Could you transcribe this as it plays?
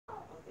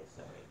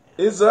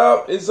It's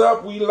up. It's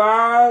up. We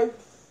live.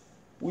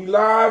 We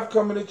live,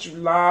 coming at you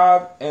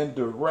live and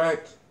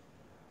direct.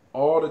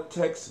 All the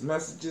text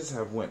messages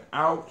have went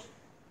out.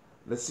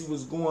 Let's see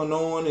what's going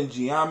on in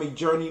Gye-Nyame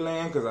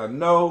Journeyland, because I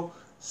know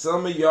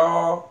some of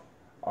y'all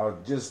are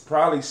just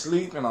probably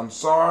sleeping. I'm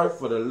sorry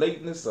for the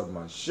lateness of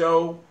my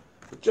show,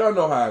 but y'all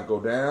know how it go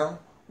down.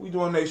 We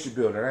doing nation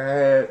building. I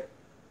had,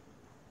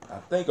 I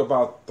think,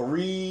 about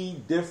 3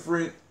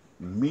 different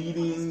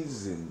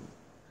meetings and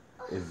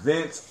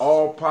events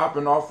all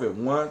popping off at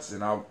once,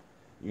 and I,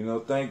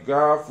 thank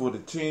God for the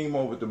team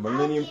over at the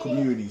Millennium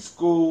Community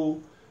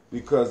School,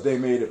 because they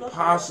made it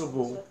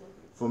possible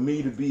for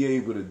me to be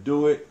able to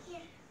do it.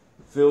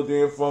 Filled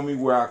in for me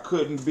where I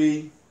couldn't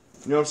be.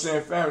 You know what I'm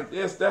saying?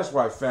 Family. That's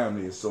why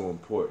family is so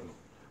important.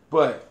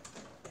 But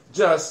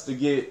just to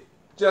get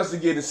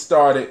it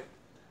started,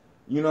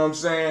 you know what I'm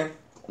saying?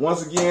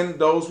 Once again,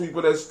 those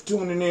people that's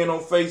tuning in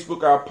on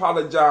Facebook, I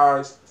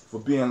apologize for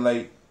being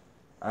late.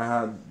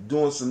 I'm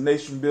doing some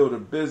nation builder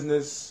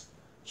business,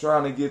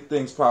 trying to get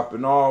things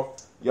popping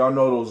off. Y'all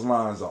know those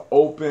lines are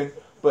open.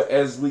 But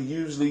as we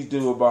usually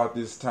do about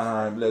this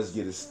time, let's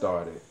get it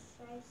started.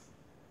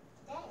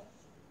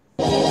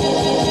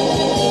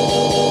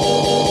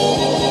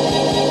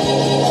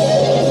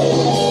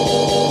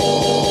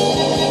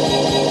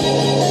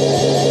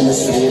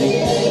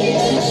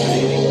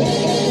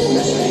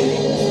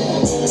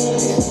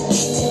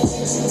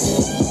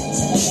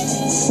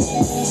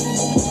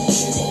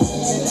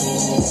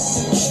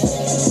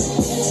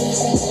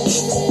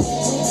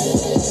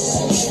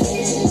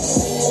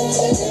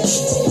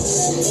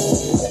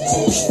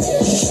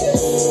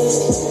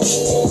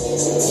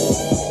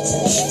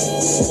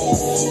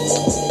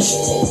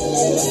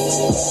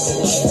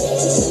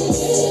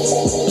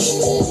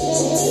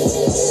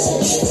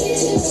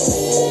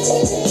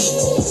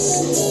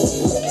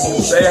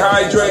 Stay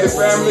hydrated,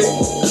 family.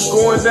 It's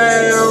going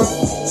down.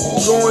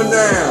 It's going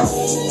down.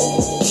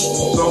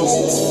 So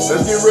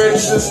let's get ready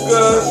to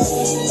discuss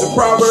the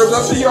Proverbs.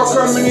 I see y'all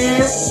coming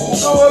in.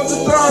 Throw up the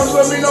thumbs.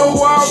 Let me know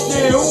who out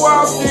there. Who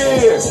out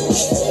there?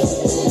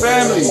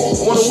 Family,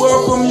 I want to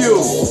welcome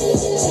you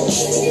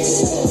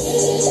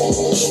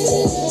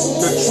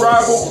to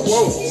Tribal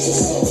Quotes.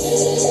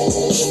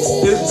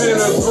 It's been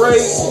a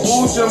great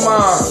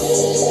Gye-Nyame.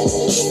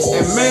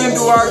 And man,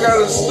 do I got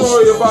a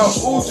story about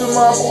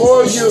Gye-Nyame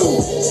for you.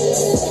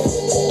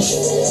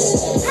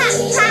 Ha,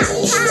 ha,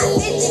 ha,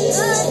 it's a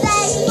good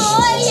day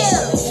for you.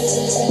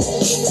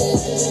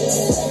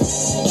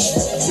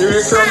 Here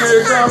it come, here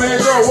it come, here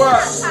it go,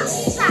 what?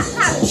 Ha, ha,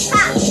 ha,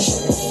 ha.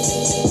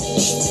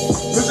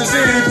 Mr.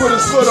 Diddy put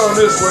his foot on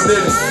this one,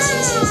 didn't he?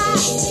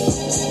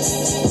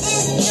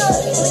 It's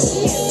good for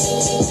you.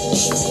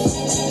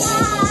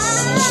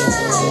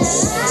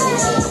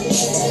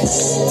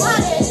 What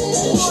is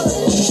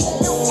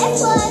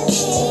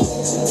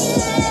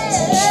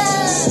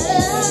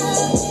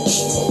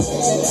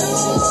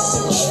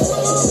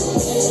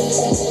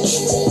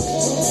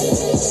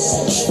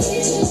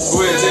Go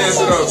ahead, dance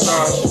it up,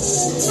 Tasha.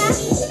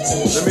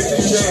 Let me see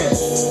you dance.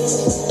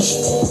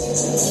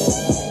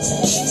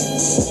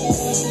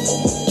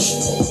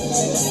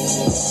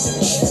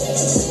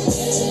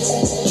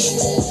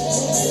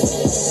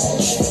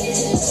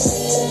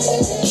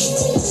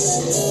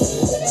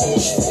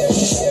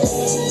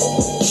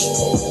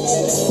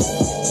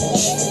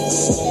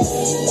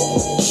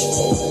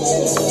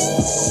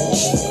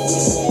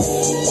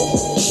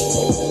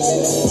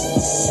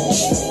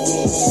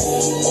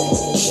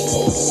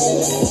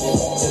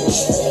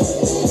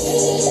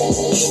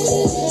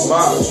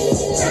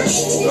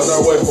 Go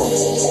that way for me.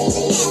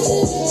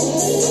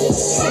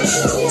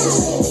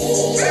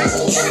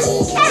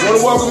 I want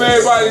to welcome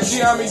everybody to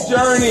Gye-Nyame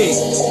Journey.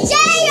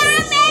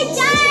 Gye-Nyame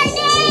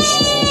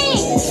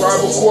Journey.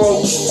 Tribal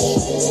Quotes.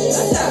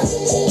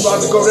 About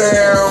to go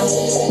down.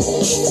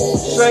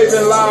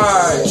 Saving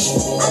lives.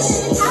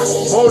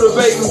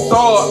 Motivating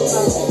thoughts.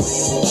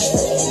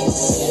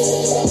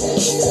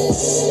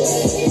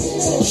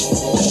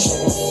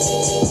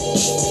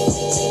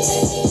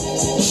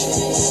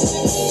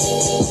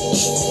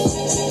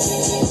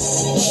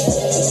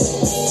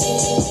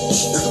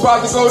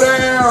 About to go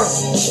down.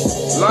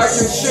 Like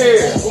and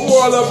share. Who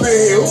all up in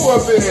here? Who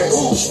up in here?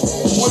 Who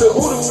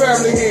the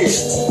family here?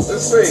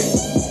 Let's see.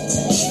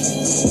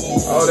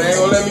 Oh, they ain't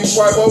gonna let me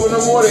swipe over no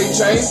more. They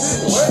changed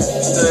it. What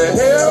the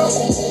hell?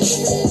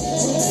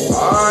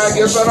 I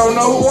guess I don't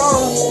know who won.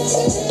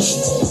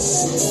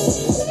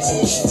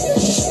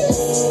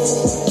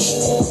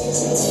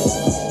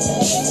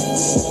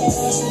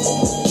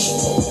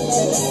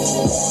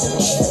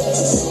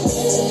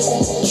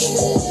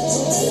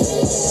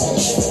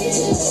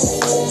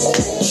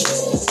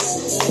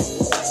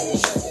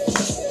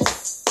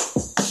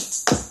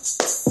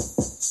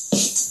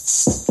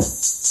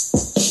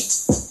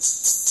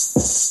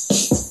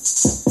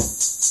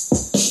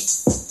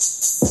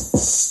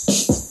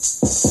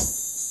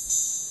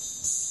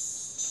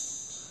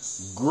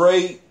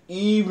 Great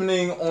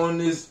evening on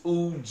this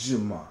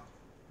Gye-Nyame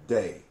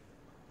day.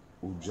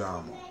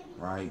 Gye-Nyame.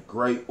 Right?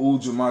 Great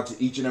Ujamaa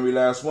to each and every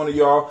last one of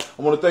y'all.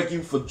 I want to thank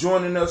you for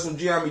joining us on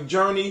Gye-Nyame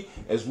Journey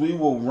as we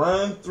will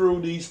run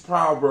through these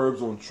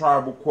proverbs on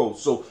tribal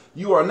quotes. So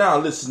you are now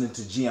listening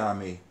to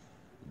Gye-Nyame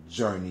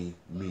Journey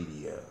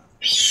Media.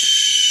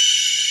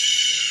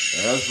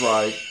 That's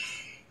right.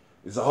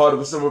 It's a Heart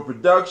of a Simple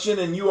production,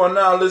 and you are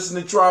now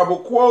listening to Tribal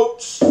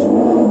Quotes,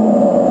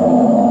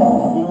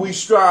 where we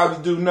strive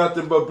to do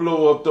nothing but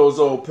blow up those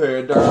old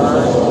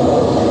paradigms.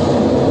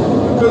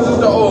 Because it's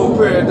the old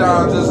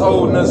paradigms that's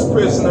holding us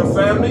prisoner,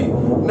 family.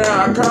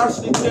 Now, I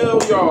constantly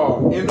tell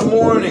y'all in the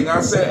morning,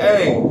 I say,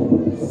 hey,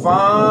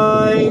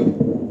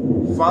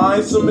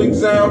 find some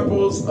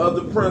examples of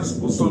the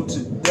principles.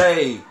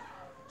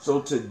 So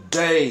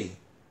today,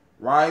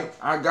 right,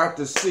 I got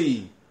to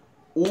see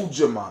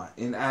Ujamaa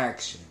in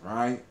action,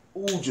 right?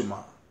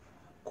 Ujamaa,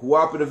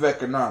 cooperative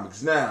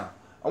economics. Now,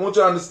 I want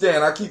you to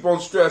understand, I keep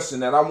on stressing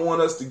that I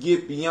want us to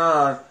get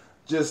beyond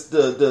just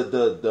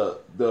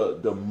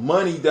the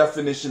money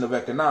definition of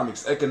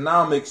economics.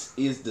 Economics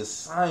is the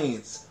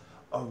science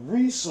of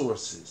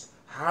resources.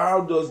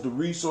 How does the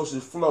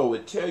resources flow?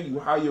 It tells you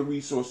how your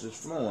resources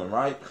flowing,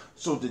 right?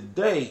 So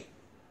today,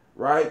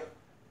 right,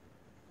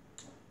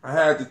 I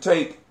had to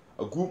take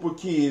a group of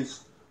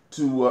kids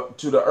to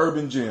the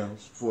urban gyms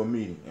for a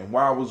meeting. And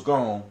while I was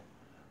gone,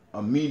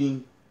 a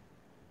meeting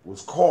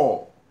was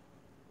called,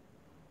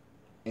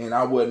 and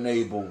I wasn't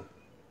able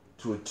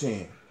to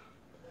attend.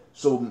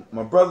 So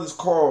my brothers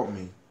called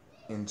me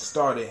and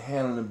started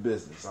handling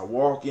business. I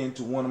walk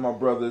into one of my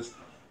brothers,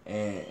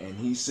 and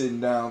he's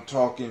sitting down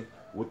talking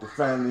with the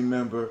family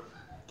member,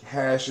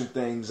 hashing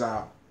things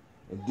out.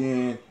 And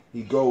then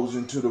he goes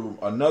into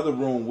another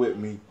room with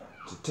me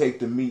to take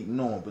the meeting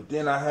on. But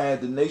then I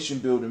had the nation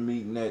building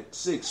meeting at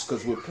 6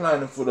 because we're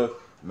planning for the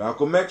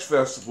Malcolm X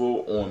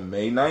Festival on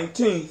May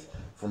 19th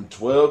from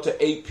 12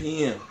 to 8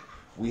 p.m.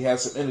 We have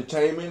some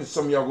entertainment, and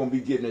some of y'all going to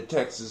be getting the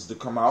Texas to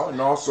come out. And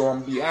also,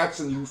 I'm going to be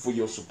asking you for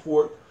your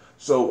support.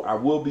 So I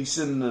will be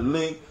sending the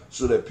link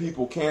so that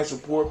people can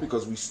support,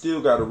 because we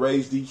still got to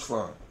raise these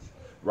funds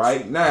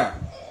right now.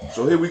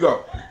 So here we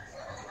go.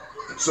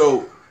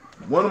 So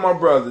one of my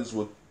brothers,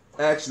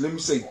 actually, let me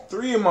say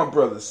 3 of my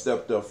brothers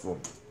stepped up for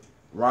me,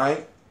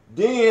 right?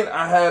 Then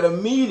I had a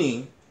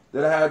meeting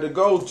that I had to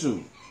go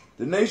to,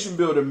 the nation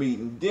builder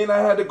meeting. Then I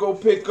had to go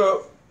pick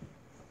up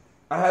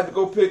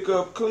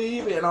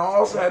Cleve, and I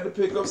also had to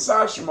pick up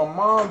Sasha. My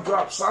mom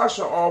dropped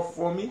Sasha off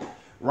for me,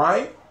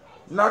 right?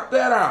 Knock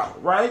that out,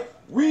 right?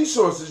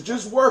 Resources,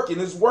 just working.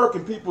 It's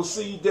working. People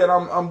see that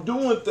I'm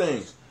doing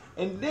things.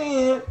 And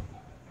then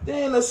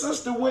the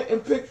sister went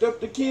and picked up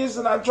the kids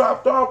that I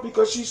dropped off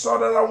because she saw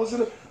that I was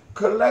in a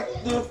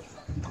collective,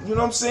 you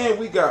know what I'm saying?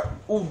 We got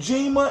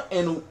Ujamaa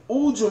and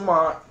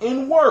Ujamaa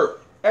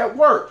at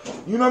work.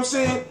 You know what I'm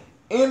saying?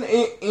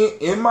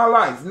 In my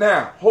life.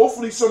 Now,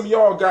 hopefully some of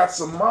y'all got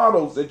some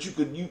models that you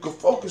could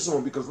focus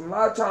on, because a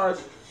lot of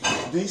times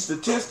these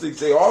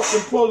statistics, they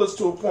often pull us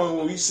to a point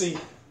where we see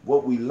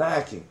what we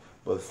lacking.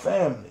 But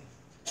family,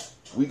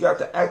 we got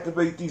to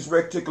activate these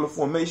reticular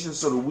formations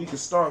so that we can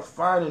start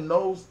finding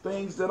those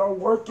things that are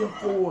working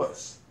for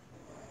us.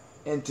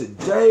 And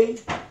today,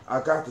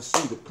 I got to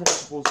see the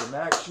principles in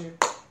action.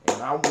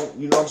 And I won't,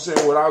 you know what I'm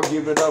saying, without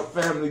giving up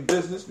family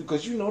business,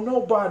 because you know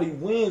nobody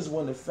wins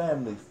when the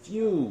family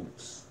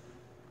feuds,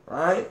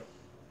 right?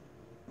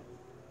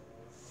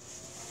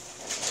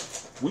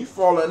 We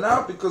falling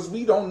out because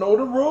we don't know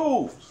the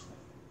rules.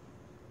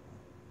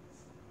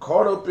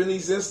 Caught up in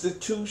these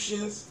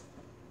institutions.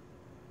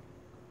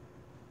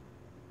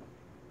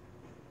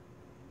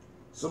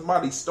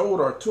 Somebody stole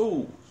our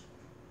tools,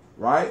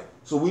 right?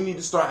 So we need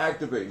to start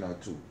activating our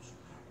tools.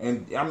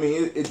 And I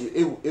mean,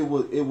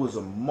 it was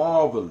a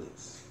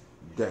marvelous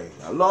day,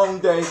 a long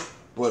day,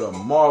 but a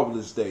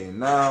marvelous day. And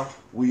now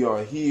we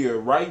are here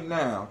right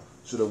now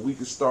so that we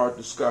can start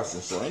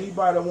discussing. So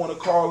anybody that want to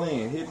call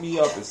in, hit me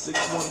up at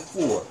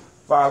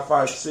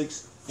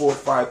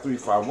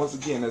 614-556-4535. Once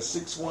again, that's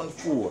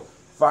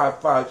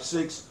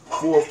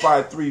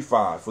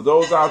 614-556-4535. For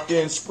those out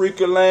there in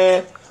Spreaker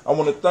land, I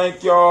want to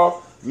thank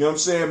y'all. You know what I'm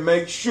saying?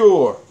 Make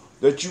sure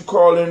that you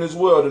call in as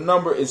well. The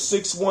number is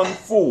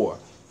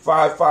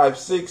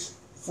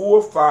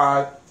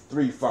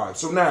 614-556-4535.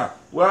 So now,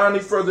 without any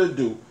further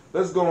ado,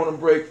 let's go on and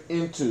break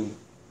into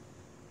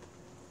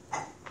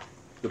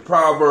the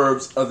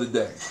Proverbs of the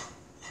day.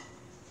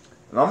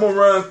 And I'm going to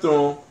run through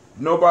them.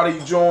 If nobody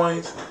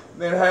joins,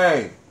 then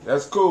hey,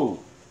 that's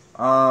cool.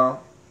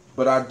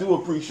 But I do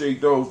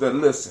appreciate those that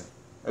listen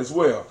as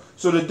well.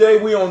 So today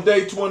we on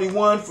day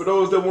 21. For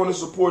those that want to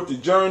support the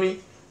journey,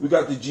 we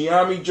got the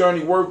Gye-Nyame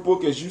Journey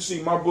workbook. As you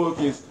see, my book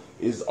is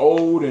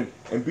old and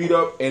beat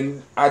up,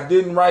 and I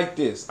didn't write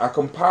this. I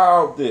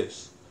compiled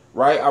this,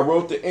 right? I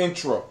wrote the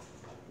intro,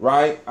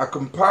 right? I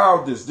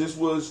compiled this. This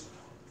was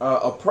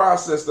a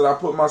process that I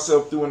put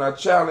myself through, and I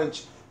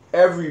challenge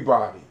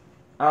everybody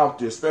out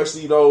there,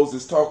 especially those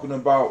that's talking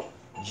about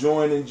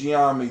joining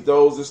Gye-Nyame,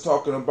 those that's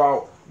talking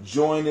about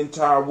joining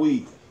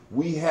Tawhid.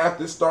 We have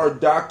to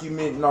start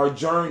documenting our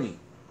journey.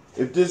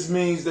 If this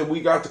means that we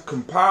got to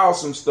compile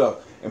some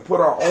stuff, and put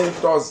our own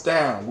thoughts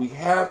down. We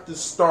have to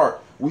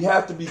start. We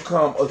have to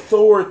become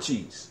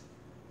authorities,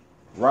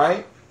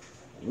 right?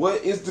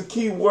 What is the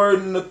key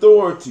word in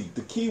authority?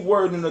 The key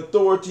word in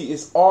authority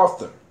is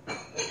author,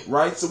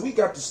 right? So we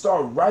got to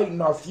start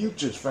writing our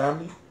futures,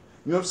 family.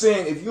 You know what I'm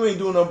saying? If you ain't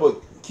doing nothing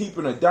but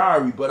keeping a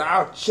diary, but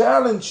I'll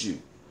challenge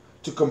you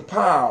to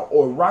compile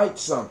or write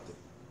something.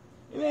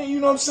 And then, you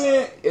know what I'm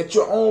saying, at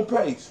your own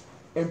pace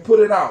and put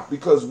it out,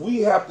 because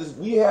we have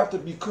to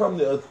become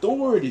the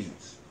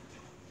authorities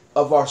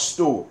of our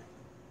story,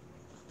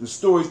 the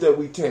stories that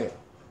we tell.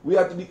 We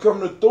have to become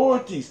the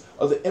authorities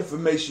of the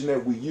information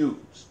that we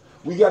use.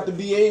 We got to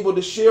be able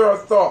to share our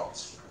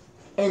thoughts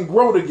and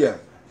grow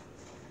together,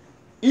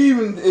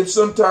 even if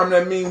sometimes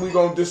that means we're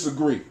going to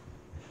disagree,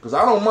 because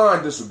I don't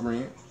mind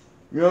disagreeing.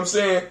 You know what I'm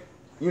saying?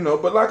 You know,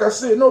 but like I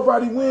said,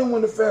 nobody win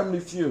when the family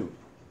feud,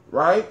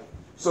 right?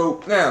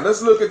 So now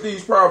let's look at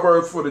these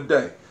proverbs for the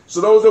day.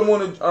 So those that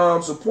want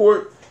to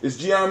support is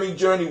Gye-Nyame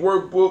Journey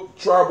Workbook,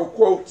 Tribal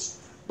Quotes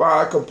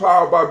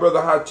compiled by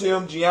Brother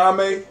Hatim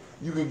Gye-Nyame.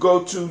 You can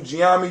go to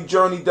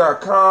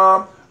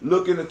GyeNyameJourney.com,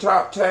 look in the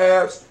top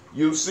tabs.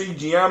 You'll see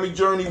Gye-Nyame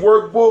Journey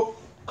Workbook.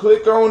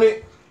 Click on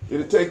it.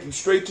 It'll take you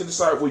straight to the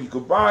site where you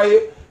can buy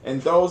it.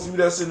 And those of you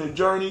that's in the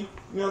journey,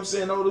 you know what I'm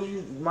saying, those of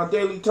you, my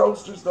daily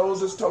toasters, those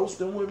that's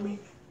toasting with me,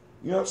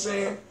 you know what I'm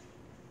saying,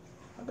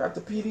 I got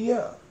the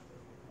PDF.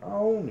 I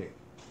own it.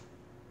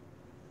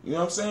 You know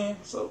what I'm saying?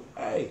 So,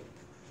 hey,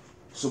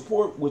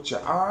 support with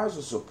your eyes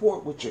or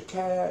support with your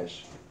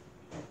cash.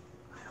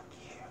 I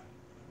don't care.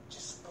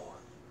 Just support.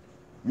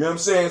 You know what I'm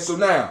saying? So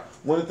now,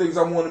 one of the things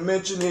I want to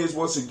mention is,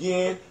 once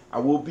again, I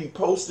will be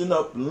posting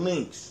up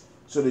links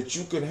so that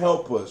you can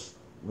help us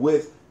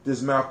with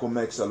this Malcolm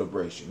X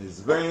celebration. It's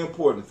very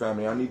important,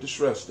 family. I need to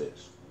stress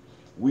this.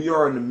 We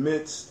are in the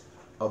midst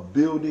of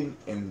building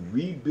and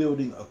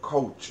rebuilding a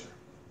culture.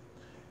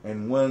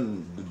 And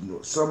one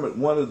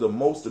of the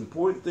most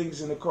important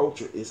things in the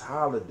culture is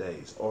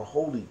holidays or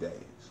holy days,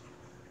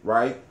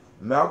 right?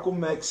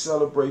 Malcolm X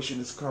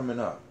celebration is coming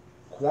up.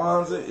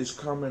 Kwanzaa is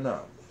coming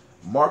up.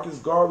 Marcus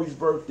Garvey's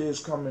birthday is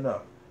coming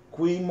up.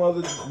 Queen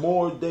Mother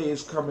Moore Day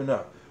is coming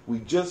up. We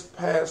just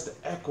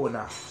passed the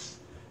equinox.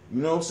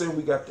 You know what I'm saying?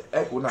 We got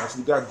the equinox.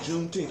 We got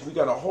Juneteenth. We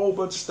got a whole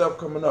bunch of stuff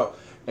coming up.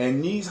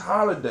 And these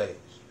holidays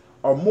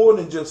are more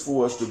than just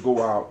for us to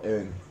go out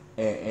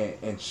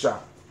and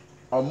shop.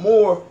 Are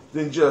more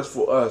than just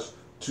for us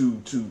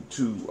to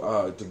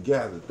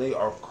gather. They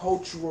are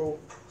cultural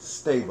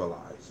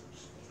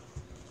stabilizers.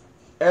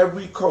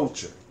 Every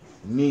culture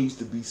needs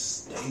to be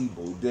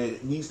stable. There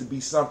needs to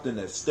be something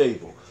that's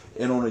stable.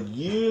 And on a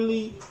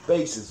yearly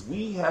basis,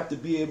 we have to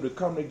be able to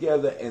come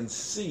together and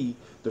see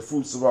the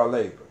fruits of our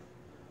labor.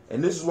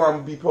 And this is why I'm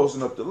going to be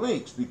posting up the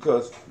links,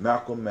 because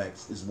Malcolm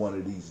X is one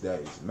of these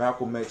days.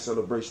 Malcolm X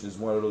celebration is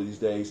one of these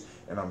days,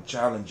 and I'm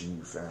challenging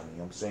you, family.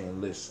 I'm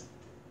saying, listen,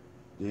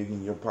 dig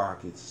in your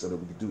pockets so that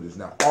we can do this.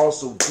 Now,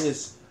 also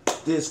this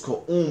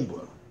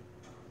Kaumba,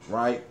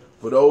 right?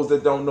 For those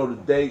that don't know the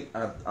date,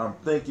 I'm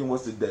thinking,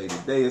 what's the day?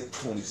 The day is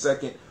the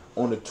 22nd.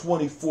 On the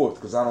 24th,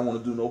 because I don't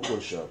want to do no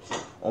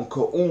push-ups, on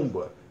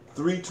Kaumba,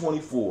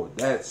 324,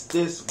 that's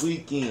this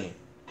weekend,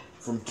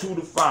 from 2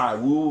 to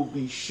 5, we will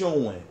be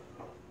showing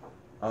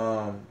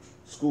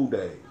school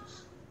days,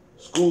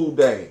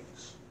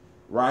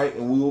 right?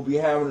 And we will be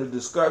having a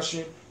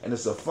discussion, and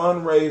it's a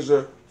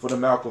fundraiser for the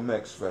Malcolm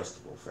X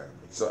Festival, family.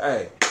 So,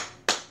 hey,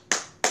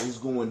 it's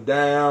going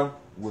down.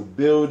 We're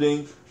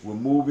building. We're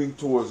moving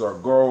towards our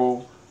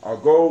goal. Our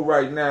goal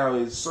right now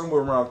is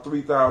somewhere around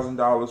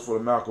 $3,000 for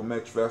the Malcolm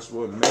X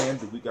Festival. And man,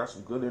 do we got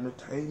some good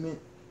entertainment?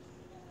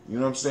 You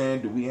know what I'm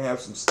saying? Do we have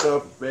some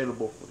stuff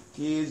available for the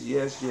kids?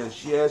 Yes,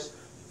 yes, yes.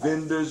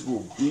 Vendors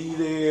will be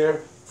there.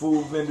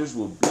 Food vendors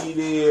will be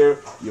there.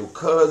 Your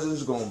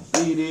cousins going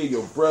to be there.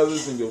 Your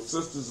brothers and your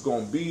sisters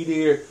going to be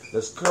there.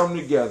 Let's come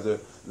together.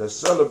 Let's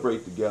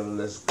celebrate together.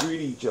 Let's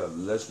greet each other.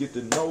 Let's get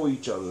to know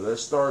each other.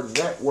 Let's start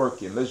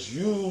networking. Let's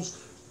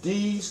use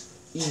these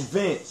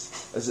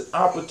events as an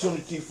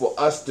opportunity for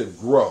us to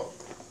grow.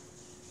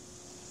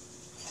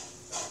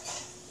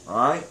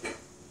 Alright?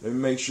 Let me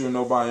make sure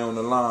nobody on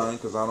the line,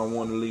 because I don't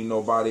want to leave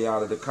nobody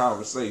out of the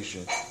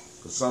conversation,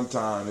 because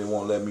sometimes they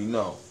won't let me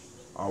know.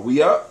 Are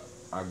we up?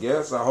 I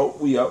guess. I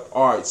hope we up.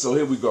 Alright, so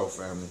here we go,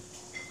 family.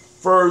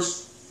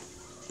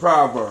 First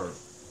proverb.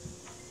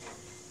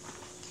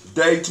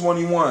 Day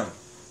 21.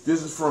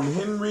 This is from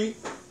Henry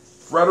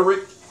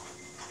Frederick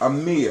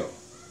Emile.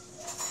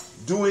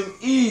 Doing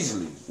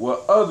easily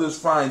what others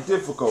find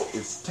difficult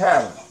is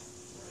talent.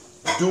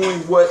 Doing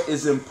what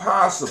is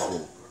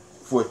impossible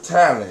for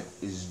talent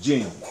is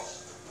genius.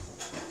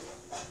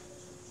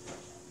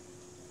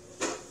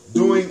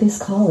 This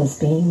call is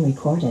being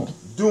recorded.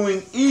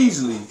 Doing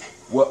easily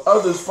what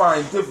others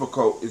find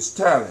difficult is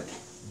talent.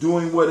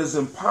 Doing what is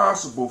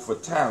impossible for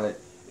talent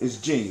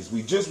is genius.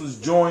 We just was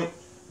joined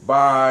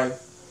by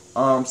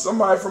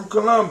somebody from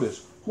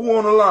Columbus. Who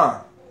on the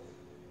line?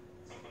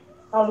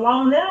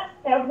 Alona,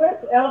 Elder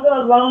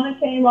Alona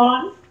came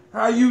on.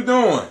 How you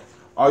doing?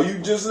 Are you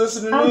just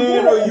listening I'm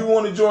in, good. or you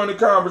want to join the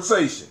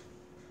conversation?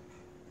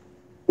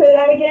 Say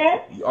that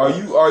again? Are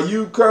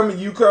you coming?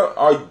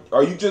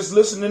 Are you just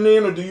listening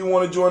in, or do you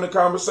want to join the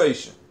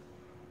conversation?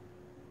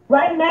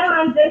 Right now,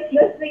 I'm just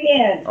listening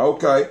in.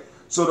 Okay.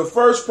 So the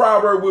first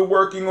proverb we're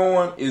working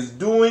on is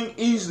doing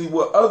easily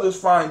what others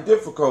find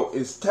difficult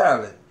is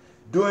talent.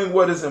 Doing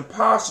what is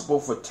impossible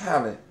for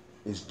talent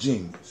is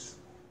genius.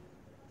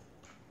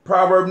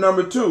 Proverb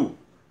number 2.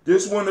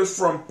 This one is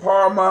from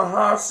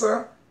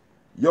Paramahansa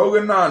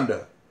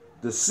Yogananda.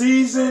 The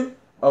season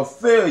of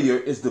failure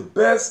is the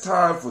best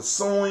time for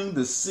sowing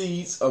the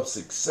seeds of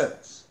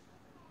success.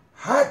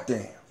 Hot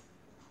damn.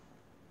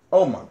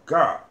 Oh my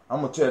God.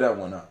 I'm going to tear that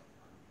one up.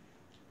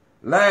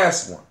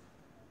 Last one.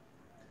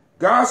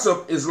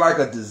 Gossip is like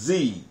a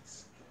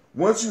disease.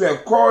 Once you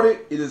have caught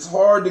it, it is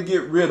hard to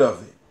get rid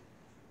of it.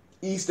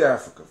 East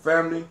Africa.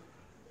 Family,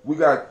 we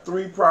got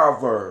 3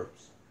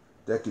 proverbs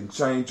that can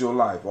change your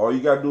life. All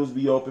you got to do is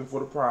be open for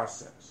the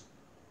process.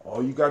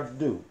 All you got to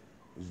do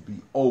is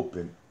be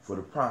open for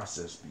the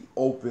process. Be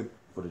open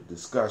for the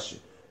discussion.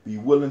 Be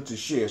willing to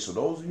share. So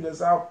those of you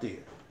that's out there, you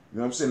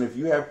know what I'm saying? If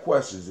you have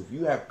questions, if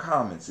you have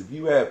comments, if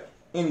you have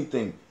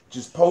anything,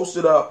 just post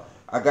it up.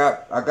 I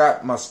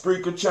got my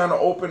Spreaker channel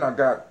open. I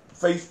got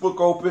Facebook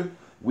open.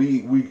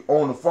 We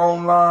on the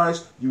phone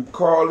lines. You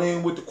call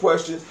in with the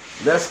questions.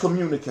 Let's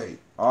communicate.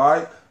 All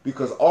right?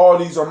 Because all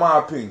these are my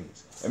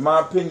opinions. And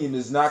my opinion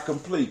is not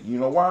complete. You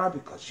know why?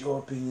 Because your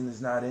opinion is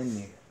not in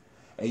there.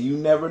 And you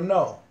never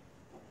know.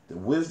 The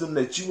wisdom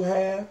that you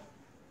have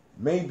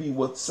may be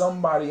what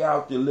somebody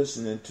out there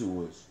listening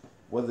to us,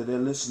 whether they're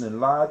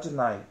listening live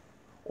tonight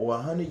or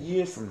 100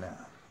 years from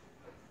now,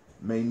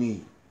 may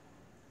need.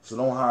 So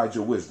don't hide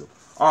your wisdom.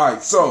 All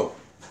right, so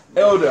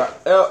Elder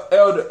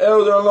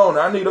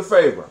Alona, I need a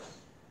favor.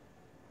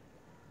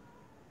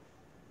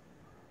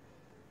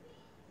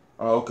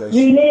 Oh, okay.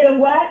 You need a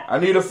what? I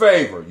need a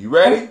favor. You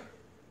ready?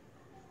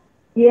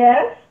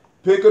 Yes.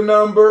 Pick a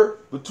number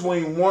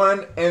between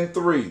 1 and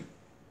 3.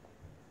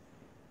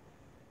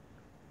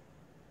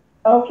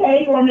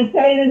 Okay, you want me to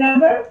tell you the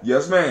number?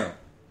 Yes, ma'am.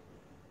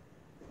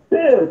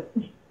 2.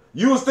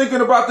 You was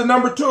thinking about the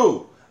number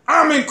 2.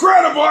 I'm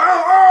incredible.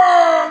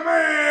 Oh,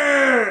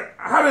 man.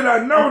 How did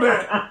I know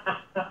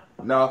that?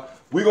 Now,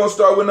 we're going to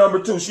start with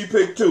number 2. She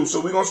picked 2. So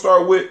we're going to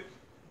start with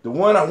the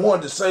one I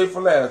wanted to save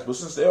for last. But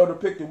since the elder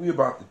picked it, we're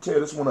about to tear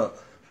this one up.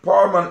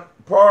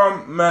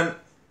 Paramahansa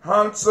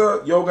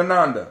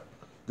Yogananda.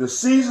 The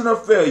season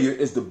of failure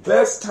is the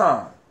best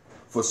time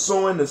for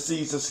sowing the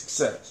seeds of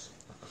success.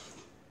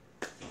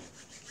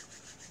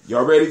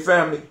 Y'all ready,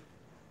 family?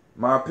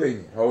 My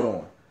opinion. Hold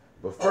on.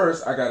 But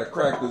first, I gotta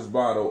crack this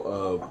bottle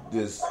of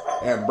this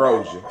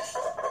ambrosia.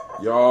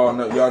 Y'all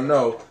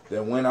know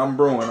that when I'm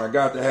brewing, I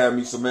got to have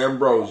me some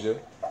ambrosia.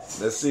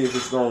 Let's see if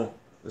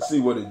let's see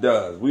what it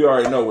does. We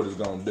already know what it's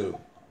gonna do.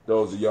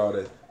 Those of y'all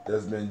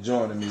that's been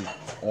joining me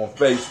on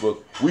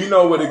Facebook, we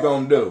know what it's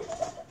gonna do.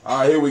 All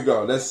right, here we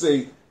go. Let's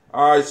see.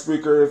 All right,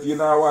 speaker, if you're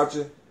not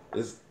watching,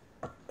 it's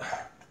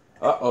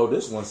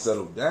this one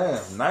settled down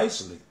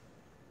nicely.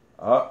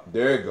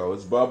 There it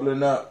goes. It's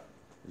bubbling up.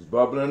 It's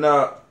bubbling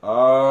up.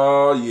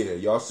 Oh, yeah.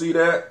 Y'all see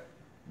that?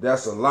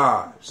 That's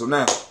alive. So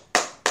now,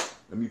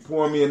 let me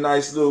pour me a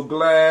nice little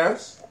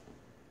glass.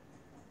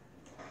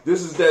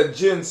 This is that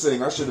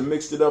ginseng. I should have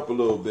mixed it up a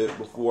little bit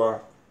before I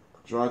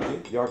drunk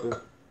it.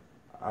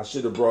 I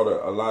should have brought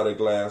a lot of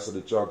glass so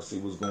that y'all can see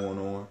what's going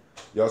on.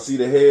 Y'all see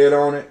the head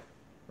on it?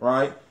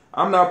 Right?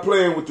 I'm not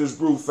playing with this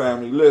brew,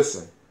 family.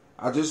 Listen,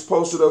 I just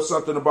posted up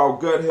something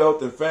about gut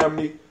health and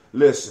family.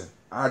 Listen,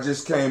 I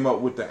just came up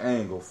with the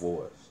angle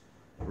for us.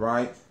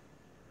 Right?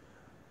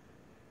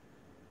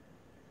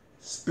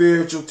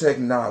 Spiritual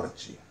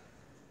technology.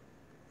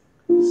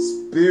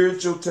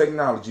 Spiritual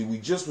technology. We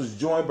just was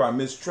joined by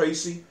Miss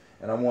Tracy,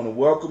 and I want to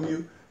welcome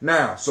you.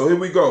 Now, so here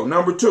we go.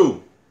 Number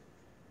 2.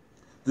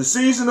 The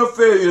season of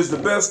failure is the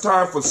best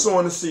time for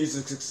sowing the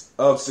seeds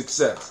of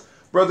success.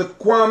 Brother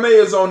Kwame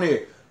is on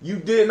there. You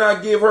did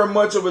not give her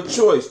much of a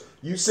choice.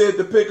 You said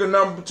to pick a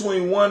number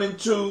between 1 and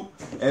 2,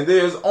 and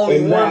there's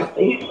only one.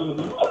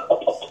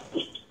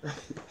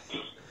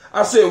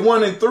 I said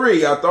 1 and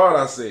 3, I thought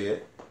I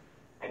said.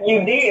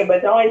 You did,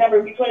 but the only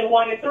number between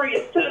 1 and 3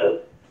 is 2.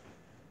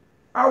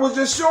 I was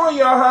just showing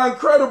y'all how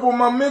incredible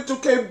my mental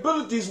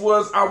capabilities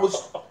was.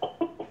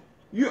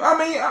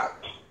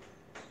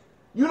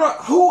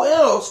 Who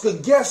else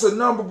could guess a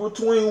number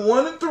between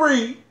 1 and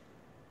 3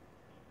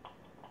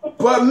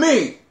 but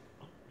me?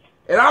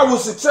 And I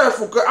was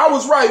successful because I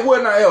was right,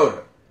 wasn't I,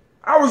 Elder?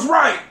 I was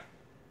right.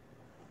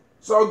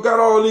 So I got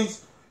all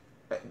these.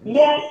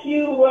 Yes,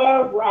 you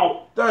were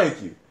right.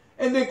 Thank you.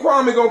 And then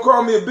Kwame gonna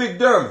call me a big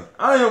dummy.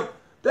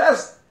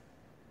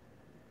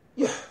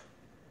 Yeah.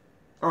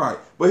 All right,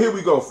 but here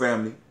we go,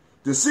 family.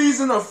 The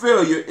season of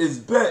failure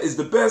is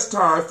the best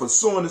time for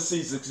sowing the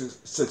seeds of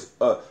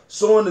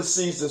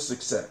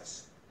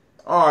success.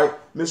 All right,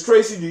 Miss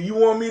Tracy, do you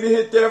want me to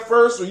hit that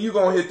first, or you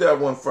gonna hit that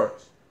one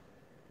first?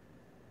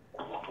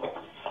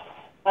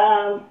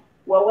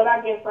 Well, what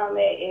I get from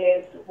it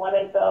is one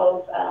of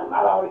those.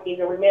 I don't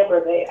even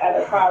remember the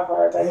other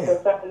proverb, but it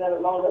was something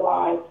along the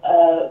lines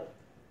of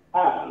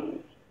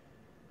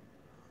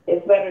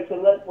it's better to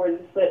look where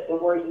you slipped than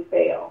where you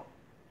fell.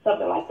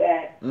 Something like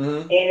that.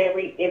 Mm-hmm. And it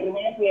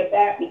reminds me of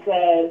that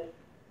because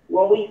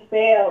when we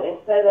fail,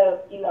 instead of,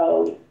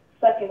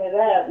 sucking it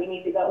up, we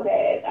need to go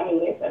ahead,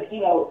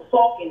 instead of,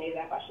 sulking it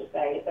up, I should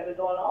say, instead of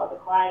doing all the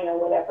crying or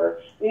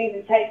whatever, we need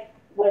to take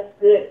what's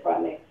good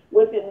from it.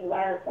 What did we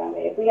learn from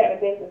it? If we had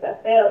a business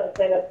that failed,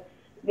 instead of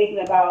thinking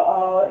about,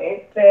 oh,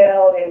 it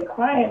failed and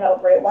crying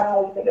over it, why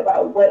don't we think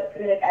about what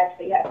could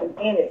actually happen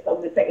in it so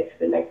we can take it to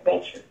the next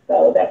venture?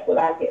 So that's what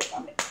I get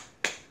from it.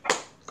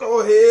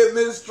 Go ahead,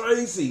 Miss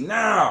Tracy.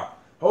 Now,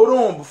 hold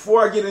on.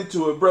 Before I get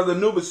into it, Brother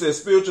Nuba says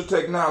spiritual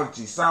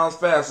technology sounds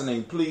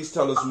fascinating. Please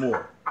tell us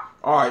more.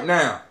 All right,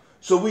 now,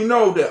 so we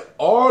know that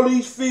all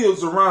these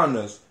fields around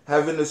us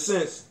have, in a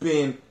sense,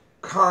 been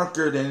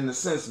conquered and, in a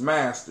sense,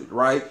 mastered,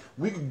 right?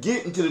 We could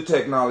get into the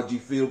technology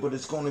field, but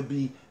it's going to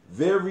be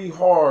very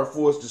hard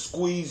for us to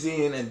squeeze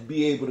in and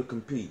be able to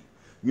compete.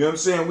 You know what I'm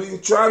saying? We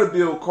can try to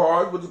build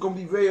cars, but it's going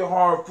to be very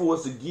hard for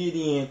us to get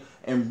in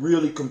and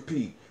really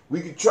compete. We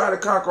can try to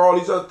conquer all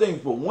these other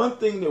things, but one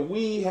thing that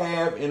we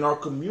have in our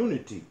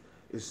community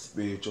is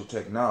spiritual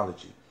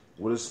technology.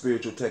 What is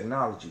spiritual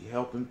technology?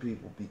 Helping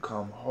people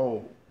become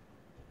whole,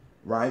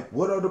 right?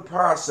 What are the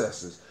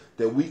processes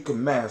that we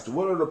can master?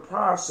 What are the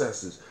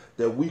processes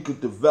that we could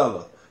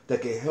develop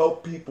that can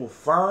help people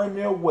find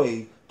their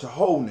way to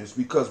wholeness?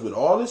 Because with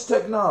all this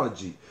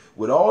technology,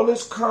 with all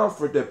this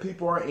comfort that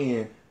people are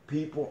in,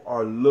 people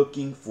are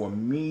looking for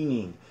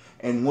meaning.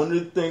 And one of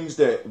the things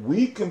that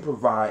we can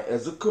provide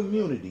as a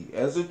community,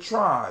 as a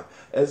tribe,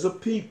 as a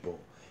people,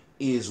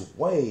 is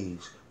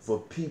ways for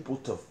people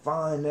to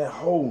find that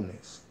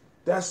wholeness.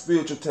 That's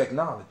spiritual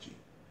technology,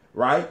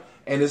 right?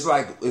 And it's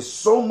like, it's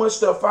so much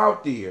stuff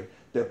out there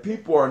that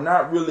people are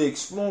not really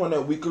exploring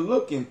that we could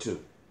look into.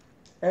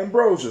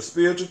 Ambrosia,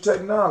 spiritual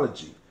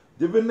technology.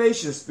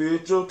 Divination,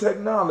 spiritual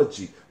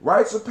technology.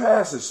 Rites of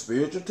passage,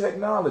 spiritual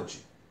technology.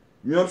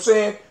 You know what I'm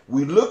saying?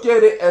 We look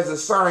at it as a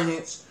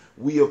science.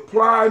 We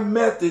apply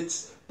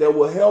methods that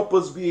will help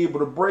us be able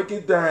to break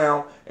it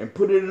down and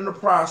put it in a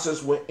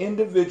process where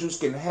individuals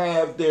can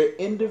have their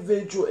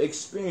individual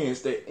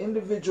experience, their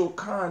individual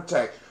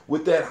contact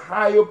with that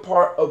higher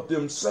part of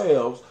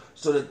themselves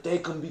so that they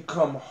can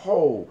become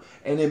whole.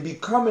 And in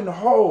becoming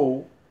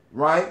whole,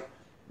 right,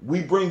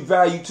 we bring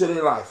value to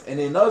their life. And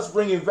in us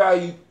bringing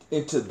value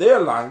into their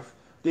life,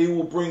 they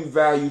will bring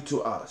value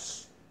to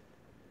us.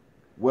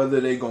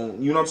 Whether they're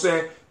going, you know what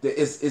I'm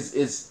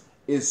saying?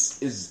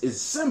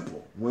 It's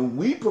simple. When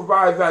we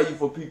provide value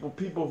for people,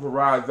 people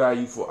provide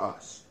value for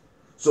us.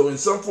 So in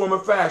some form or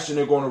fashion,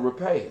 they're going to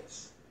repay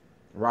us,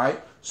 right?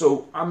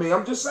 So, I'm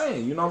just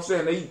saying, you know what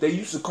I'm saying? They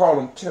used to call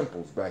them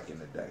temples back in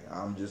the day.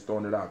 I'm just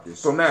throwing it out there.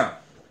 So now,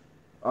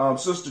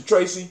 Sister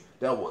Tracy,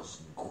 that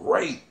was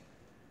great.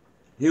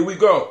 Here we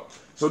go.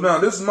 So now,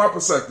 this is my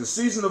perspective.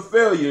 Season of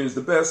failure is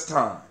the best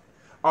time.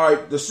 All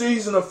right, the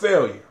season of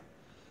failure.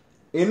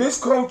 In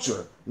this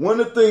culture,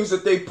 one of the things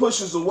that they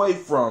push us away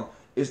from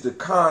is the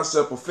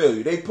concept of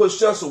failure. They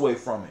push us away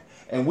from it,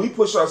 and we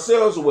push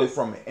ourselves away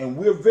from it. And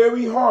we're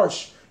very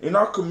harsh in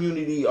our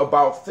community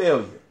about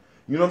failure.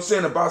 You know what I'm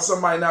saying? About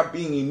somebody not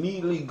being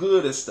immediately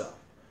good at stuff.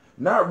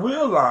 Not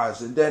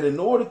realizing that in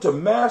order to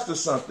master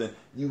something,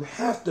 you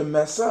have to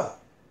mess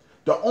up.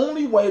 The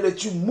only way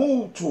that you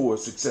move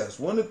towards success,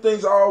 one of the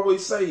things I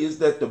always say is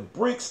that the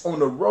bricks on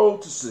the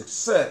road to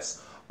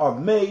success are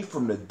made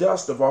from the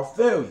dust of our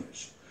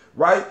failures,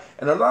 right?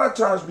 And a lot of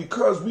times,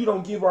 because we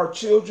don't give our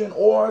children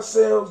or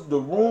ourselves the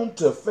room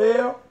to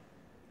fail,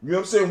 you know what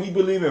I'm saying? We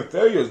believe in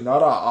failure is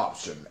not our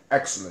option.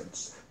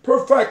 Excellence.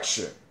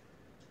 Perfection.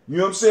 You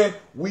know what I'm saying?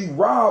 We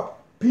rob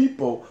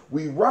people,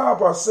 we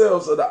rob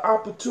ourselves of the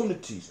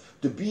opportunities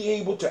to be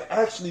able to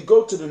actually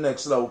go to the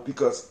next level,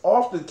 because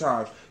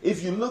oftentimes,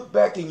 if you look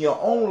back in your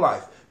own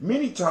life,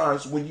 many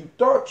times when you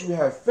thought you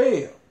had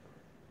failed,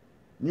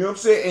 you know what I'm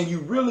saying, and you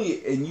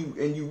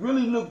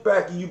really look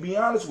back and you be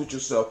honest with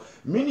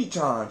yourself, many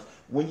times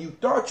when you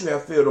thought you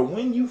had failed or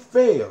when you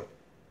failed,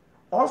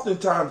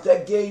 oftentimes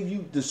that gave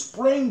you the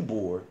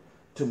springboard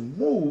to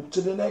move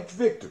to the next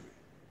victory.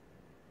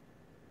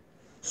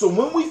 So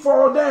when we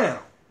fall down,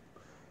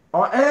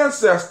 our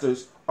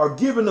ancestors are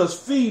giving us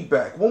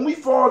feedback. When we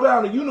fall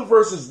down, the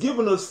universe is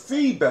giving us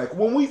feedback.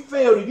 When we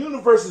fail, the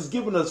universe is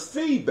giving us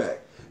feedback.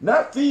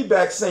 Not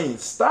feedback saying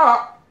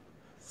stop.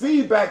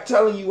 Feedback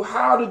telling you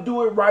how to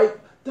do it right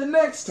the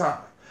next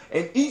time.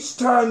 And each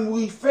time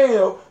we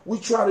fail, we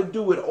try to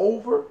do it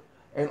over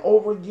and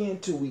over again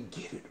till we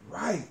get it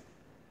right.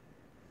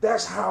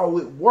 That's how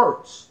it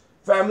works,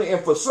 family.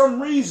 And for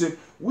some reason,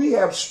 we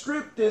have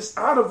stripped this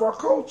out of our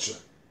culture.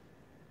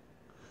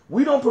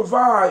 We don't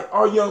provide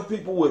our young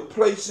people with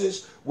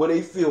places where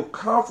they feel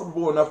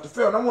comfortable enough to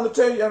fail. And I want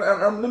to tell you,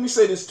 and let me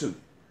say this too.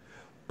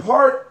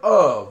 Part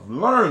of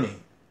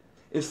learning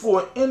is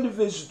for an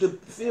individual to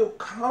feel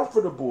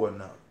comfortable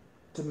enough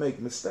to make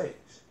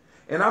mistakes.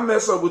 And I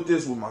mess up with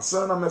this with my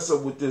son. I mess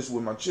up with this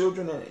with my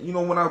children. And, you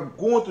know, when I'm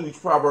going through these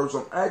proverbs,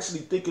 I'm actually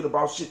thinking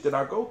about shit that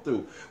I go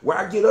through, where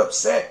I get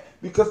upset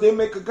because they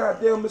make a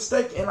goddamn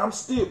mistake. And I'm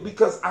still,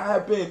 because I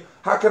have been,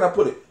 how can I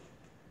put it?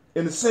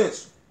 In a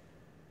sense,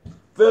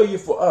 Failure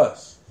for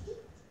us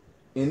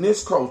in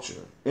this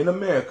culture, in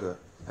America,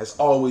 has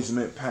always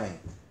meant pain.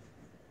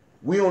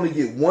 We only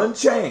get one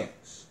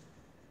chance.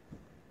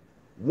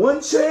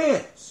 One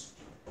chance.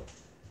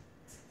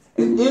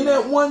 And in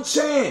that one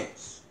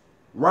chance,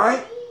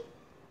 right,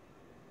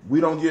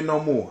 we don't get no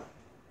more.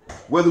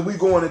 Whether we're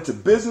going into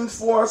business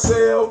for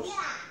ourselves,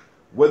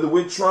 whether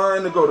we're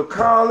trying to go to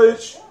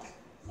college,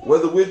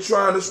 whether we're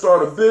trying to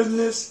start a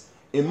business,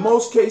 in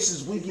most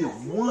cases we get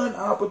one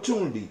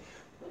opportunity.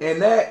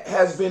 And that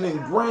has been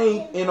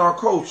ingrained in our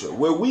culture,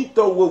 where we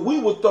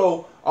would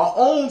throw our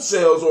own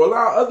selves or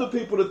allow other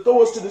people to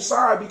throw us to the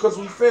side because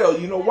we fail.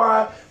 You know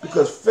why?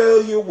 Because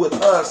failure with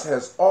us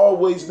has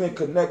always been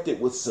connected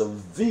with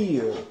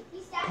severe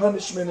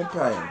punishment and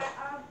pain.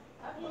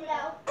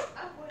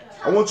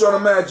 I want y'all to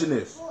imagine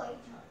this.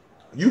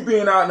 You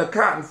being out in a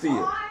cotton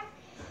field,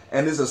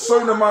 and there's a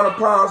certain amount of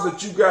pounds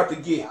that you got to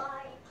get,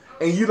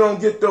 and you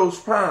don't get those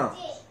pounds.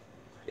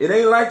 It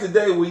ain't like the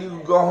day where you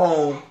can go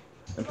home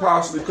and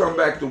possibly come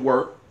back to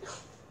work.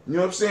 You know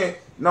what I'm saying?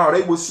 No,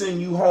 they would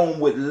send you home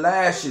with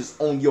lashes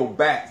on your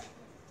back.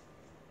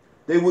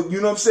 They would,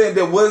 you know what I'm saying?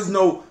 There was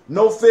no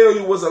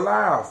failure was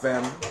allowed,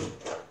 family.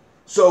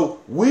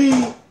 So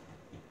we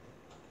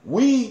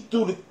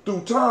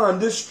through time,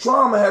 this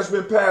trauma has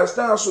been passed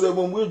down so that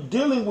when we're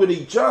dealing with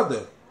each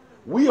other,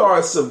 we are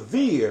as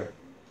severe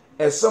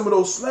as some of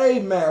those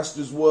slave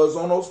masters was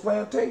on those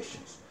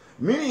plantations.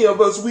 Many of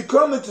us, we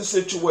come into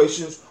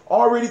situations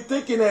already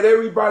thinking that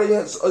everybody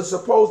is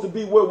supposed to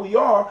be where we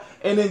are,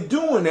 and in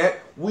doing that,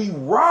 we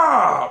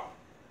rob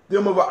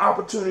them of an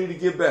opportunity to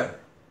get better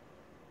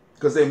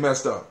because they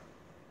messed up.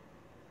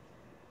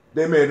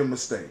 They made a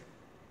mistake.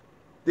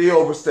 They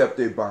overstepped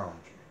their boundary.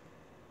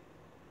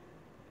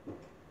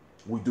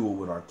 We do it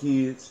with our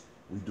kids.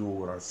 We do it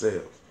with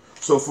ourselves.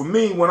 So for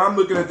me, when I'm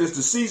looking at this,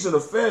 the season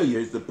of failure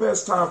is the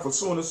best time for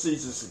sowing the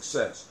seeds of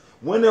success.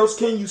 When else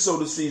can you sow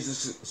the seeds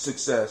of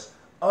success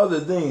other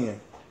than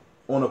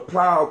on a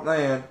plowed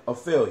land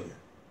of failure?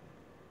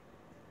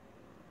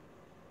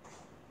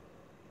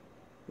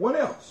 What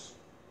else?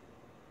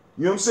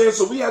 You know what I'm saying?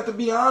 So we have to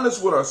be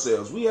honest with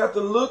ourselves. We have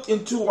to look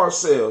into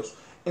ourselves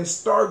and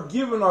start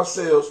giving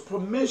ourselves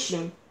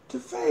permission to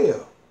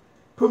fail.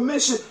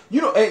 Permission.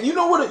 And you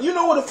know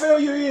what a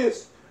failure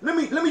is? Let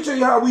me tell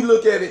you how we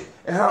look at it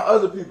and how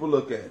other people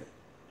look at it.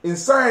 In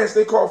science,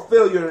 they call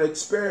failure an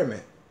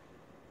experiment.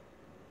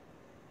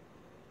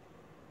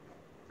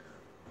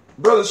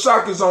 Brother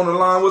Shaka's on the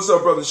line. What's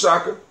up, Brother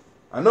Shaka?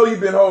 I know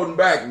you've been holding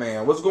back,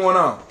 man. What's going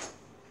on?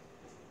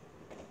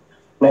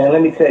 Man,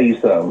 let me tell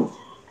you something.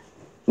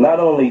 Not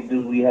only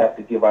do we have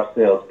to give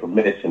ourselves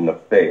permission to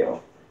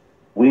fail,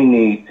 we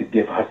need to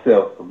give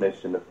ourselves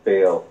permission to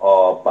fail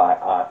all by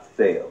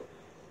ourselves.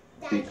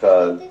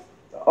 Because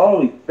the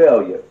only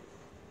failure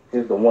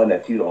is the one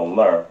that you don't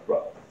learn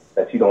from,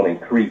 that you don't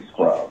increase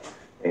from.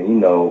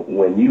 And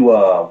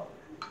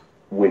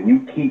when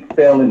you keep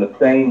failing the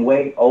same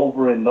way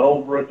over and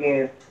over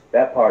again,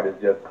 that part is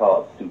just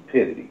called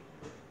stupidity.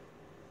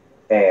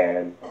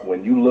 And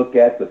when you look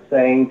at the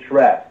same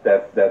traps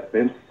that's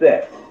been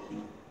set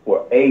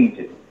for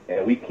ages,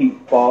 and we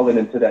keep falling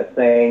into that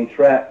same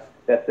trap,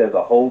 that says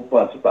a whole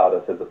bunch about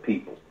us as a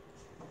people.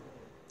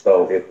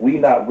 So if we're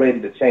not ready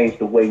to change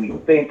the way we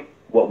think,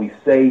 what we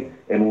say,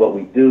 and what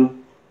we do,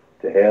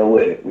 to hell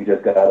with it. We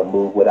just got to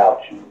move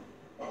without you.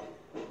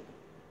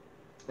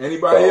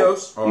 Anybody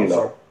else?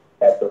 Oh,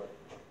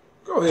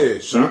 Go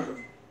ahead, Shaka.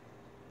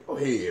 Go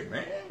ahead,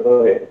 man.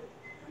 Go ahead.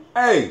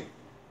 Hey,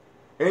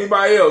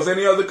 anybody else?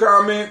 Any other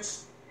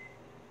comments?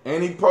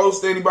 Any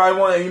post? Anybody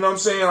want? You know what I'm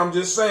saying? I'm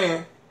just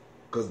saying,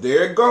 because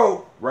there it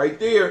go, right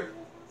there.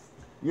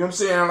 You know what I'm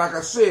saying? Like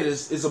I said,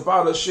 it's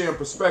about us sharing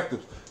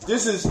perspectives.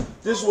 This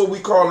is what we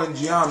call in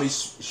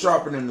Gye-Nyame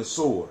sharpening the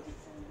sword.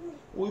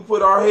 We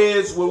put our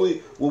heads where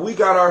we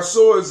got our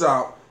swords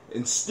out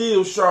and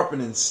steel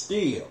sharpening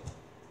steel,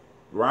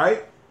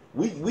 right?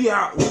 We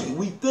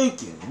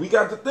thinking. We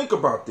got to think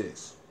about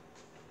this.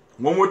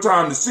 One more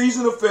time, the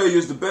season of failure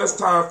is the best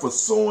time for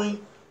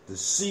sowing the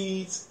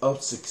seeds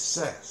of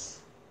success.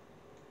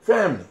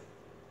 Family,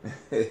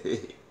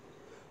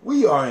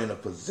 we are in a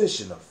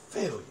position of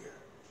failure.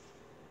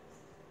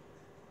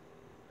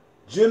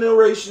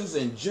 Generations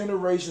and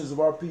generations of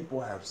our people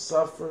have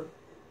suffered.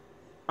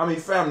 I mean,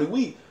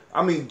 family,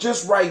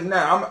 just right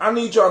now, I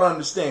need y'all to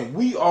understand,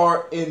 we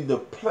are in the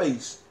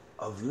place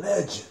of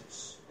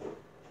legends.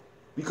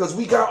 Because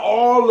we got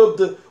all of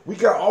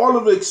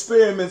the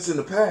experiments in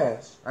the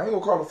past. I ain't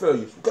gonna call them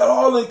failures. We got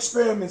all the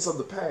experiments of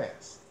the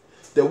past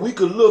that we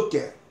could look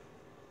at,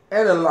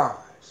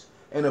 analyze,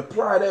 and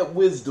apply that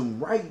wisdom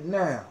right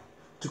now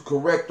to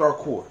correct our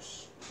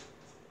course,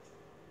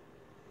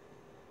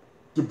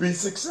 to be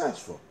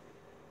successful.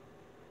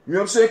 You know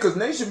what I'm saying? Because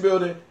nation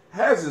building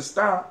hasn't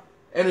stopped,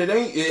 and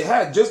it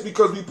had just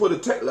because we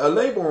put a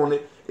label on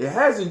it. It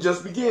hasn't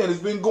just began. It's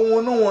been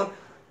going on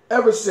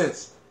ever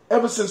since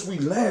we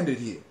landed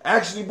here.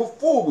 Actually,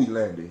 before we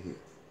landed here.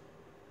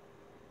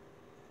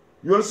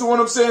 You understand what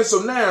I'm saying? So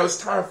now it's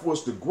time for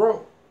us to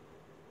grow.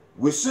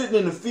 We're sitting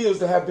in the fields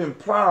that have been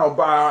plowed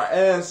by our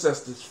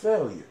ancestors'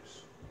 failures.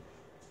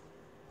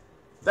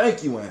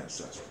 Thank you,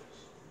 ancestors.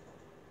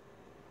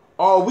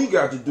 All we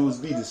got to do is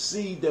be the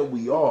seed that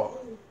we are.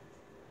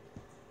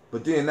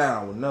 But then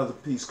now, another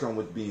piece comes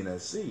with being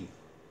that seed.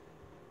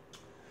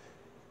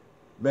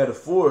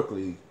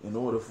 Metaphorically, in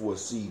order for a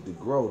seed to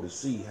grow, the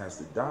seed has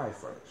to die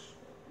first.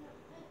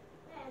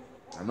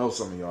 I know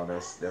some of y'all,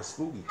 that's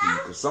spooky to you,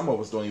 because some of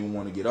us don't even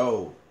want to get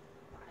old.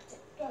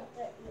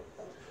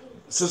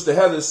 Sister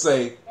Heather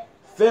say,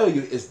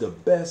 failure is the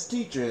best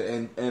teacher,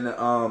 and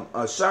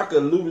Shaka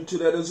alluded to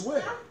that as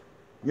well.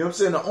 You know what I'm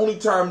saying? The only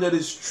time that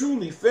is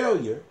truly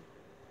failure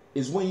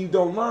is when you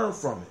don't learn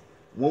from it.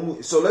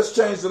 So let's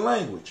change the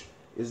language.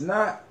 It's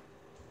not,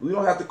 we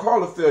don't have to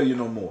call it failure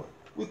no more.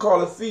 We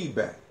call it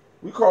feedback.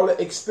 We call it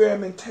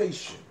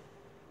experimentation.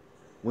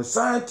 When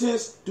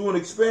scientists do an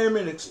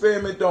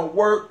experiment don't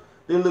work,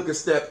 they look at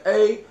step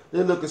A,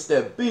 they look at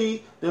step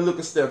B, they look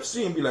at step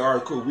C and be like, all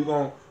right, cool, we're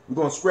gonna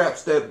scrap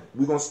step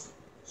B.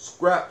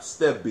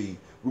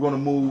 We're gonna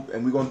move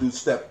and we're gonna do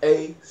step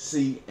A,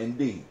 C, and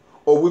D.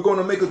 Or we're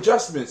gonna make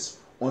adjustments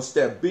on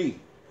step B.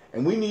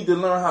 And we need to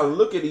learn how to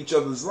look at each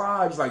other's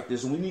lives like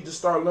this. And we need to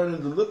start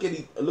learning to look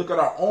at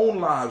our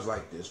own lives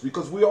like this.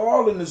 Because we're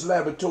all in this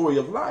laboratory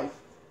of life.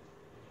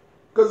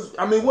 Because,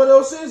 I mean, what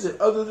else is it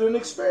other than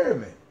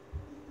experiment?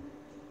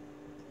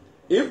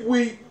 If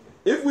we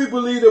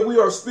believe that we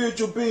are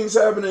spiritual beings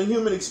having a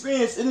human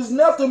experience, it is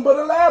nothing but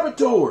a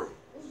laboratory.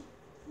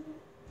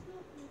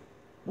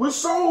 We're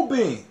soul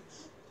beings.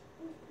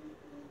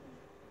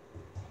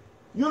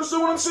 You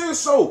understand what I'm saying?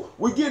 So,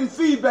 we're getting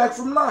feedback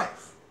from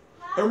life.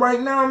 And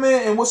right now,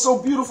 man, and what's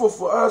so beautiful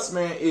for us,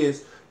 man,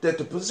 is that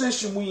the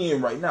position we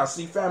in right now,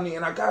 see, family,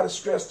 and I got to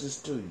stress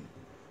this to you.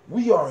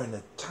 We are in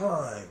a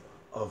time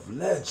of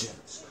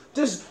legends.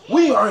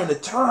 We are in a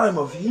time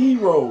of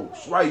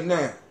heroes right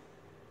now.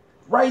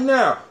 Right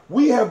now,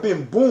 we have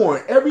been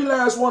born. Every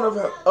last one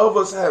of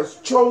us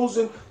has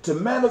chosen to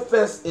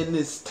manifest in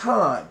this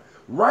time,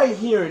 right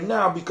here and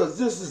now, because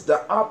this is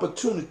the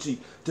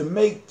opportunity to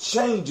make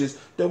changes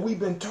that we've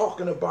been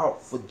talking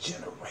about for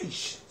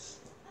generations.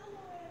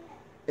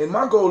 And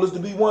my goal is to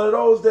be one of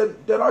those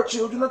that our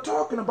children are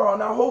talking about,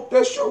 and I hope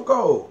that's your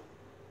goal.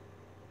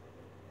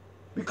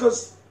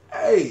 Because,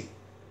 hey,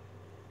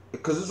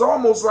 it's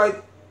almost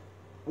like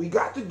we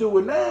got to do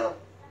it now.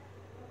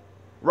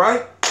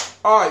 Right?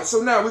 All right,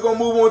 so now we're going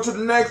to move on to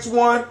the next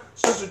one.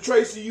 Sister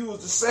Tracy, you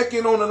was the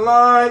second on the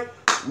line.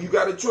 You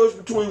got a choice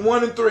between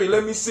 1 and 3.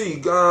 Let me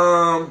see.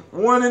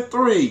 1 and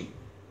 3.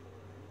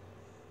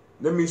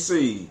 Let me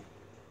see.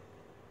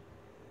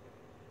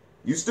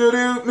 You still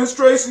there, Miss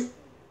Tracy?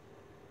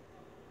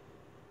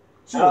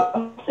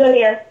 I'm still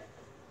here.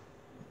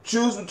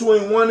 Choose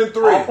between 1 and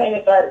 3. I'll say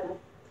the third one.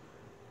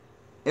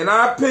 And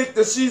I picked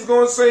that she's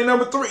going to say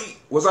number 3.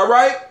 Was I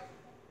right?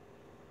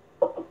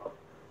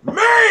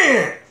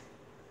 Man!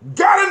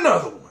 Got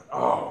another one.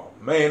 Oh,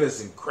 man,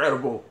 it's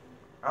incredible.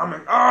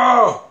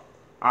 I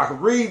can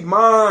read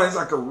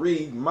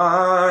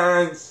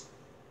minds.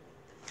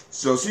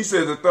 So she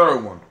said the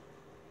third one.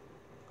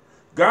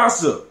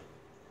 Gossip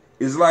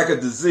is like a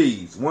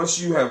disease. Once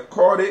you have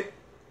caught it,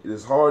 it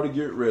is hard to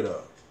get rid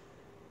of.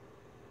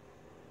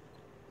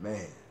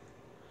 Man,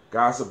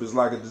 gossip is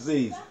like a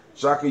disease.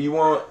 Shaka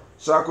or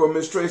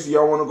Miss Tracy,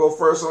 y'all want to go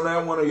first on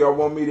that one, or y'all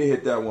want me to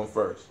hit that one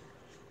first?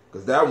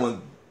 Because that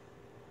one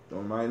I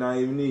might not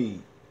even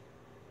need.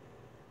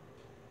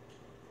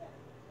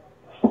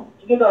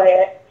 You go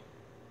ahead.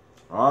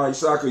 All right,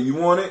 Shaka, you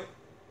want it?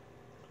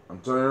 I'm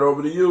turning it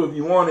over to you if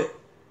you want it.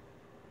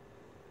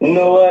 You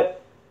know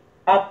what?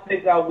 I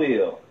think I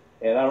will.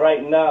 And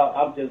right now,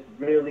 I'm just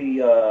really...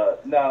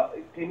 now,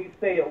 can you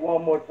say it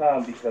one more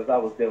time? Because I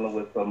was dealing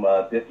with some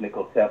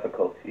technical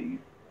difficulties.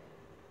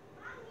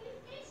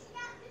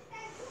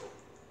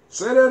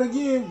 Say that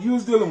again. You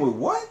was dealing with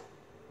what?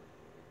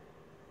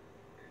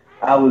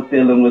 I was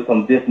dealing with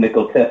some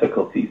technical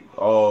difficulties.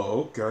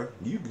 Oh, okay.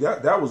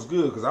 That was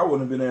good, because I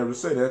wouldn't have been able to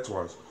say that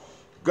twice.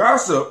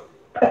 Gossip.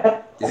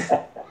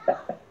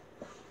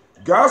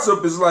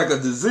 Gossip is like a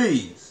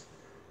disease.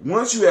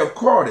 Once you have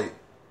caught it,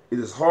 it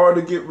is hard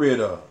to get rid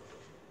of.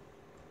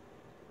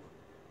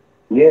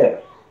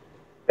 Yes.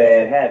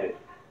 Bad habit.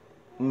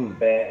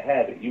 Bad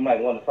habit. You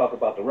might want to talk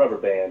about the rubber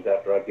bands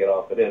after I get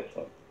off of this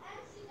one.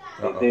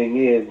 The thing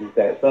is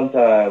that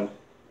sometimes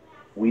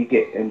we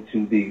get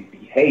into these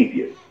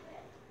behaviors.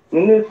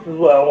 And this is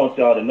what I want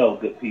y'all to know,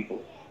 good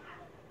people.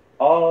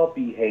 All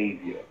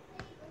behavior.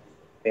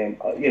 And,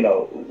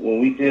 when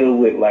we deal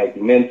with, like,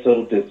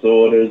 mental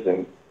disorders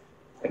and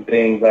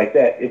things like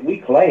that, if we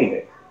claim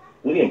it,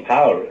 we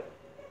empower it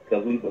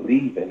because we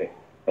believe in it.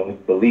 And we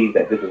believe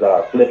that this is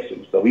our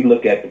affliction. So we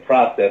look at the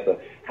process of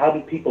how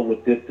do people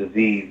with this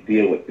disease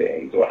deal with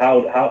things? Or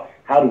how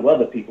do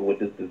other people with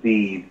this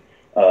disease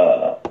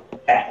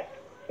act?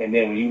 And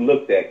then when you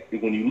look at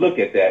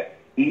that,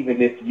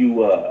 even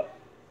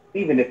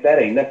if that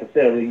ain't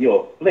necessarily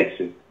your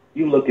affliction,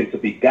 you looking to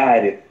be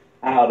guided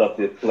out of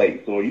this place,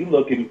 or you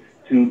looking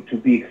to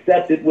be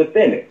accepted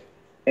within it.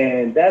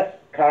 And that's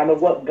kind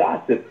of what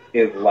gossip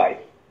is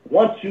like.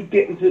 once you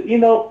get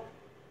into,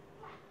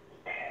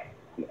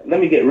 let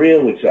me get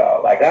real with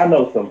y'all. Like, I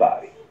know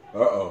somebody,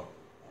 Uh-oh.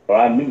 or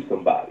I knew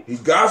somebody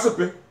He's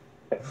gossiping.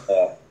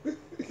 that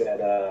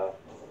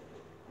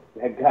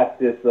got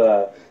this,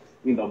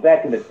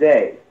 back in the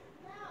day,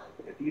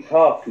 if you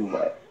talk too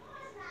much,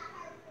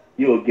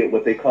 you'll get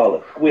what they call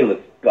a squealer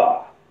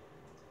scar.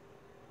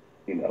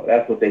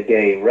 That's what they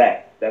gave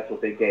rats. That's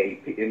what they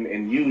gave,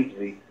 and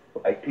usually,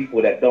 like,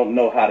 people that don't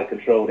know how to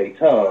control their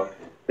tongue,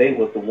 they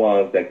was the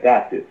ones that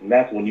got this. And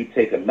that's when you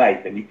take a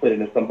knife and you put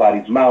it in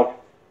somebody's mouth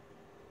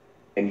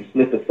and you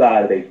slit the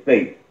side of their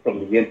face from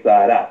the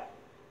inside out.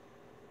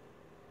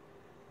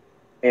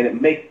 And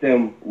it makes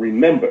them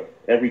remember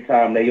every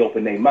time they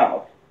open their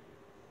mouth,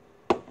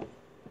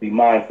 be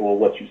mindful of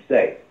what you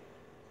say.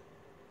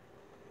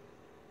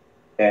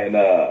 And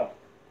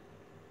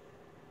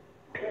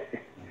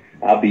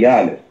I'll be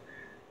honest,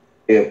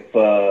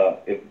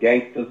 if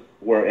gangsters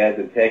were as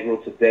integral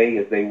today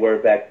as they were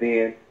back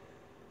then,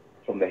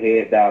 from the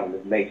head down in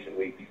this nation,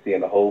 we'd be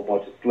seeing a whole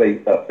bunch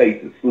of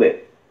faces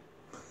slit.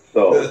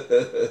 So,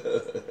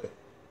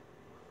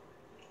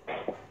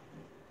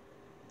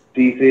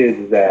 piece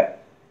is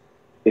that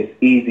it's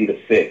easy to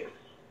fix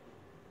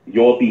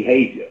your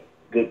behavior,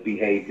 good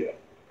behavior,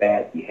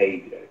 bad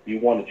behavior. If you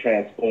want to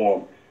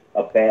transform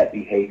a bad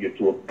behavior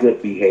to a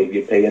good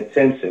behavior, pay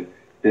attention.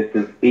 This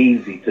is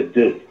easy to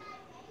do.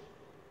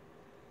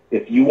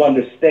 If you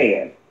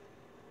understand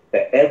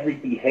that every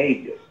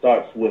behavior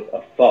starts with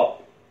a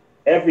thought,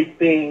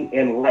 everything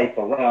in life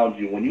around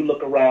you, when you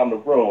look around the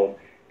room,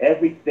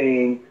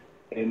 everything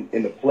in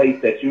the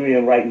place that you're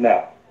in right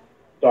now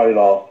started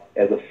off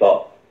as a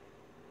thought.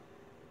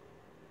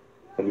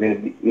 And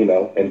then,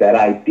 and that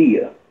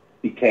idea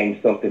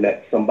became something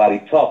that somebody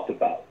talked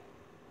about,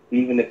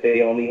 even if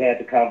they only had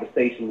the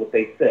conversation with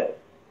themselves.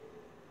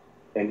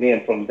 And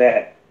then from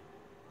that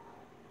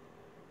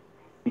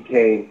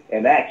became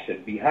an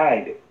action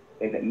behind it,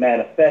 and it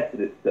manifested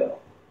itself.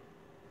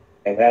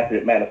 And after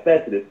it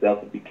manifested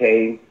itself, it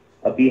became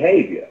a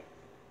behavior.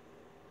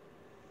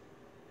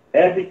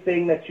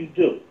 Everything that you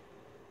do,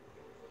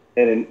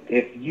 and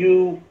if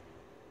you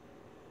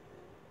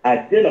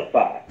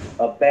identify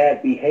a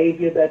bad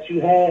behavior that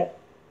you had,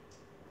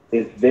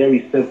 it's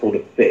very simple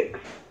to fix.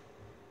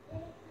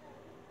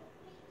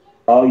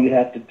 All you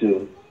have to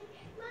do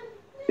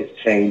is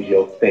change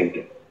your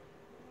thinking.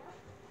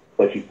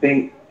 What you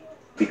think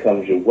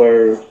becomes your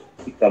words,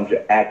 becomes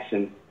your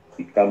actions,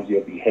 becomes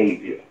your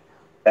behavior.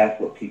 That's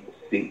what people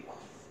see,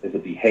 is a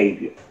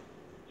behavior.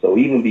 So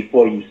even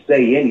before you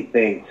say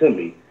anything to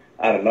me,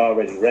 I done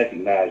already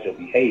recognize your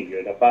behavior.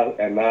 And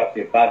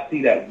if I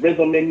see that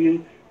rhythm in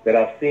you that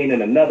I've seen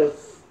in another,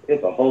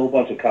 it's a whole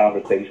bunch of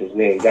conversations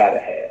we ain't got to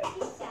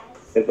have.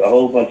 It's a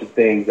whole bunch of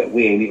things that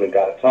we ain't even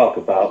got to talk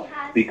about,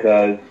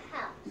 because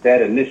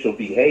that initial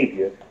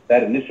behavior,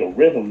 that initial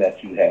rhythm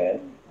that you had,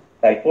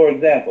 like, for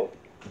example,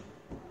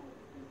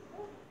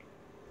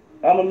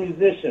 I'm a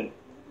musician,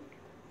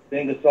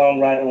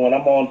 singer-songwriter. When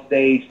I'm on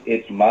stage,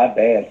 it's my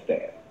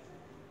bandstand.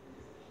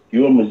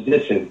 You're a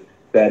musician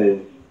that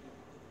is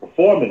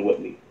performing with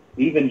me,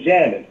 even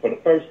jamming for the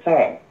first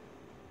time.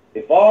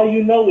 If all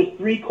you know is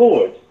 3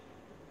 chords,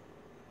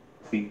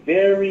 be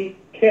very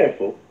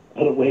careful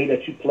of the way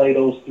that you play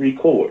those 3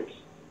 chords.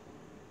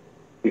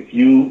 If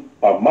you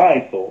are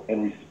mindful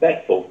and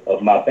respectful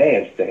of my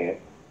bandstand,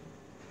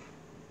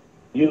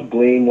 you'll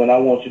gleam when I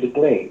want you to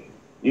gleam.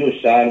 You'll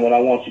shine when I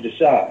want you to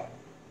shine.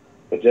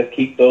 But just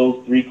keep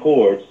those 3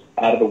 chords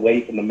out of the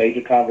way from the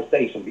major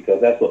conversation, because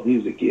that's what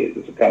music is.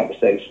 It's a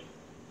conversation.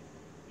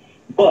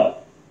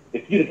 But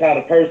if you're the kind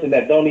of person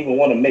that don't even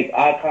want to make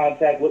eye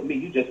contact with me,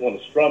 you just want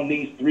to strum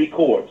these 3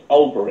 chords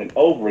over and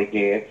over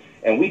again,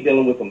 and we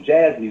dealing with some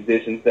jazz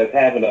musicians that's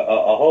having a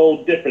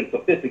whole different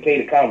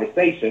sophisticated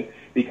conversation,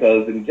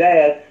 because in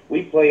jazz,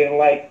 we playing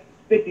like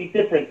 50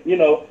 different,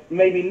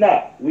 maybe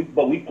not,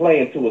 but we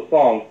playing to a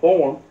song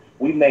form.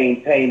 We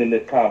maintaining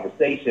this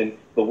conversation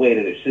the way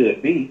that it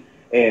should be.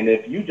 And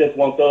if you just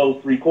want those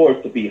 3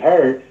 chords to be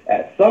heard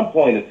at some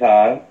point in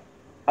time,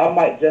 I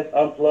might just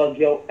unplug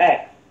your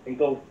act and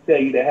go tell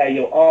you to have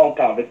your own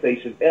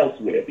conversations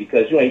elsewhere,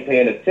 because you ain't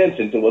paying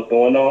attention to what's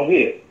going on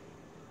here.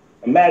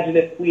 Imagine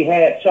if we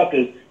had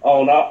chuckers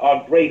on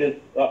our greatest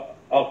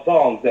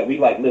songs that we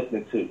like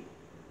listening to,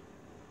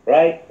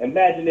 right?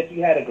 Imagine if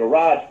you had a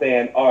garage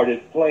band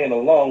artist playing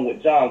along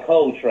with John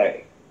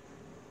Coltrane.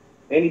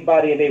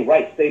 Anybody in their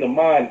right state of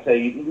mind tell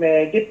you,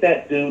 man, get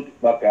that dude the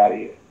fuck out of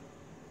here.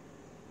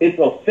 It's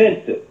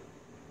offensive.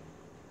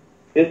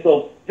 It's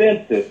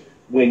offensive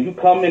when you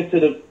come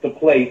into the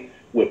place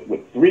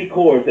with 3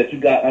 chords that you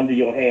got under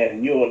your hand,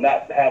 and you will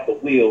not have the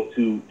will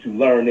to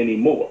learn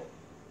anymore.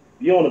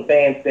 If you're on a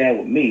bandstand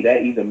with me,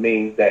 that either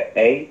means that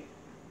A,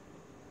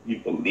 you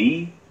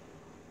believe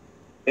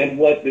in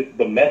what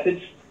the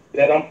message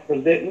that I'm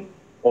presenting,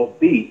 or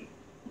B,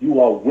 you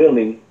are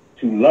willing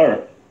to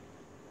learn.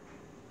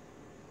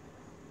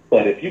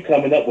 But if you're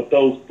coming up with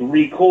those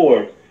 3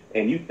 chords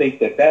and you think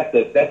that that's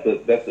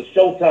the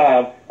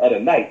showtime of the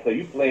night, so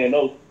you playing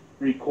those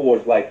three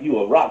chords like you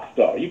a rock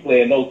star. You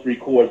playing those three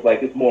chords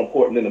like it's more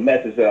important than the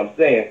message that I'm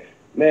saying,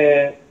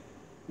 man,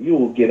 you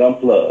will get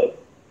unplugged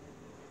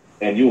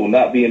and you will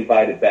not be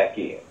invited back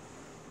in.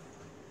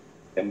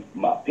 And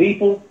my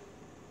people,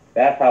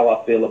 that's how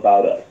I feel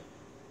about us.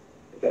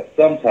 That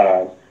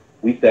sometimes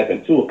we step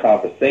into a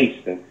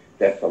conversation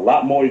that's a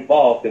lot more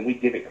evolved than we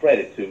give it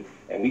credit to,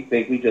 and we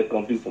think we just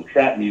gonna do some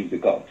trap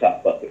music on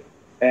top of it.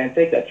 And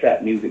take that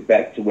trap music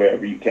back to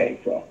wherever you came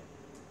from.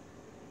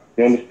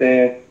 You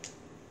understand?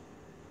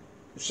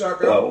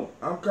 Shaka, So,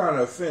 I'm kind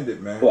of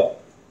offended, man.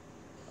 what?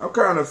 I'm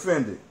kind of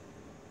offended.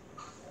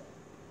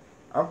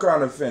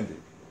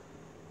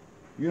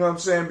 You know what I'm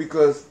saying?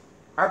 Because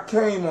I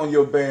came on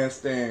your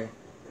bandstand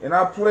and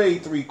I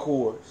played three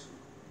chords.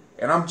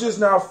 And I'm just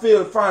now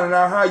finding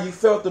out how you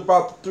felt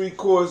about the three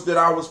chords that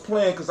I was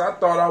playing because I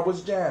thought I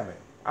was jamming.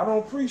 I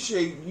don't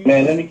appreciate you.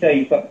 Man, let me tell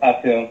you something,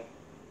 Tim.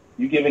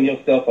 You're giving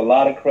yourself a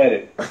lot of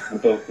credit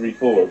with those three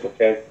chords,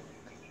 okay?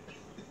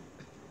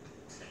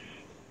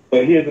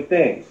 But here's the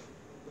thing.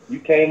 You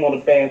came on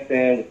the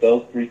bandstand with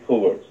those three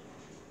chords.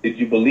 Did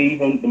you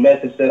believe in the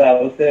message that I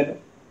was sending?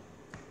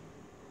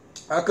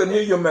 I couldn't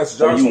hear your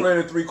message. I was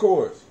playing the three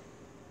chords.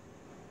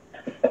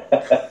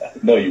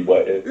 No, you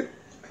wasn't.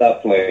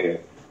 Stop playing.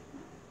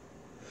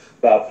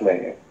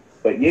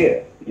 But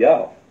yeah,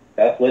 y'all,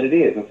 that's what it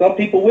is. And some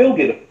people will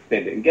get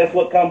offended. And guess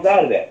what comes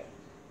out of that?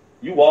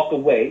 You walk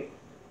away,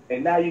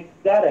 and now you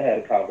got to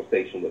have a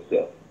conversation with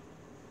self.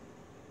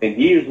 And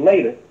years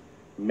later,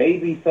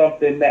 maybe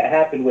something that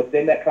happened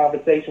within that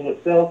conversation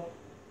with self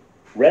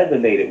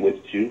resonated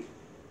with you,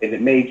 and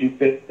it made you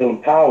feel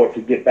empowered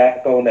to get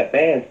back on that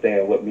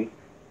bandstand with me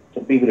to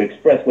be able to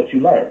express what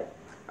you learned.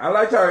 I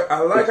like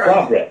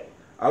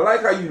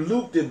how you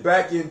looped it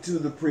back into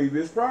the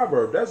previous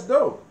proverb. That's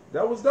dope.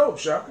 That was dope,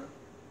 Shaka.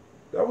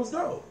 That was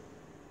dope.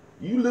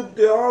 You looped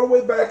it all the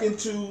way back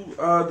into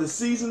the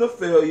season of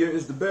failure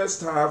is the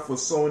best time for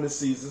sowing the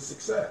seeds of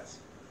success.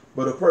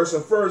 But a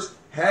person first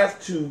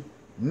have to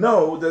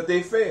know that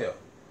they fail.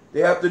 They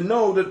have to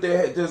know that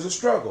there's a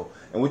struggle.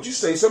 And what you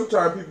say,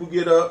 sometimes people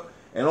get up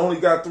and only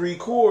got three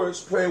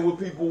chords playing with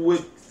people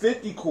with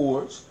 50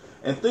 chords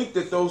and think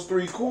that those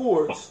three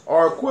chords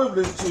are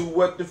equivalent to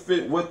what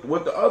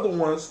the other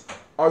ones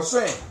are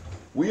saying.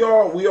 We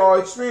all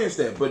experience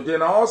that. But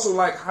then I also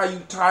like how you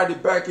tied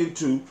it back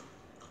into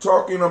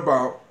talking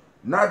about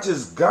not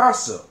just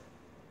gossip,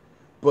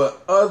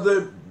 but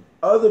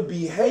other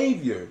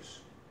behaviors,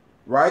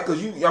 right?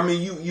 Because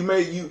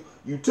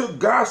you took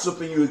gossip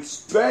and you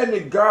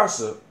expanded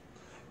gossip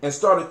and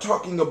started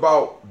talking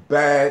about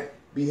bad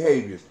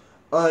behaviors,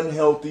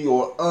 unhealthy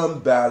or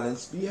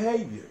unbalanced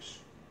behaviors,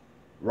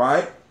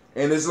 right?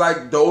 And it's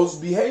like those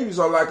behaviors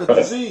are like a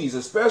disease,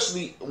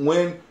 especially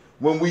when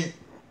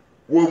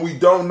we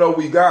don't know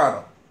we got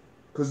them.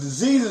 Because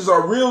diseases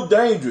are real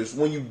dangerous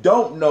when you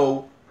don't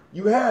know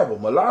you have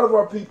them. A lot of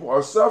our people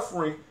are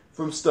suffering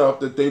from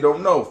stuff that they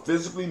don't know,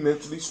 physically,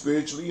 mentally,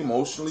 spiritually,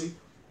 emotionally,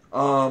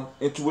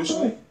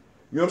 intuitionally.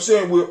 You know what I'm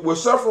saying? We're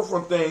suffering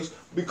from things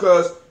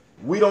because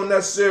we don't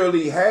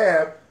necessarily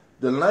have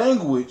the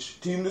language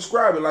to even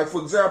describe it. Like,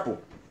 for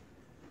example,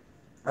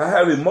 I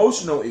have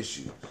emotional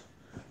issues.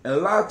 And a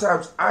lot of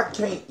times I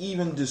can't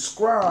even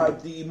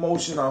describe the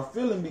emotion I'm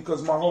feeling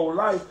because my whole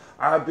life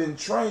I've been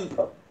trained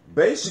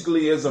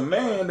basically as a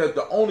man that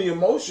the only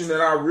emotion that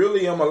I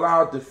really am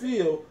allowed to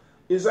feel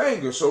is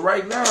anger. So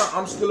right now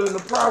I'm still in the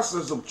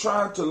process of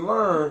trying to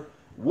learn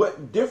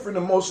what different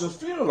emotions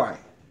feel like.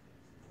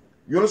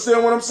 You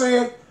understand what I'm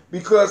saying?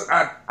 Because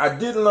I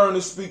didn't learn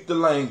to speak the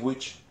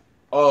language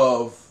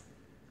of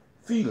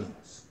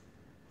feelings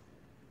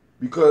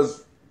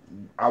because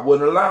I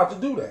wasn't allowed to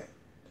do that.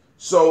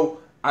 So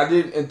I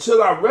didn't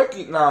until I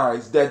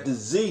recognized that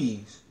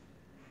disease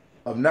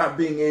of not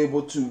being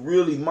able to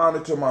really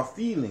monitor my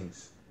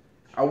feelings.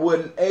 I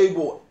wasn't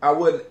able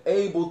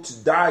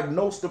to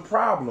diagnose the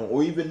problem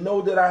or even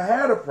know that I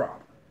had a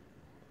problem.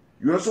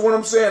 You understand what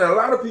I'm saying? A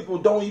lot of people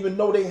don't even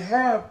know they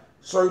have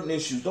certain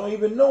issues, don't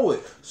even know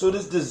it. So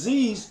this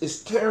disease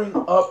is tearing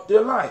up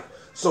their life.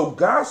 So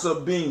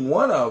gossip being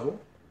one of them,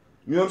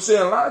 you know what I'm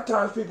saying? A lot of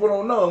times people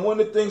don't know. And one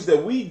of the things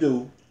that we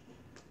do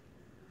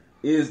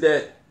is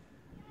that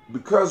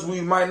because we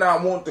might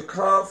not want the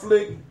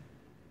conflict,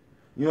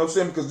 you know what I'm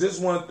saying? Because this is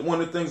one of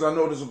the things I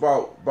notice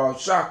about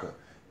Shaka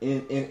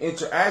in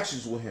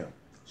interactions with him.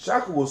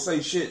 Shaka will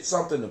say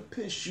something to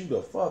piss you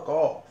the fuck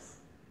off.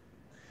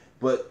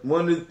 But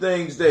one of the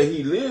things that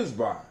he lives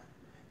by,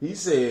 he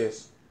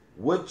says,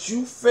 what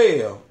you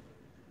fail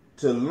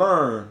to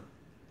learn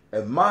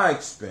at my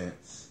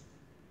expense,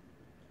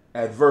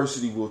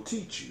 adversity will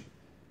teach you.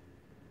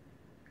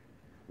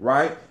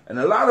 Right? And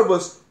a lot of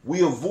us,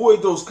 we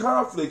avoid those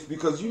conflicts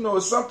because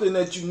it's something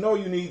that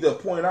you need to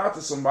point out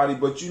to somebody,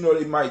 but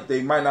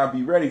they might not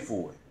be ready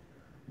for it.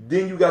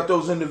 Then you got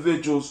those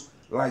individuals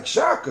like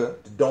Shaka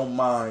that don't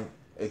mind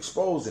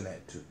exposing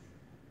that to you.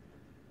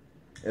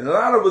 And a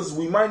lot of us,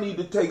 we might need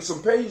to take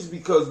some pages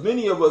because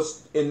many of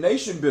us in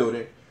nation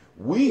building,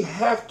 we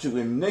have to,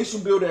 in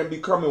nation building and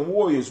becoming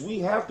warriors, we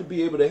have to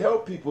be able to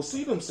help people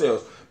see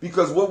themselves.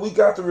 Because what we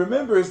got to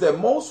remember is that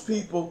most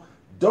people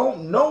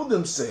don't know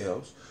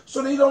themselves,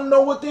 so they don't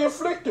know what they're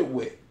afflicted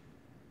with.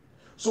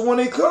 So when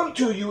they come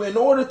to you, in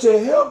order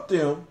to help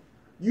them,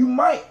 you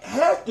might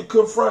have to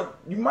confront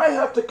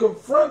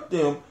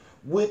them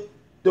with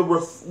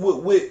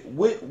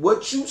with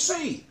what you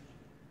see.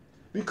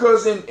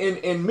 Because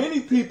in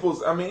many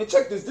people's, I mean,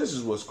 check this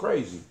is what's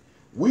crazy.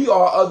 We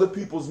are other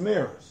people's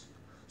mirrors.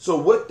 So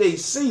what they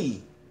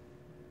see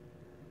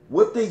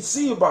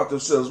about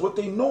themselves, what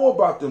they know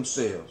about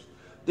themselves,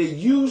 they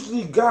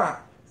usually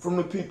got from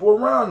the people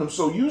around them.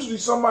 So usually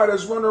somebody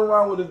that's running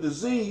around with a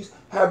disease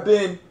has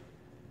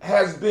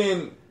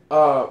been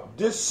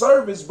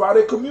disserviced by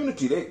their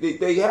community.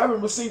 They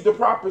haven't received the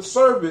proper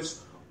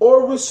service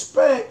or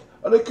respect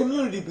of the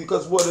community.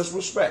 Because what is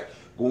respect?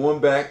 Going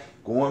back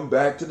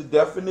to the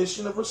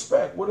definition of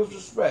respect. What is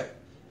respect?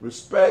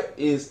 Respect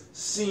is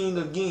seeing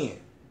again.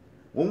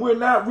 When we're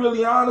not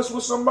really honest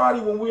with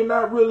somebody, when we're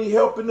not really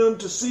helping them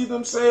to see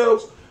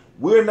themselves,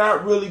 we're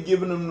not really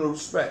giving them the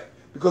respect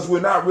because we're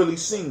not really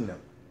seeing them.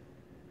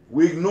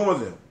 We ignore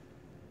them.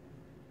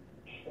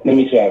 Let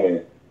me chime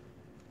in.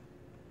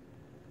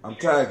 I'm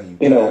tagging you.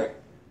 You know,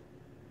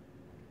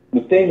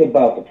 the thing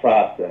about the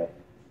process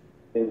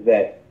is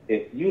that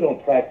if you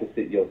don't practice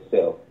it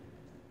yourself,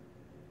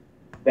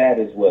 that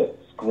is what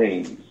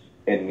screams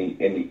in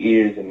the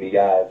ears and the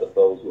eyes of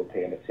those who are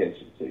paying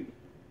attention to you.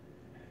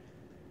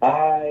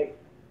 I,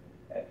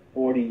 at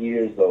 40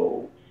 years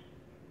old,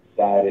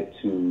 decided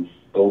to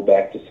go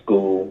back to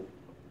school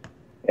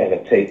and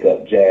to take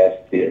up jazz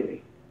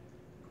theory.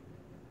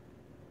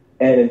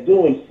 And in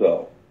doing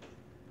so,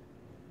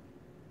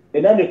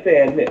 and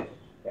understand this,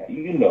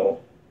 you know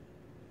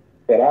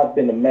that I've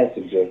been a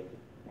messenger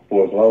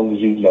for as long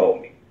as you've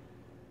known me.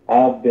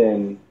 I've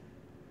been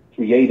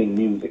creating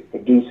music,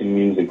 producing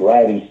music,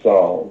 writing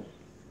songs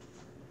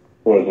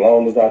for as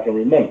long as I can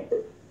remember.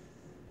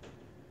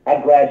 I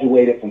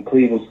graduated from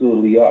Cleveland School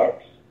of the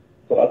Arts,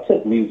 so I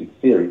took music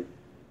theory,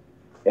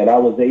 and I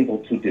was able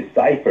to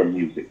decipher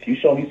music. If you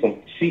show me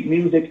some sheet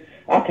music,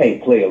 I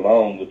can't play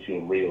along with you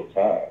in real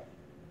time.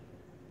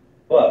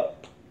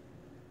 But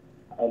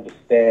I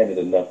understand it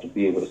enough to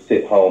be able to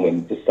sit home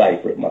and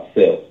decipher it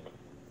myself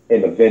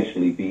and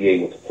eventually be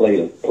able to play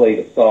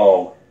the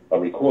song, a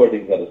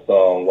recording of the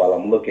song while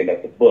I'm looking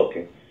at the book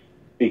and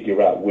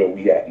figure out where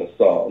we at in the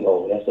song.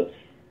 Oh, that's a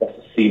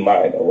C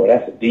minor, or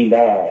that's a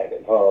D9,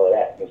 and all of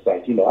that. And it's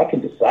like, I can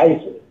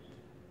decipher it.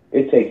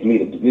 It takes me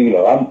to,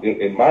 I'm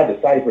in my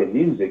deciphering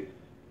music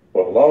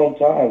for a long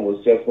time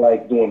was just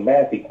like doing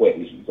math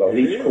equations on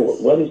each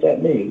chord. What does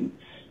that mean?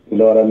 You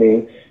know what I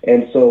mean?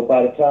 And so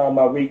by the time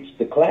I reached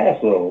the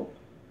classroom,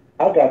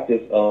 I got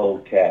this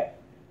old cat,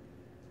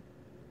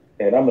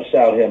 and I'm going to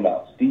shout him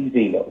out, Steve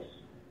Enos,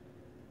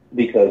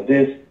 because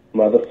this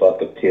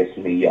motherfucker pissed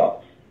me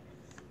off.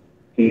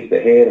 He's the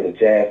head of the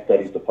Jazz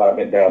Studies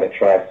Department down at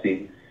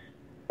Tri-C,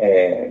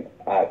 and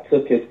I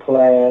took his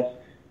class,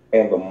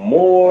 and the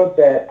more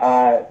that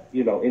I,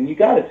 and you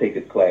got to take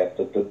his class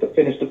to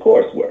finish the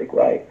coursework,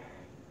 right?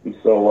 And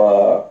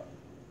so,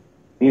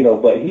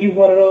 but he's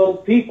one of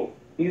those people.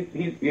 He's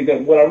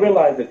what I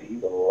realized is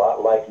he's a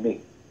lot like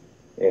me.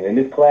 And in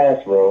this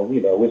classroom,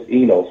 it's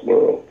Enos'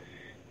 world.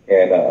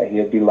 And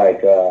he'll be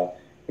like,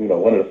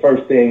 one of the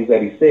first things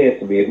that he said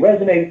to me, it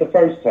resonated the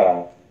first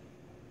time,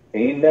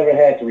 and he never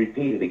had to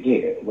repeat it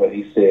again. But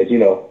he said,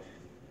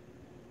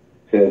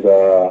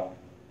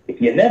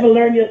 if you never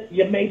learn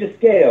your major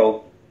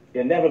scales,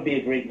 you'll never be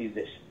a great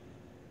musician.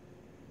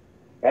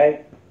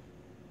 Right?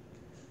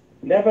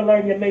 Never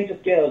learn your major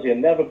scales, you'll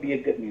never be a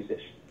good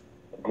musician,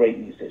 a great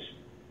musician.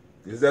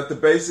 Is that the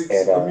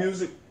basics of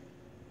music?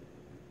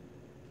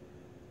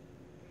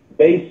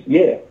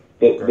 Yeah.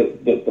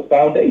 The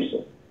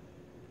foundation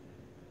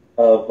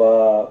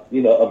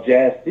of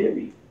jazz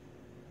theory.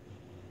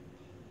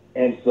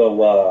 And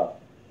so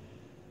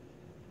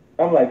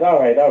I'm like, all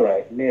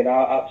right. And then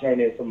I'll turn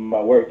in some of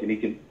my work, and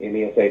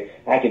he'll say,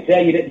 I can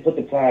tell you didn't put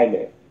the time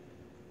in.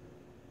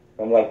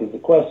 I'm like, is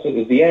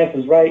the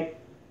answers right?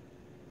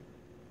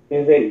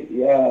 He'll say,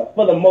 yeah,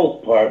 for the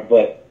most part,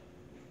 but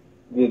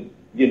the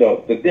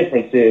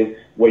difference is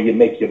where you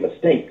make your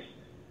mistakes.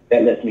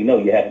 That lets me know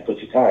you haven't put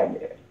your time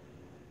in.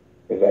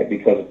 It's like,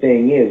 because the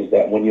thing is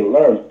that when you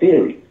learn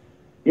theory,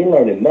 you're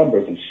learning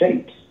numbers and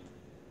shapes.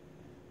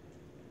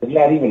 It's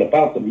not even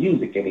about the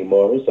music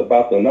anymore. It's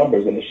about the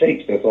numbers and the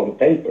shapes that's on the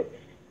paper.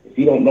 If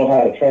you don't know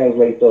how to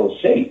translate those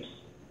shapes,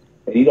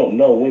 and you don't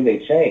know when they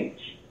change,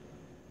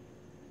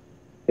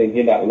 then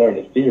you're not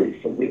learning theory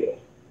for real.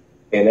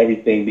 And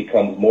everything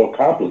becomes more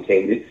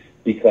complicated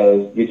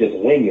because you're just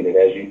winging it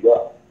as you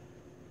go.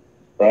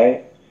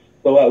 Right?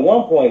 So at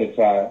one point in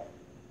time,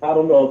 I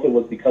don't know if it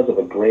was because of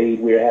a grade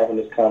we were having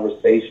this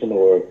conversation,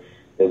 or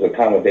there's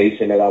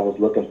accommodation that I was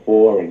looking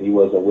for and he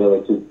wasn't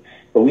willing to.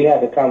 But we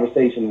had a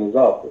conversation in his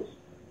office,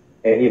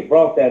 and he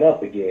brought that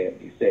up again.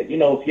 He said,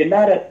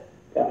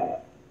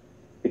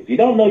 if you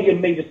don't know your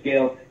major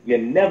scales,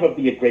 you'll never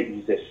be a great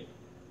musician.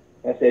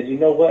 I said, you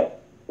know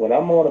what? when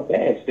I'm on a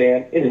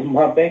bandstand, it is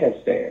my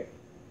bandstand.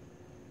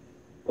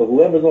 So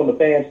whoever's on the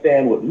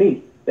bandstand with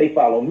me, they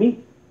follow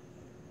me.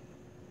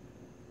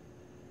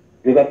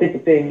 Because I think the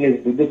thing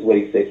is, this is what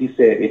he said. He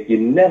said, if you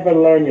never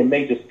learn your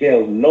major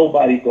scales,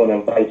 nobody's going to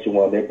invite you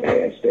on their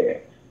bandstand.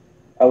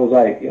 I was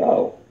like,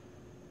 yo,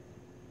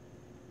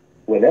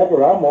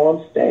 whenever I'm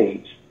on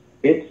stage,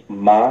 it's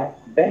my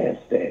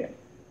bandstand.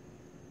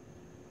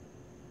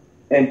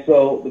 And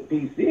so the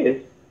piece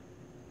is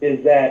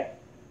that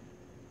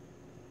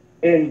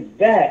in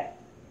that,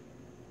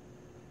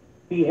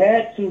 he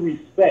had to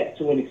respect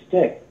to an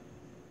extent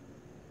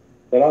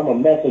that I'm a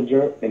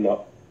messenger and an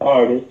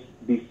artist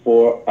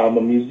before I'm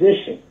a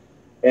musician.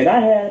 And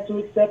I had to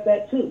accept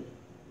that too,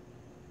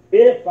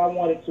 if I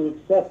wanted to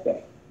accept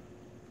that.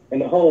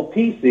 And the whole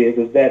piece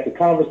is that the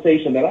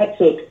conversation that I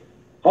took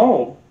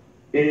home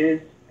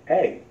is,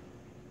 hey,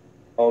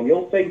 on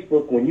your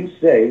Facebook, when you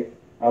say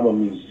I'm a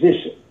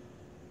musician,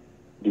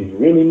 do you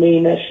really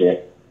mean that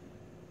shit?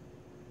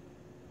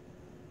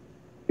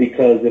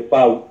 Because if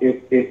I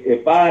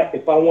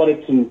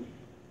wanted to,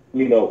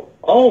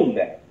 own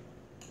that,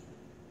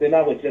 then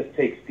I would just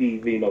take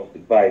Steve Vino's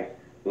advice,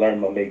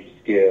 learn my major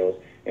skills,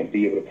 and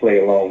be able to play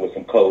along with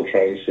some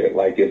Coltrane shit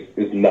like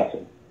it's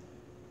nothing,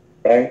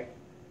 right?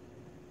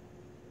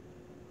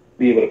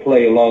 Be able to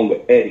play along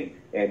with Eddie,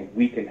 and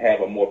we can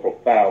have a more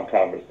profound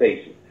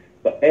conversation.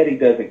 But Eddie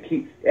doesn't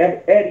keep.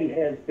 Eddie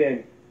has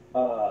been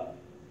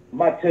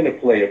my tenor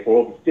player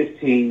for over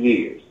 15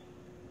 years,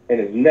 and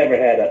has never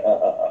had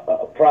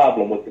a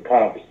problem with the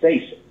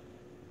conversation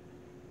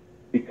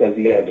because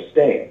he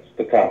understands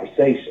the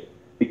conversation,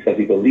 because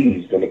he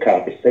believes in the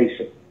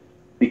conversation,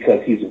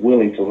 because he's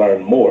willing to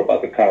learn more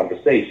about the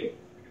conversation.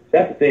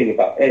 That's the thing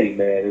about Eddie,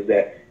 man, is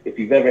that if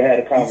you've ever had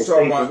a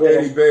conversation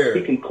with him,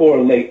 he can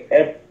correlate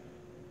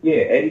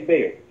Eddie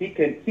Baird.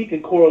 He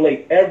can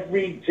correlate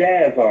every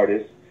jazz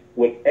artist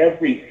with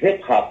every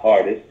hip hop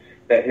artist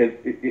that has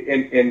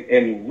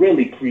and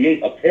really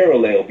create a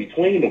parallel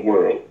between the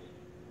worlds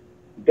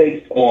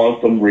based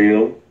on some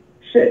real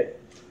shit.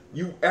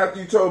 After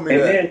you told me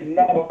and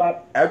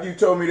that,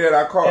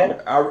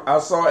 I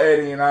saw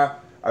Eddie and I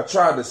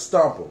tried to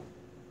stump him.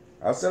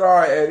 I said, all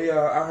right, Eddie,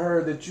 I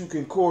heard that you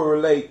can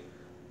correlate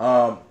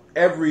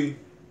every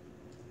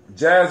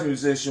jazz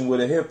musician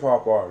with a hip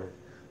hop artist.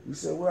 He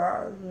said, well,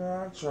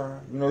 I try,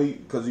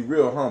 because he's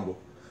real humble.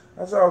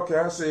 I said, okay.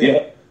 I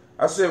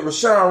said,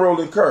 Rashawn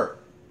Roland Kirk.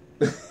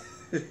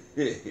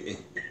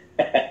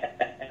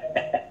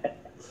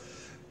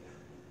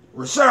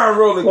 Rashawn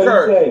Roland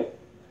Kirk.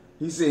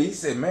 He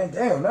said, man,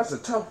 damn, that's a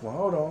tough one.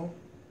 Hold on.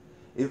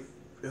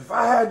 If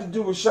I had to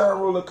do Rashawn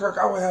Roland Kirk,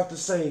 I would have to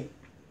say,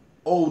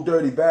 old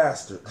dirty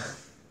bastard.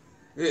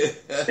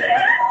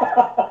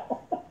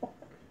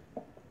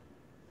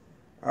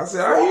 I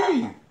said, I hear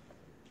you.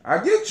 I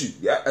get you.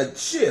 Yeah,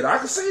 shit, I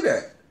can see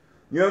that.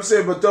 You know what I'm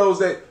saying? But those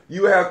that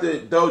you have to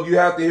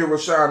hear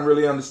Rashawn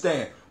really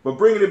understand. But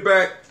bringing it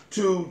back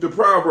to the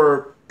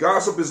proverb,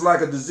 gossip is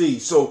like a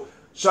disease. So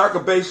Shaka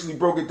basically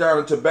broke it down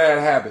into bad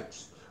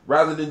habits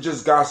rather than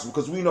just gossip,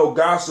 because we know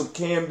gossip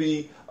can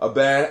be a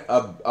bad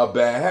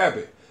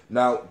habit.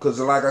 Now, because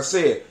like I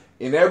said,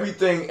 in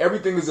everything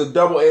is a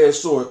double-edged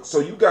sword. So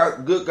you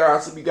got good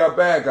gossip, you got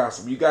bad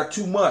gossip. You got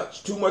too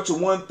much. Too much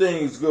of one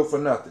thing is good for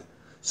nothing.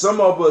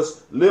 Some of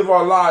us live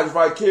our lives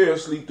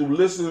vicariously through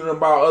listening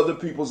about other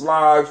people's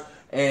lives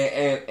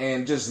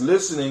and just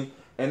listening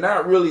and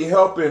not really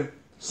helping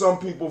some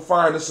people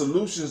find the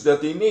solutions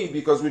that they need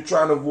because we're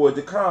trying to avoid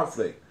the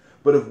conflict.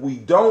 But if we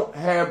don't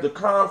have the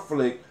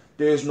conflict,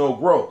 there's no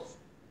growth.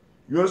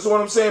 You understand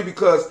what I'm saying?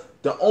 Because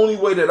the only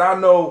way that I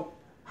know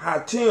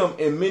Hatim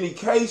in many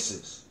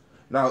cases,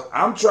 now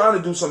I'm trying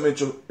to do some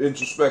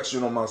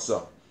introspection on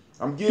myself.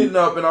 I'm getting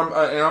up and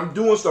I'm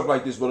doing stuff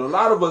like this, but a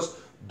lot of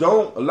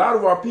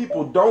our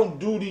people don't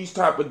do these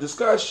type of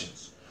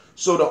discussions.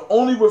 So the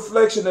only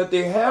reflection that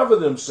they have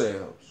of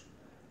themselves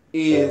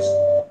is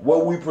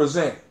what we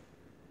present.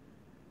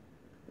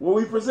 What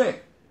we present.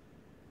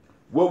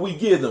 What we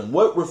give them.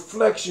 What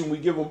reflection we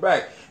give them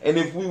back. And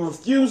if we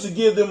refuse to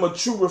give them a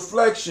true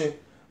reflection,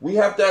 we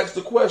have to ask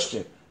the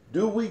question,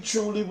 do we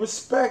truly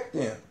respect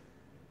them?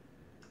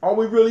 Are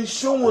we really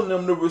showing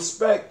them the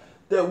respect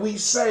that we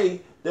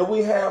say that we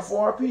have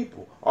for our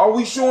people? Are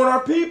we showing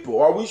our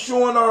people? Are we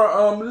showing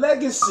our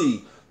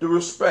legacy the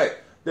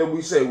respect that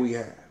we say we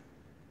have?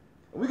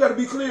 We got to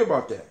be clear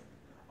about that.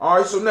 All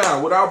right, so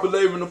now, without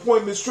belaboring the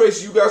point, Miss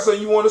Tracy, you got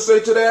something you want to say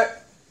to that?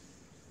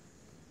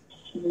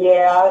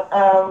 Yeah,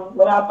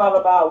 what I thought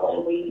about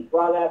when we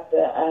brought up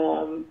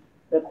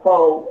the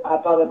quote, I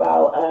thought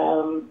about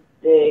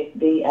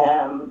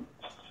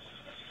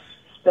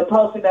the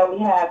poster that we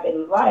have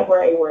in the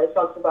library where it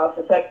talks about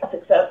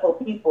successful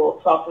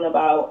people talking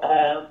about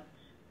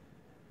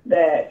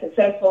that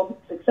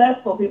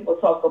successful people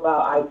talk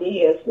about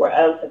ideas where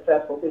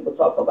unsuccessful people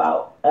talk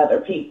about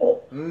other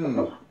people.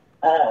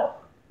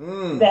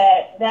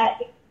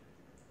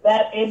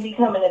 That it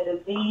becoming a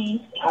disease,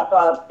 I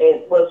thought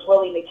it was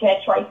really the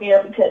catch right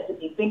there, because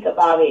if you think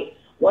about it,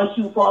 once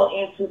you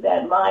fall into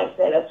that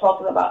mindset of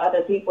talking about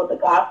other people, the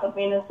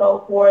gossiping and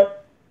so forth,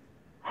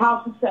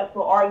 how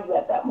successful are you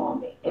at that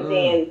moment? And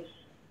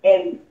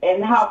then,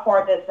 and how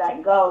far does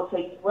that go? So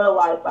you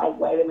realize, like,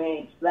 wait a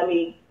minute, let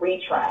me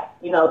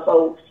retract. You know,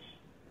 so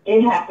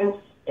it happens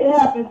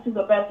to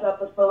the best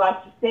of us. But like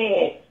you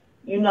said,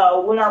 you know,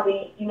 when are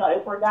we? You know,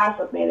 if we're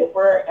gossiping,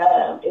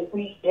 if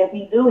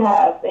we do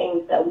have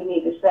things that we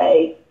need to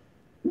say,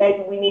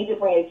 maybe we need to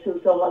bring it to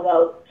someone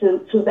else,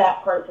 to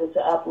that person to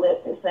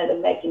uplift instead of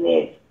making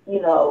it,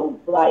 you know,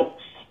 like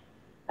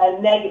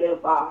a negative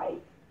vibe.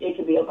 It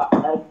could be a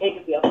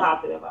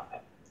positive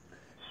vibe.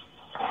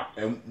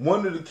 And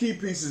one of the key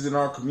pieces in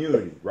our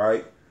community,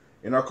 right?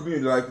 In our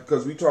community, like,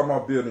 because we talk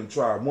about building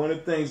tribe, one of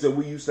the things that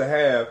we used to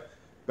have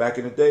back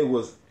in the day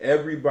was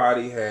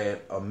everybody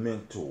had a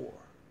mentor.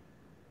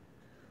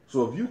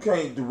 So if you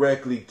can't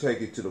directly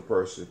take it to the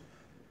person,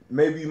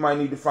 maybe you might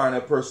need to find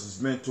that person's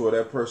mentor,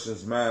 that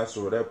person's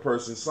master, or that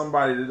person,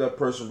 somebody that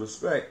person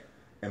respect,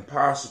 and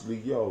possibly,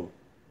 you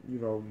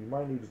know, you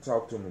might need to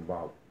talk to them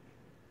about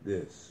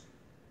this.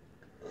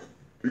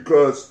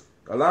 Because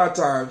a lot of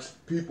times,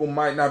 people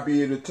might not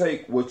be able to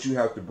take what you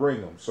have to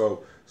bring them.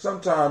 So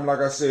sometimes, like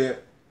I said,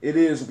 it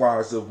is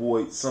wise to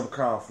avoid some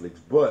conflicts.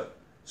 But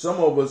some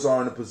of us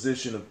are in a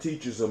position of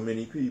teachers of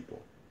many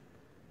people.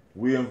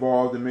 We're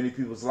involved in many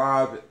people's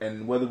lives,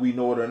 and whether we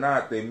know it or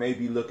not, they may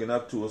be looking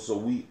up to us. So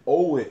we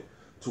owe it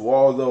to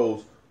all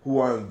those who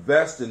are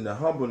investing their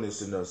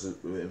humbleness in us,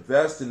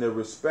 investing their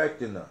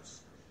respect in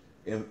us,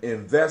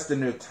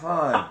 investing their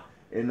time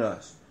in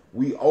us.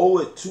 We owe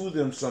it to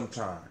them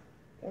sometime,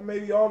 or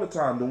maybe all the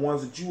time, the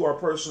ones that you are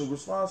personally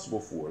responsible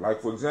for.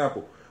 Like, for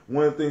example,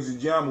 one of the things in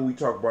Gye-Nyame we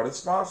talk about is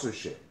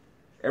sponsorship.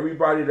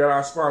 Everybody that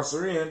I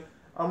sponsor in,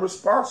 I'm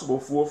responsible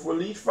for at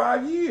least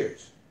 5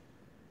 years.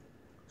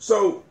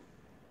 So,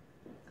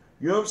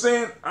 you know what I'm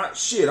saying?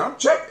 I'm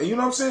checking. You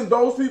know what I'm saying?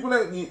 Those people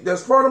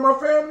that's part of my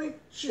family,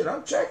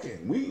 I'm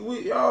checking.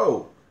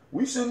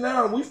 We sitting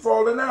down, we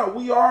falling out,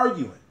 we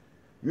arguing.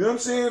 You know what I'm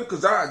saying?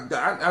 Because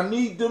I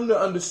need them to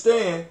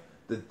understand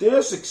that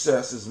their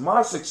success is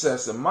my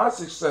success and my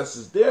success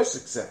is their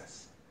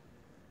success.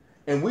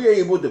 And we're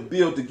able to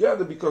build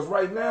together, because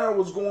right now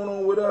what's going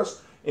on with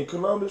us in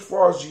Columbus as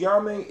far as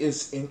Gye-Nyame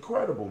is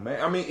incredible, man.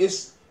 I mean,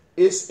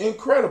 it's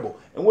incredible.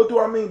 And what do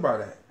I mean by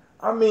that?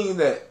 I mean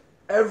that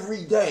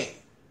every day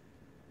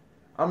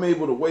I'm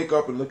able to wake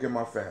up and look at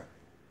my family.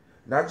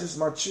 Not just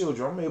my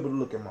children. I'm able to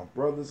look at my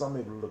brothers. I'm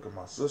able to look at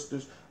my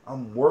sisters.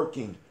 I'm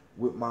working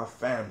with my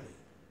family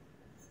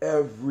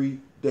every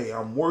day.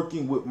 I'm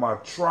working with my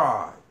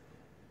tribe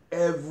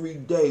every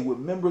day, with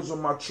members of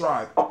my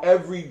tribe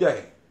every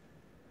day.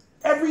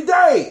 Every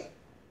day.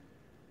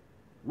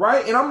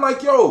 Right? And I'm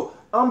like,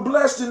 I'm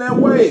blessed in that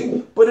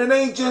way. But it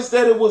ain't just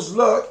that it was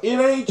luck. It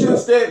ain't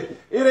just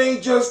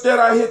that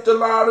I hit the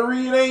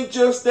lottery. It ain't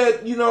just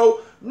that,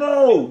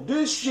 no,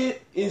 this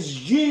shit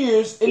is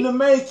years in the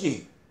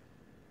making.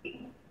 You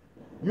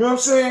know what I'm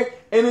saying?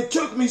 And it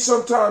took me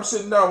some time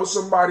sitting down with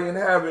somebody and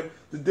having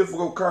the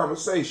difficult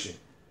conversation.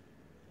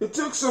 It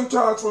took some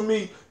time for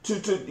me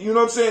to you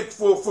know what I'm saying,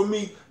 for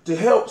me to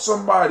help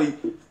somebody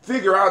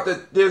figure out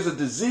that there's a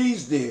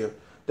disease there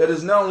that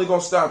is not only going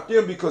to stop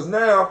them, because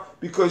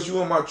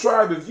you in my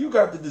tribe, if you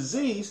got the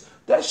disease,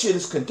 that shit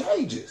is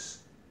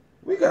contagious.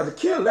 We got to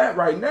kill that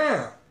right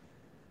now.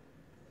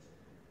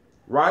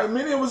 Right?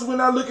 Many of us, we're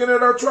not looking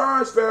at our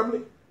tribes,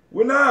 family.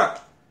 We're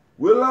not.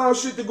 We're allowing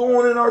shit to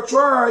go on in our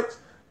tribes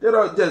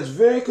that's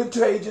very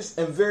contagious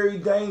and very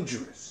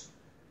dangerous.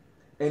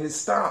 And it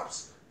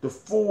stops the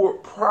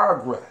forward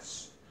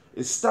progress.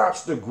 It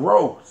stops the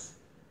growth.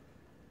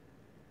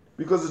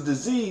 Because the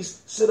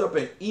disease sit up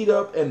and eat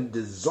up and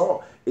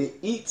dissolve. It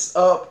eats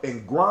up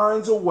and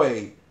grinds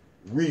away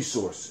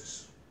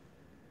resources.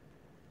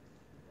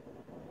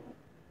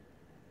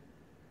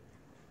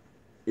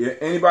 Yeah,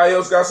 anybody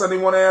else got something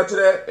you want to add to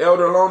that?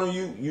 Elder Lona,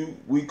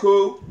 we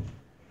cool?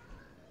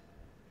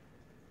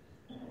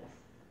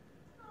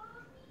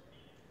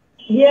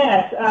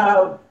 Yes,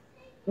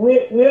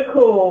 we're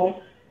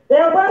cool.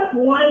 There was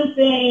one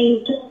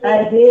thing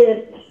I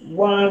did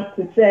want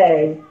to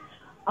say,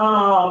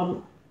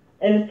 and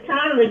it's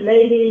kind of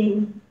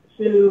relating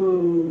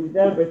to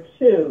number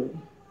 2.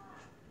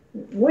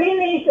 We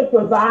need to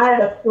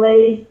provide a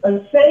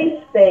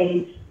safe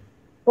space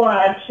for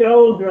our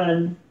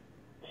children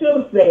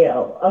to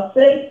fail, a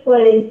safe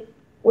place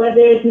where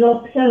there's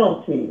no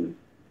penalties.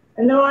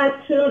 I know I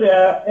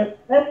tutor,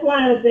 that's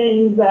one of the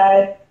things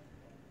I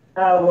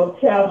will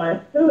tell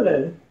my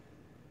students.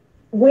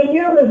 When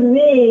you're with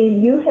me,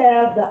 you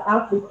have the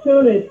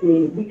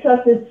opportunity, because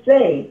it's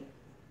safe.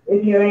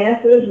 If your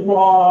answer is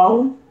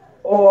wrong,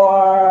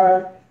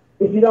 or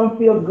if you don't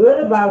feel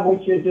good about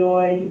what you're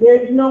doing,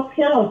 there's no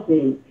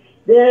penalty.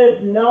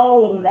 There's no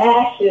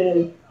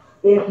lashes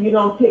if you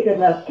don't pick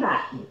enough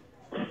cotton.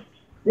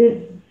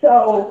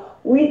 So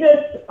we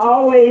just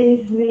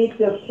always need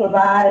to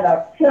provide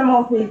a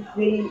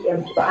penalty-free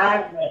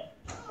environment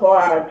for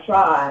our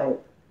tribe.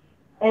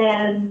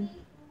 And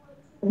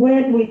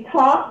when we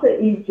talk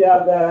to each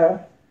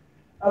other,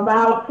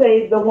 about,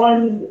 say, the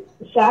one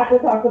Shaka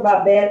talks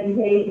about bad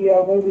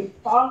behavior when we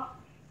talk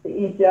to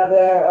each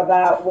other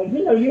about when,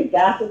 you're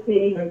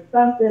gossiping or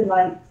something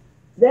like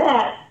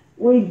that,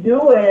 we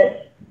do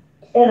it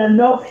in a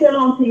no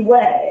penalty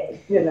way.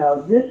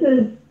 This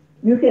is,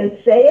 you can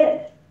say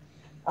it.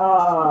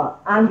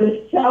 I'm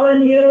just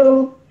telling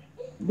you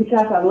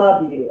because I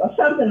love you, or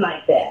something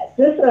like that.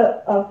 Just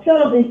a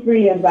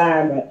penalty-free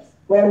environment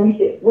where we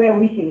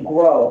can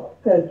grow,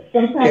 because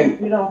sometimes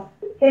we don't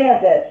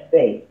have that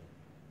space.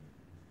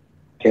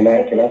 Can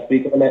I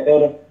speak on that,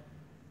 Elder?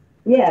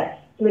 Yes,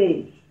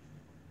 please.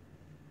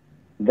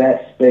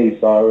 That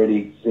space already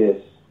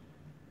exists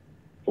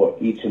for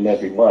each and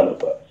every one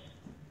of us.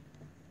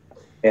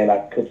 And I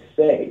could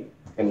say,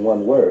 in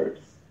one word,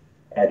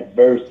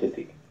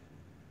 adversity.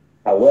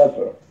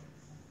 However,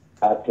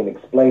 I can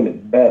explain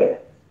it better.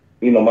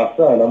 My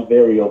son, I'm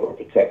very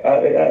overprotective.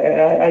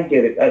 I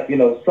get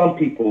it. Some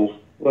people,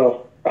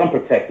 I'm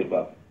protective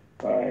of him,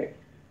 all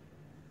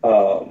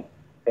right?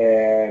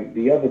 And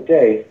the other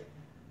day,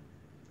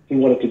 he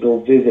wanted to go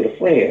visit a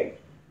friend.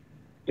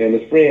 And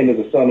his friend is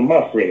the son of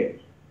my friend.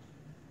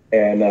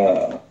 And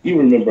you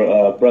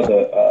remember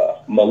Brother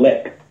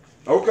Malek.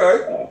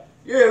 Okay.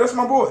 Yeah, that's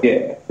my boy.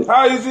 Yeah.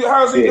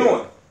 How's he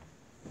doing?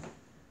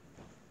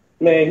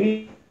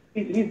 Man,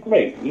 he's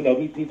great. He's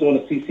doing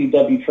the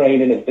CCW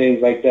training and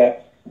things like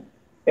that.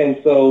 And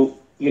so,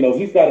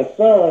 he's got a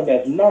son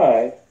that's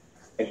 9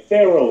 and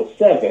Pharaoh is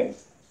 7.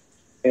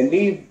 And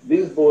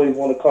these boys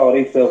want to call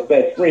themselves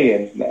best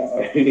friends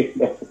now.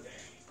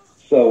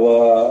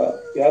 So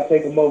I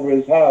take them over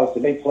his house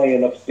and they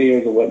playing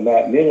upstairs or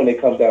whatnot. And then when they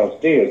come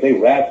downstairs, they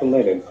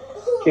wrestling and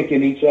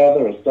kicking each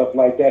other and stuff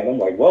like that. And I'm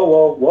like,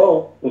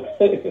 whoa.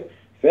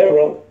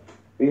 Pharaoh,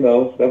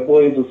 that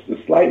boy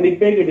is slightly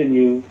bigger than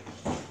you.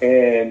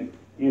 And,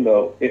 and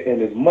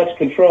as much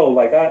control.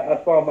 Like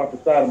I saw him out the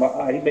side of my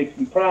eye. He makes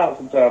me proud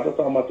sometimes. I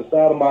saw him out the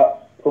side of my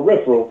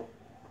peripheral.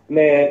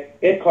 Man,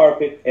 in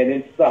carpet and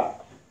in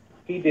socks.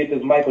 He did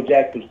this Michael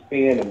Jackson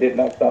spin and did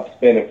not stop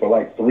spinning for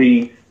like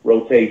 3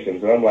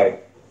 rotations. And I'm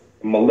like,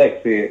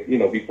 Malek said,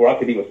 before I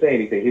could even say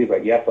anything, he was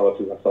like, yeah, I saw it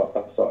too. I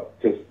saw it.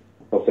 Just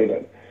don't say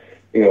nothing.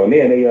 And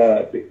then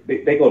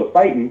they go to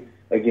fighting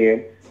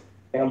again.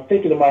 And I'm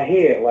thinking in my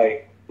head,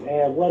 like,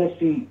 man, what if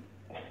he,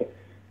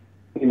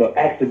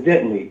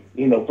 accidentally,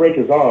 break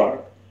his arm?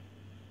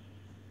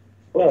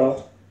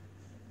 Well,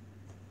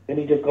 then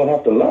he just gonna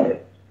have to learn.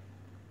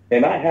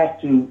 And I have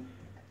to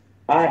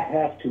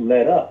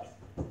let up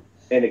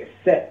and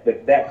accept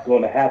that that's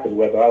going to happen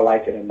whether I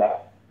like it or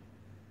not.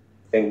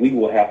 And we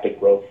will have to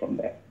grow from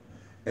that.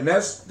 And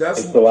that's and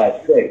so I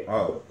say.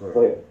 Oh,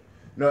 go ahead.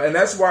 No, and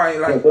that's why,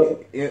 like,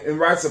 in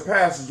rites of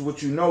passage,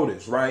 what you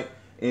notice, right?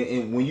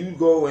 And when you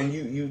go and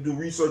you do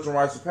research on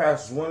rites of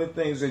passage, one of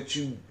the things that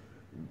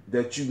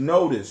you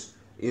notice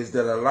is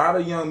that a lot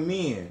of young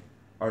men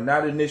are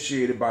not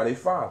initiated by their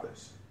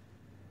fathers.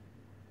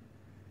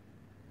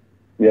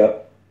 Yeah.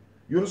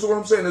 You understand what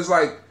I'm saying? It's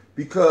like,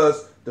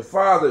 because the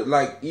father,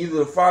 like, either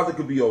the father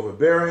could be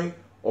overbearing,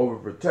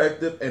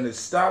 overprotective, and it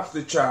stops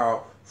the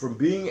child from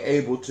being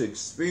able to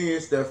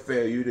experience that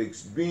failure, to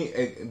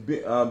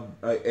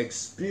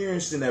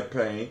experiencing that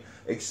pain,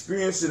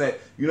 experiencing that,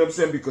 you know what I'm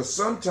saying? Because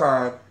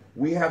sometimes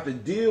we have to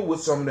deal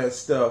with some of that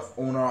stuff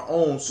on our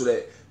own, so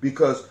that,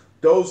 because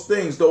those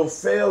things,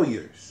 those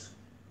failures,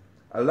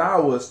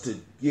 allow us to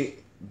get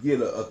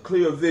a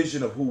clear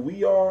vision of who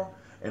we are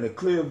and a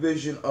clear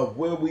vision of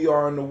where we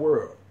are in the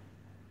world.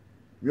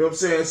 You know what I'm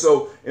saying?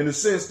 So, in a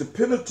sense, the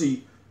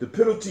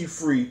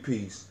penalty-free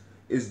piece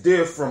is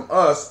there from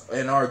us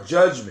and our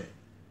judgment.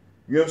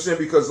 You know what I'm saying?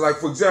 Because, like,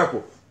 for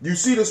example, you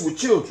see this with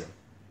children.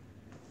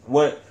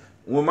 When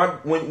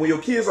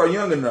your kids are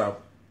young enough,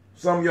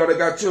 some of y'all that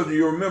got children,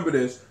 you remember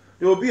this.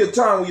 There will be a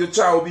time when your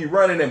child will be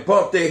running and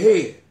bump their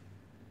head,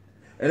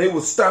 and they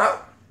will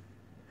stop,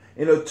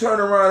 and they'll turn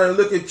around and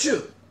look at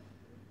you.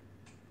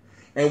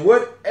 And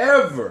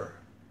whatever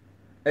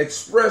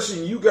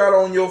expression you got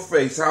on your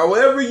face,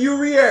 however you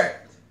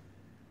react,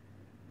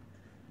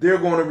 they're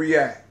going to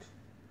react,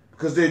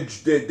 because they're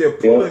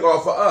pulling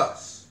off of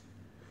us,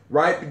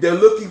 right? They're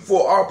looking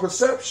for our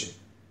perception,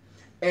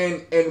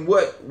 and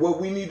what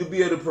we need to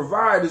be able to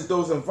provide is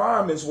those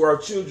environments where our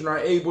children are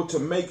able to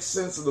make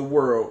sense of the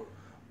world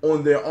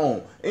on their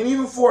own, and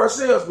even for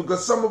ourselves,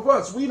 because some of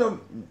us, we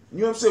done, you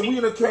know what I'm saying, we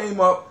done came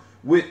up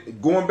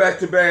with, going back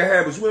to bad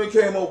habits, we done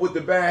came up with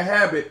the bad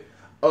habit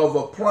of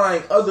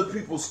applying other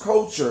people's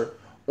culture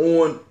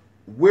on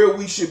where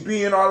we should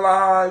be in our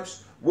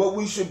lives, what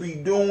we should be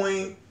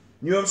doing.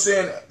 You know what I'm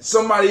saying?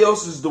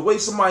 The way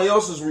somebody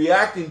else is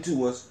reacting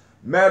to us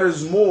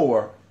matters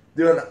more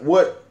than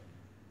what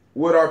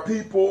our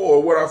people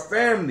or what our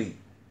family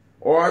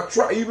or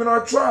even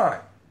our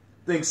tribe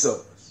thinks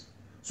of us.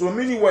 So in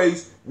many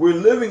ways, we're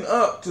living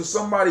up to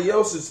somebody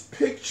else's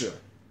picture.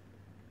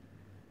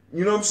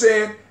 You know what I'm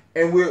saying?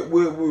 And we're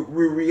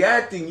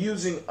reacting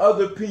using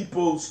other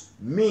people's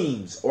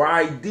memes or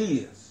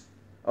ideas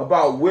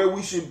about where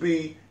we should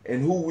be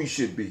and who we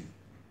should be.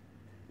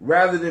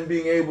 rather than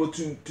being able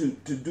to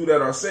do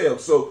that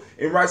ourselves. So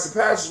in rites of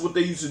passage, what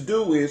they used to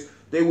do is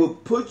they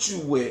would put you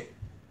with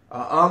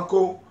an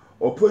uncle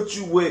or put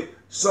you with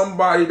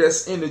somebody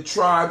that's in the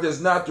tribe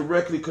that's not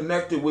directly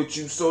connected with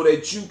you so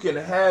that you can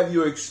have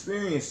your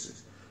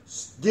experiences.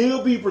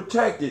 Still be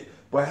protected,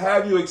 but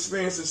have your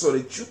experiences so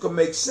that you can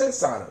make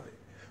sense out of it.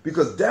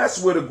 Because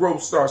that's where the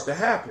growth starts to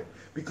happen.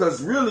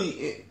 Because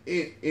really,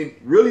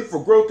 really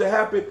for growth to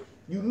happen,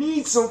 you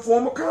need some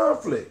form of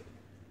conflict.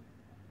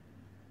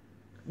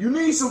 You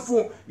need some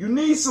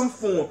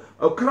form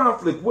of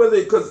conflict.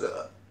 Whether because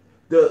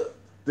the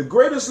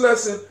greatest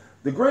lessons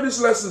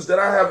that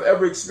I have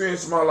ever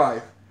experienced in my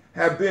life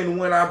have been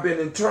when I've been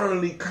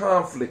internally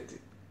conflicted.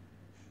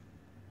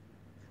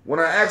 When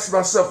I ask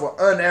myself an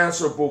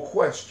unanswerable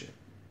question.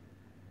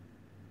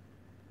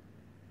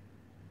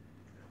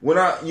 When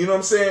you know what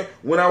I'm saying?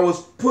 When I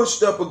was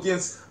pushed up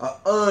against an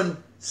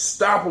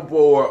unstoppable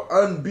or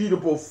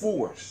unbeatable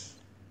force.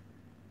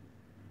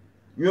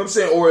 You know what I'm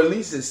saying? Or at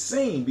least it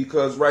seemed,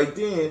 because right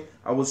then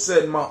I was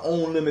setting my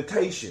own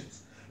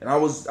limitations. And I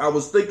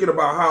was thinking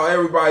about how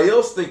everybody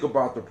else think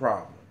about the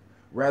problem,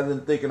 rather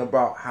than thinking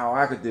about how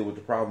I could deal with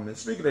the problem. And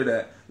speaking of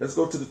that, let's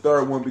go to the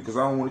third one because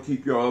I don't want to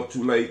keep y'all up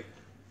too late.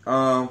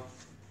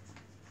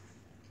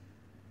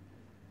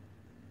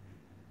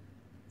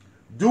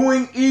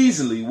 Doing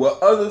easily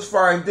what others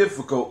find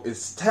difficult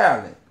is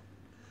talent.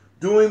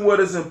 Doing what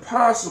is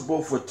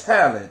impossible for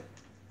talent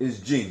is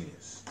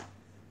genius.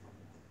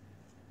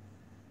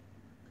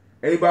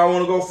 Anybody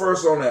want to go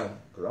first on that one?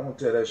 Because I'm going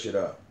to tear that shit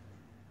up.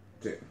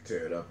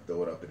 Tear it up,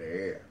 throw it up in the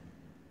air.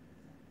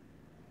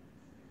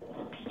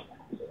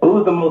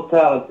 Who's the most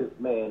talented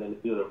man in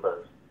the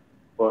universe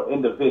or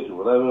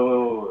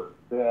individual?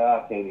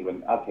 I can't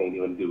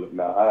even do it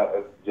now.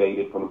 I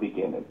jaded from the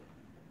beginning.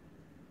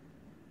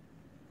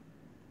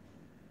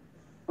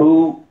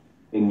 Who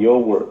in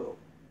your world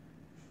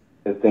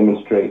has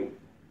demonstrated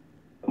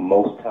the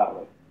most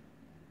talent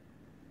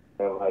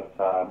in a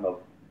lifetime of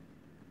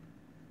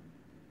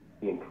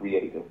being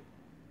creative?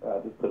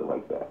 Just put it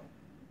like that.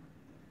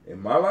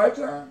 In my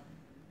lifetime?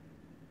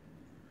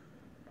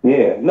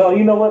 Yeah. No,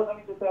 you know what? Let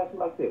me just ask you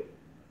like this.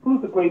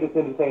 Who's the greatest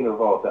entertainer of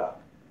all time?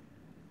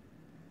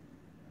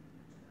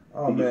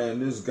 Oh, man,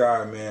 this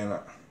guy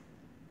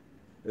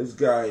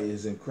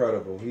is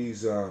incredible.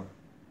 He's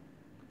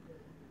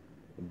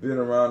been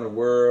around the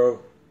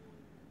world.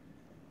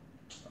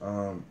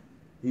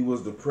 He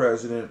was the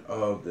president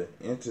of the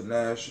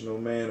International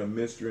Man of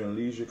Mystery and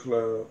Leisure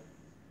Club.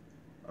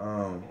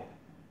 I'm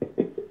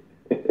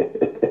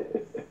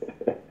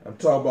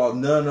talking about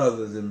none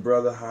other than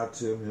Brother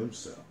Hatim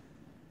himself.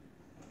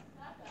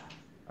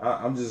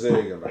 I'm just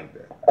saying it like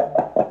that.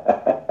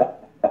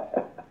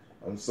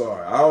 I'm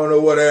sorry. I don't know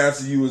what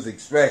answer you was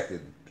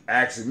expecting.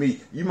 Asking me.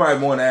 You might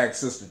want to ask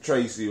Sister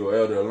Tracy or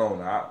Elder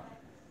Alona.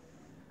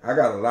 I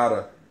got a lot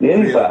of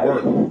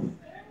anybody.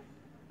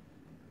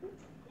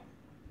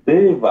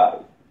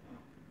 Anybody.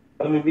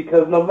 I mean,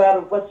 because no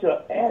matter what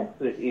your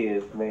answer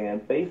is,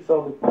 man, based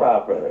on the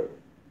proverb,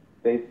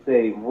 they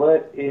say,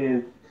 what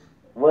is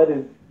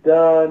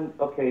done.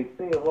 Okay,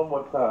 say it one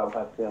more time,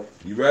 Hatim.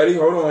 You ready?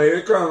 Hold on, here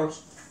it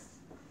comes.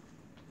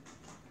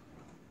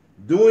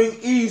 Doing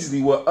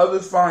easily what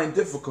others find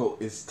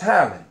difficult is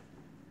talent,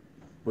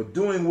 but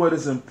doing what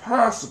is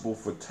impossible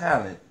for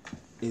talent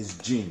is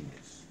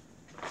genius.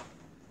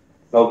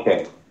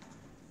 Okay,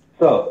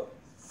 so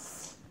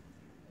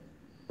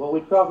what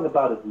we're talking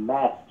about is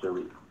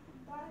mastery.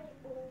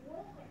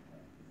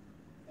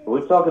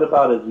 What we're talking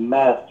about is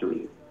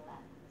mastery.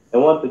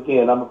 And once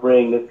again, I'm going to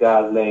bring this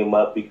guy's name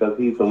up because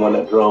he's the one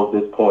that drove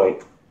this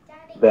point,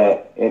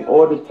 that in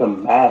order to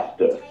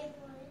master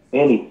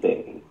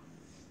anything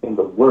in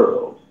the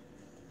world,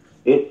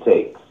 it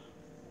takes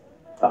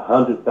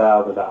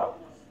 100,000 hours.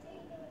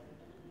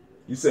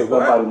 You say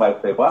what? Somebody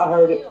might say, well, I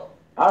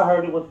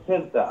heard it was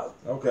 10,000.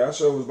 Okay, I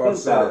sure was about to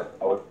say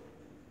that.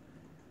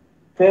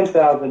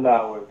 10,000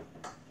 hours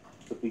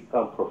to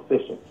become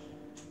proficient.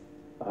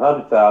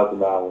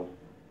 100,000 hours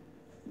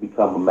to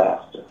become a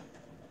master.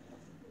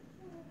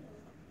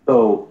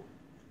 So,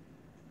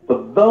 for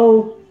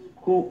those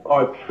who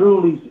are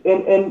truly,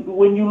 and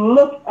when you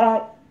look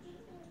at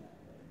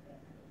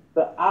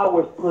the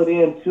hours put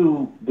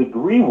into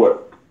degree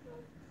work,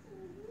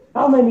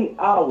 how many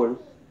hours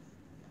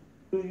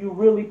do you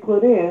really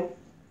put in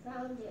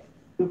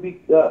to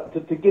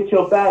get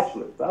your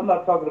bachelor's? I'm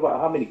not talking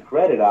about how many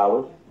credit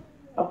hours.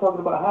 I'm talking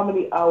about how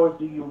many hours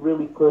do you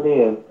really put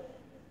in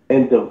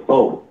and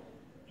devote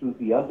to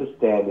the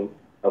understanding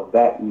of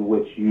that in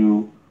which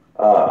you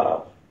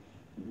are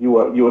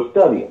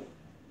studying.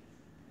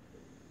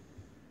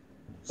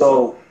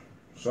 So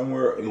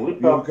somewhere you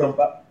become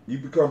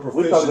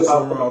proficient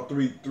somewhere around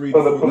 3,000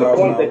 to 4,000 from the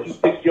point hours. that you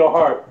fixed your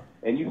heart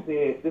and you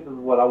said, "This is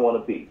what I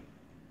want to be."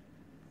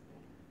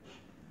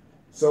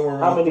 Somewhere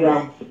around how many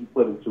hours did you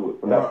put into it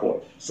from that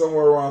point?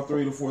 Somewhere around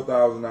 3,000 to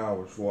 4,000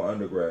 hours for an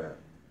undergrad.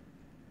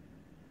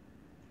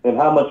 And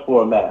how much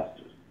for a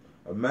master's?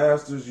 A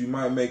master's, you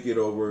might make it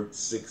over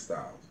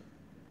 6,000.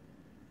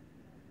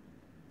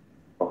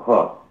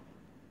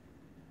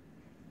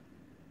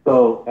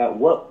 So at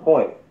what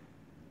point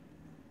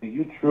do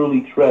you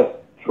truly trust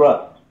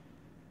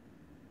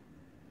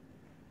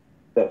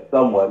that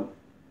someone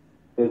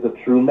is a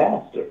true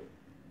master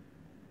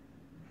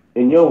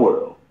in your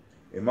world?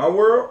 In my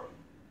world?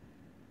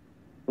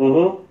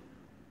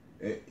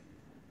 Mm-hmm.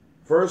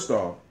 First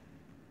off,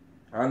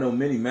 I know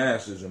many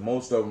masters, and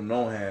most of them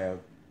don't have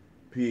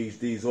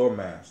PhDs or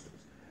masters.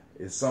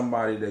 It's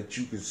somebody that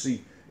you can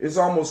see. It's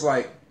almost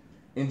like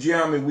in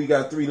Gye-Nyame, we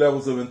got 3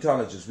 levels of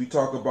intelligence. We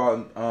talk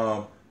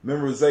about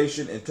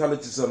memorization,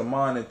 intelligence of the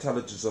mind,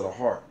 intelligence of the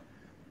heart.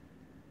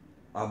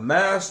 A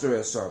master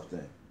at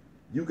something,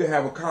 you can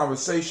have a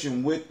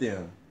conversation with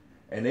them,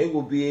 and they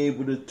will be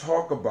able to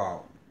talk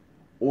about,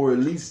 or at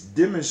least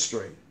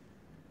demonstrate,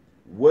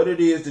 what it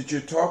is that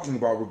you're talking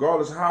about,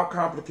 regardless how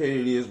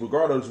complicated it is,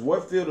 regardless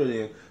what field it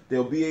is,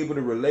 they'll be able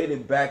to relate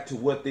it back to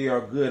what they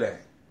are good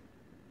at.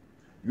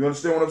 You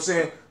understand what I'm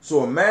saying? So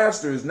a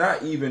master is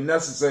not even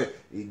necessary.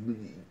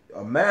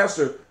 A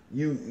master,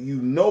 you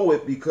know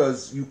it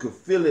because you can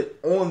feel it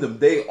on them.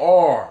 They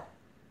are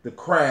the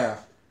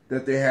craft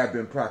that they have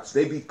been practiced.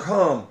 They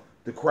become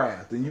the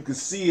craft, and you can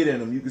see it in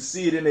them. You can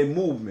see it in their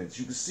movements.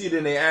 You can see it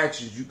in their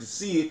actions. You can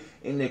see it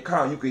in their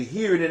you can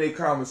hear it in their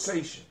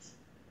conversations.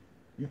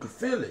 You can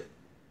feel it.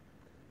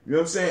 You know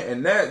what I'm saying?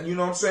 And that, you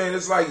know what I'm saying?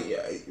 It's like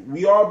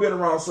we all been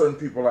around certain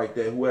people like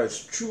that who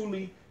has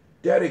truly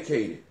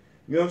dedicated.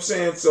 You know what I'm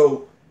saying?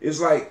 So it's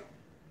like,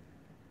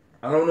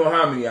 I don't know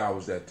how many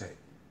hours that take.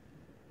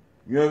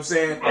 You know what I'm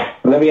saying?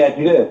 Let me ask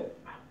you this.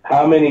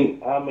 How many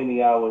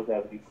hours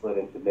have you put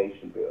into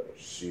nation building?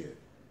 Shit.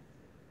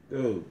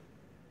 Dude.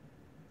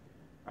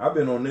 I've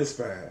been on this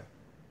path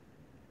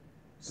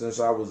since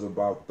I was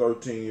about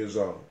 13 years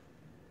old.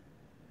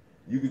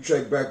 You can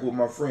check back with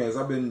my friends.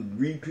 I've been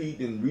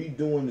repeating,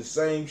 redoing the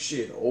same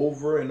shit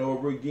over and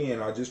over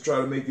again. I just try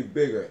to make it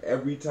bigger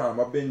every time.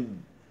 I've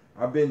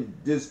been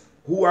this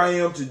who I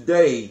am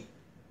today.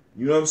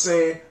 You know what I'm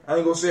saying? I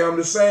ain't gonna say I'm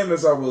the same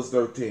as I was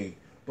 13,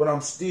 but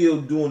I'm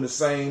still doing the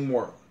same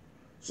work.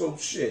 So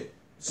shit,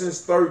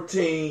 since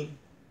 13,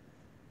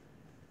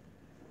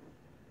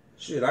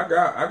 shit, I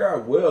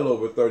got well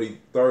over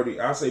 30.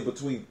 I say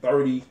between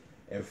 30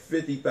 and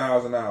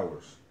 50,000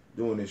 hours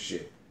doing this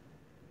shit.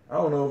 I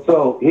don't know.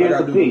 So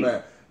here's the piece.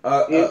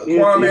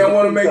 Kwame, I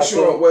want to make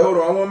sure. Wait, hold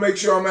on. I want to make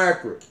sure I'm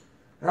accurate.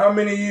 How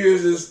many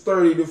years is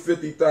 30 to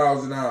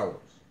 50,000 hours?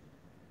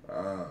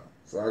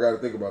 So I got to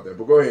think about that.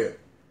 But go ahead.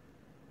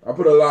 I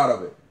put a lot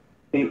of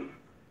it.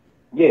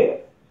 Yeah.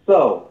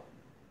 So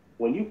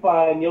when you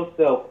find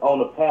yourself on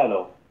a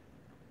panel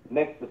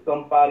next to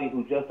somebody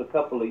who just a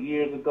couple of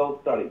years ago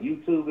started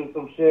YouTubing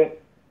some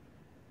shit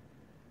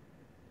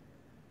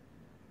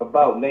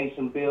about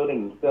nation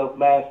building and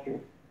self-mastery,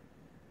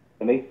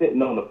 and they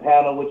sitting on the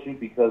panel with you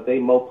because they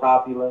more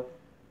popular,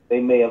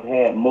 they may have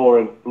had more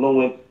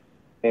influence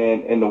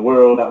in the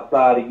world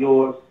outside of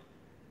yours,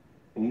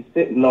 and you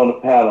sitting on the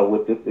panel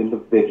with this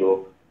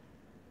individual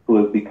who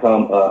has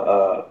become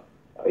a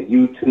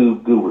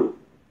YouTube guru.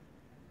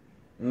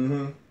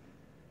 Mm-hmm.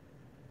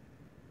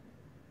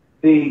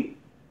 See,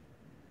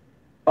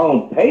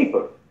 on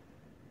paper,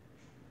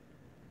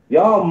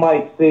 y'all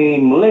might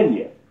seem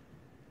linear.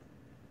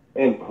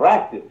 In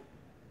practice,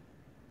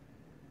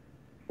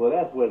 well,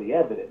 that's where the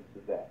evidence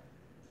is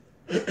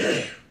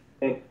at.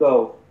 And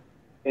so,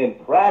 in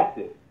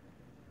practice,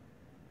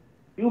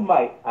 you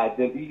might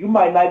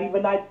not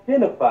even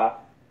identify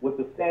with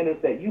the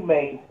standards that you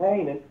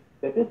maintaining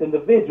that this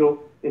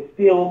individual is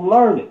still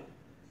learning.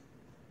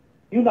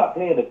 You're not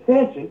paying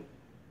attention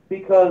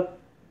because,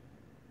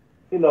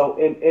 you know,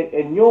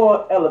 in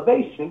your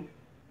elevation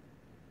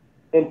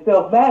in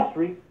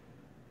self-mastery,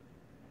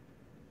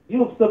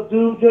 you've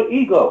subdued your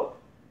ego.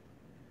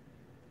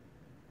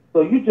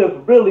 So you just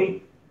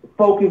really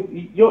focus,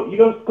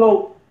 your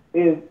scope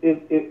is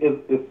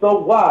so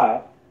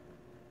wide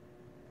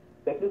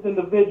that this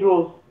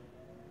individual's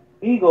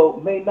ego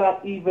may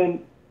not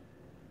even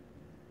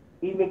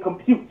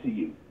compute to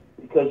you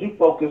because you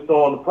focused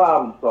on the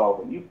problem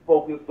solving. You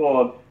focused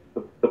on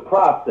the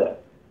process.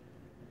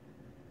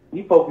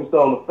 You focused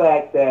on the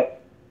fact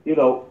that, you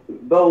know,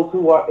 those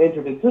who are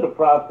entered into the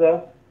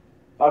process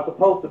are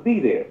supposed to be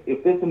there.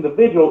 If this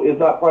individual is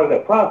not part of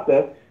that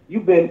process,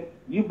 you've been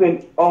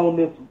on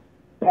this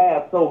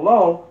path so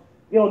long,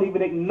 you don't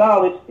even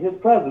acknowledge his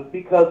presence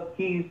because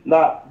he's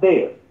not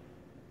there.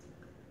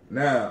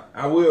 Now,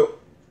 I will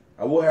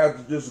have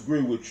to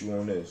disagree with you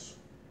on this.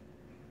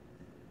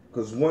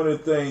 Because one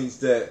of the things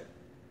that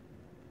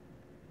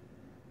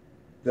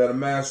a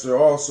master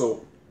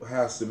also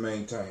has to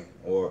maintain,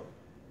 or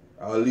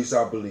at least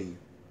I believe,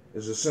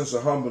 is a sense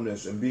of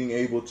humbleness and being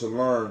able to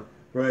learn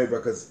from everybody.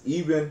 Because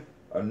even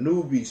a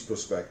newbie's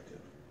perspective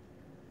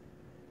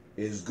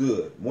is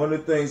good. One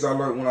of the things I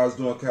learned when I was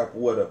doing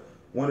capoeira,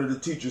 one of the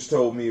teachers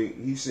told me,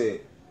 he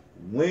said,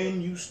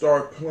 when you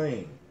start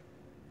playing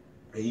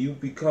and you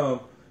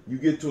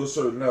get to a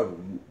certain level,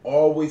 you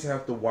always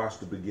have to watch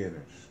the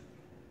beginners.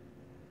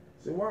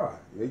 I said, why?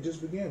 They're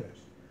just beginners.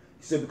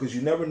 He said, because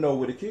you never know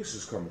where the kicks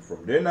is coming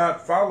from. They're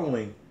not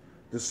following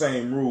the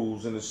same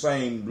rules and the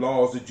same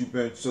laws that you've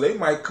been. So they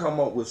might come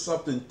up with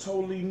something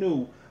totally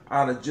new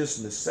out of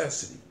just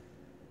necessity.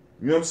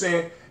 You know what I'm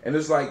saying? And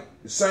it's like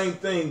the same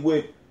thing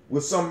with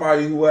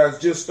somebody who has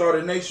just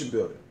started nation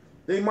building.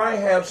 They might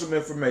have some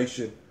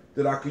information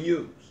that I could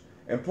use.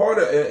 And part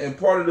of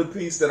the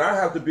piece that I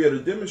have to be able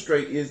to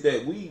demonstrate is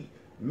that we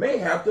may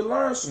have to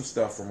learn some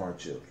stuff from our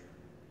children.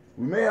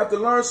 We may have to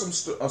learn some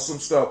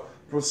stuff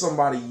from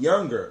somebody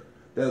younger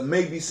that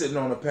may be sitting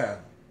on a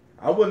panel.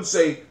 I wouldn't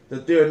say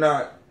that they're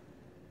not,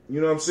 you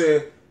know what I'm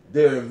saying,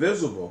 they're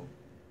invisible.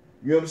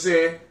 You know what I'm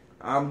saying?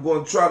 I'm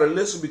going to try to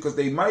listen because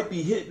they might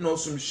be hitting on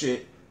some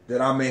shit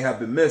that I may have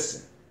been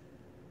missing.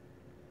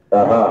 You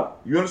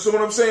understand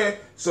what I'm saying?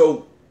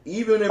 So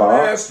even in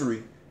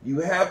mastery, you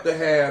have to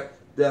have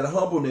that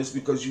humbleness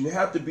because you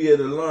have to be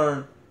able to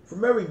learn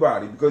from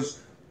everybody. Because,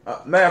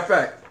 matter of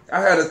fact, I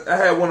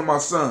had one of my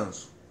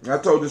sons. I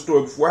told this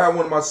story before. I had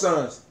one of my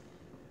sons.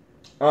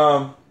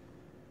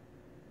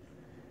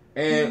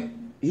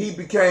 And he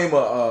became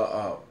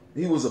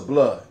he was a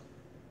blood.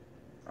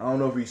 I don't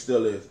know if he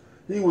still is.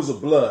 He was a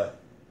blood.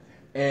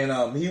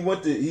 And he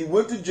went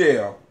to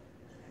jail.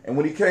 And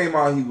when he came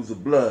out, he was a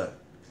blood.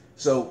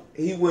 So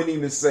he wouldn't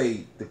even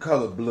say the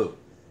color blue.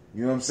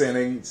 You know what I'm saying?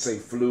 They didn't say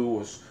flu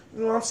or,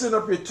 you know, I'm sitting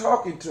up here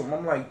talking to him.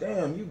 I'm like,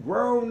 damn, you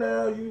grown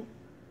now?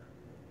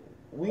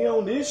 We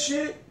on this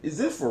shit? Is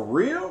this for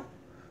real?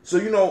 So,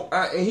 you know,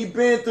 and he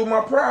been through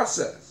my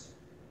process.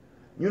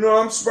 You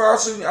know, I'm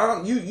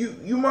sponsoring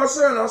you my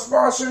son. I'm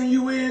sponsoring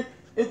you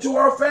into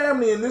our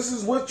family, and this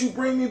is what you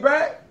bring me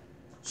back.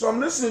 So I'm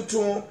listening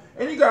to him,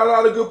 and he got a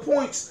lot of good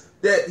points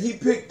that he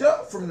picked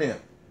up from them.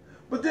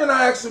 But then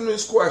I asked him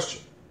this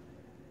question.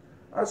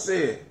 I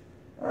said,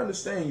 I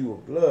understand you are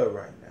blood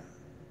right now.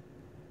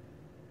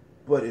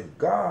 But if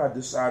God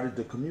decided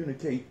to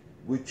communicate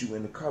with you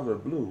in the color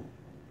blue,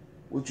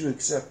 would you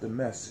accept the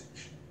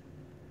message?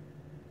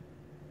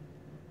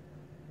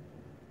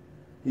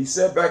 He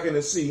sat back in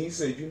the seat. He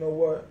said, you know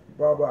what,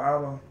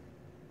 Baba,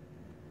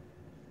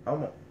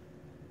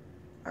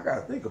 I got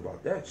to think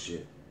about that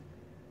shit.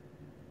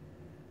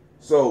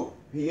 So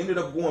he ended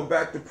up going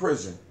back to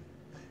prison.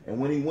 And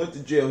when he went to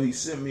jail, he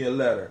sent me a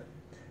letter.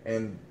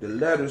 And the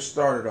letter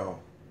started off,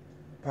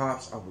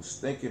 Pops, I was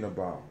thinking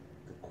about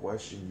the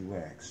question you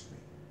asked me.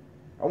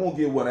 I won't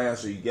give what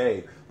answer he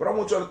gave, but I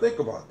want y'all to think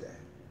about that.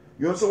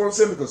 You understand what I'm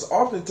saying? Because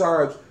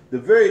oftentimes, the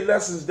very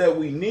lessons that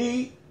we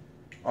need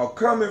are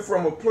coming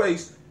from a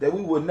place that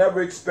we would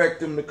never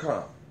expect them to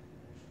come.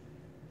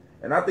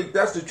 And I think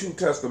that's the true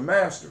test of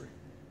mastery.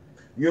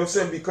 You know what I'm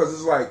saying? Because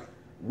it's like,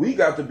 we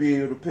got to be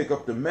able to pick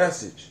up the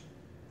message,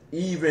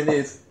 even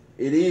if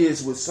it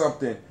is with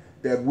something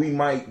that we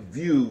might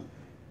view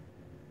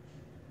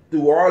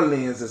through our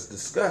lens as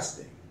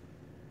disgusting.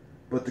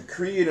 But the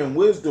creator and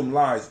wisdom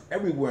lies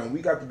everywhere, and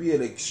we got to be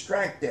able to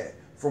extract that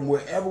from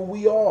wherever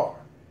we are.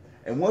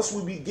 And once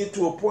we get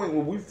to a point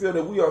where we feel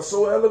that we are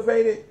so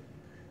elevated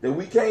that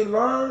we can't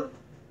learn,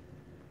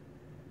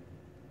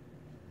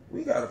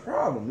 we got a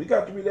problem. We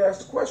got to really ask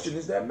the question,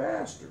 is that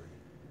mastery?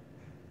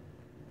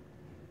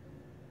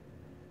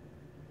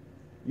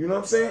 You know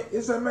what I'm saying?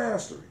 Is that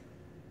mastery?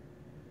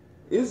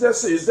 Is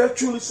that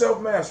truly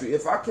self-mastery?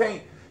 If I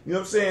can't, you know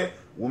what I'm saying?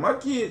 When my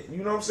kid, you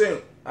know what I'm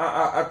saying?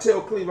 I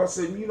tell Cleve, I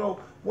said, you know,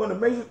 one of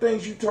the major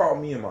things you taught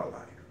me in my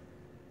life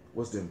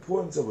was the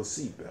importance of a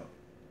seatbelt.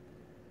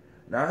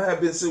 Now, I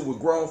have been sitting with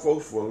grown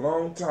folks for a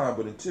long time,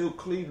 but until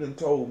Cleveland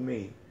told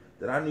me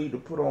that I need to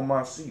put on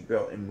my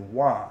seatbelt and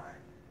why,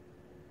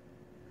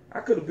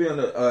 I could have been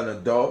an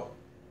adult.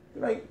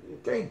 Like, you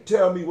can't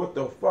tell me what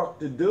the fuck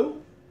to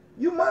do.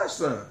 You my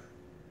son.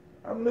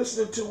 I'm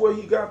listening to what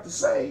he got to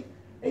say,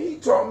 and he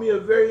taught me a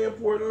very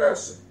important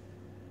lesson.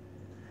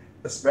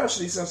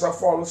 Especially since I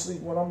fall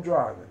asleep when I'm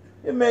driving.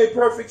 It made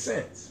perfect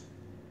sense.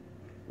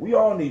 We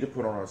all need to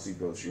put on our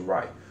seatbelts. You're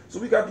right. So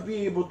we got to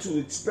be able to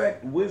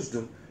expect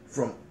wisdom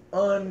from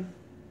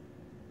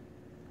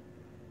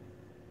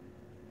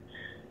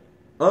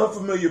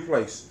unfamiliar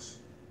places.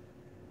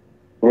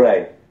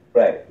 Right.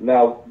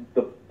 Now,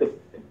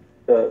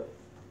 the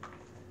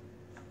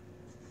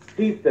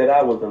piece that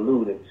I was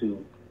alluding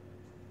to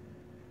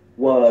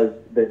was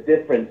the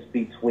difference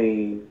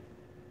between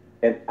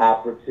an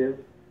operative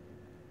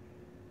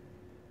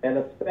and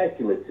a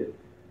speculative.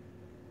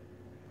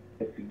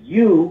 If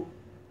you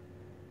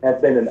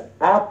have been an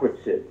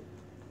operative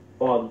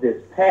on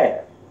this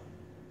path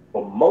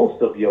for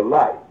most of your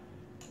life,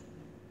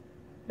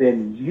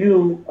 then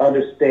you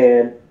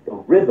understand the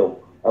rhythm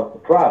of the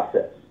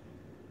process.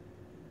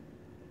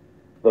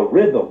 The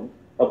rhythm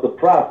of the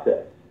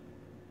process.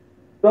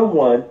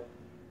 Someone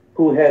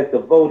who has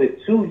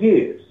devoted 2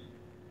 years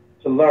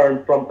to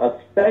learn from a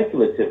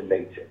speculative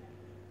nature,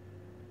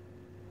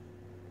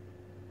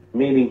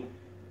 meaning,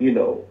 you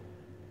know,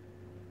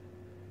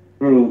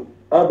 through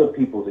other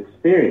people's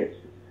experiences,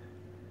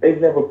 they've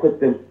never put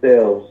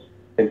themselves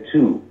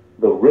into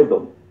the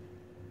rhythm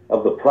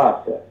of the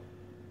process.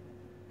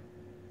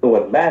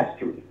 So in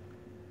mastery,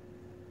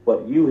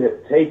 what you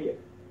have taken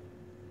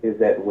is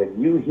that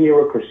when you hear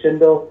a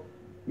crescendo,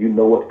 you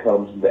know what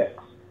comes next.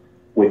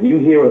 When you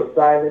hear a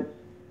silence,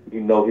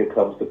 you know here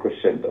comes the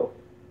crescendo.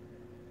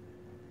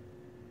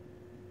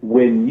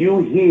 When you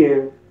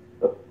hear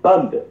the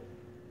thunder,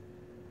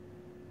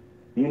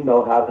 you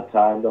know how to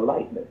time the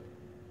lightning.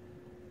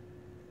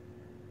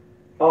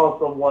 All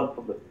someone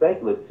from the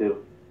speculative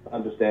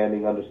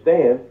understanding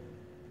understands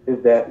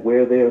is that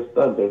where there's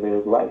thunder,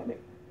 there's lightning.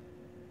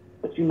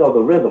 But you know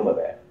the rhythm of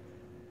that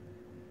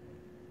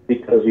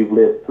because you've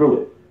lived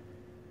through it.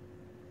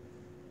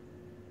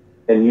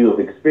 And you have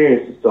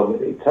experienced it so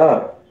many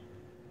times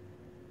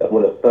that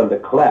when a thunder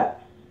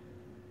claps,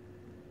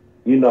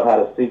 you know how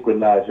to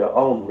synchronize your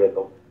own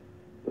rhythm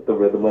with the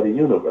rhythm of the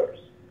universe.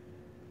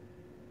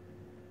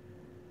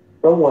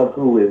 Someone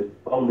who is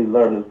only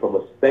learning from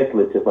a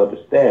speculative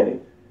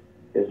understanding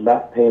is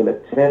not paying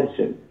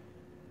attention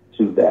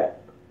to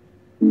that.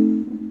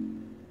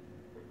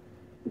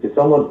 Did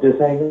someone just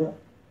hang up?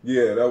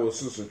 Yeah, that was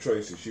Sister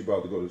Tracy. She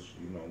about to go to,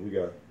 we've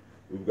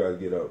got to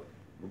get up.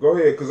 But go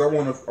ahead, because I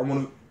want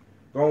to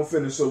go and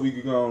finish so we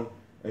can go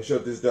and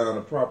shut this down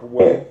the proper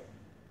way.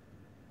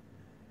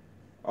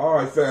 All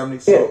right, family.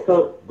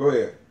 So go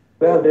ahead.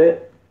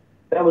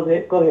 That was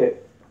it. Go ahead.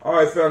 All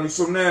right, family.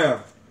 So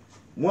now,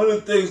 one of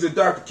the things that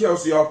Dr.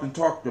 Kelsey often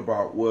talked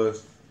about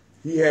was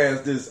he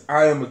has this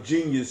I am a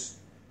genius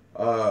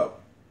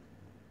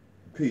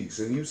piece.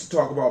 And he used to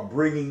talk about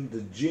bringing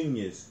the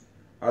genius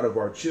out of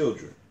our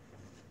children.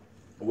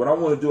 What I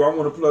want to do, I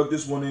want to plug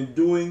this one in.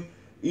 Doing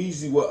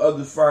easy what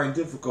others find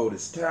difficult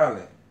is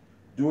talent.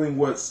 Doing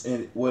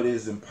what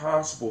is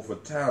impossible for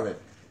talent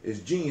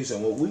is genius.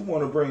 And what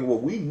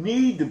we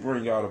need to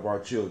bring out of our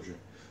children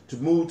to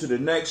move to the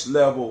next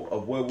level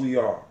of where we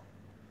are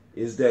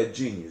is that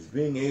genius.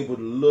 Being able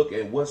to look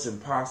at what's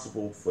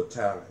impossible for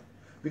talent.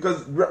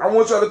 Because I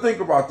want y'all to think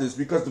about this,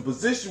 because the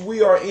position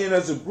we are in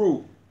as a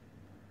group,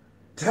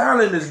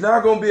 talent is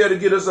not going to be able to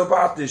get us up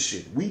out this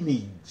shit. We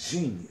need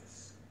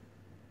genius.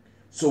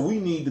 So we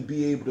need to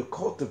be able to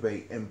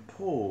cultivate and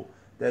pull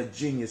that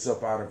genius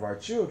up out of our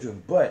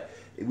children. But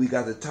we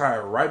got to tie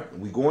it right.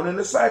 We going in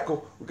a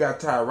cycle. We got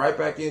to tie it right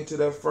back into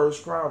that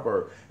first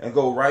proverb and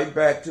go right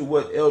back to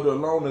what Elder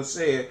Lona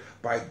said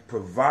by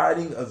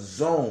providing a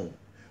zone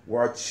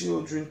where our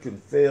children can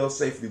fail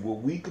safely, where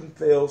we can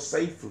fail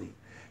safely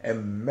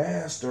and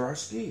master our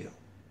skill.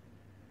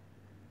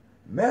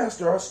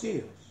 Master our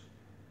skills,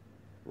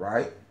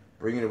 right?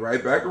 Bringing it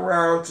right back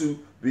around to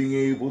being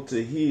able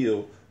to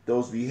heal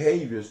those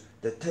behaviors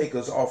that take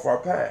us off our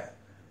path.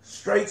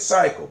 Straight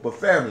cycle. But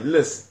family,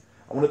 listen,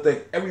 I want to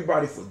thank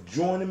everybody for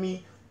joining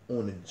me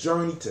on the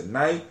journey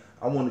tonight.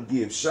 I want to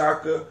give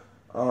Shaka,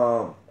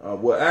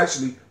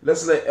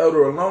 let's let Elder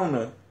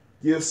Alona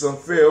give some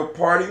fair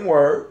parting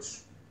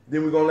words.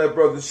 Then we're going to let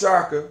Brother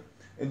Shaka,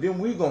 and then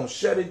we're going to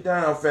shut it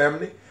down,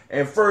 family.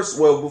 And first,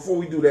 before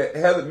we do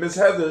that, Miss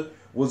Heather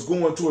was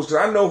going to us, because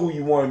I know who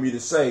you wanted me to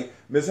say.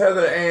 Miss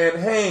Heather Ann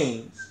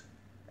Haynes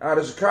out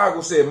of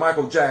Chicago said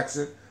Michael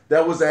Jackson.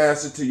 That was the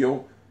answer to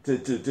your,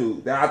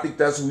 I think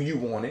that's who you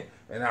wanted.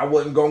 And I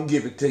wasn't going to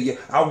give it to you.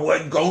 I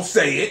wasn't going to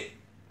say it.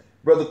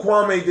 Brother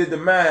Kwame did the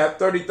math.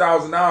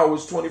 30,000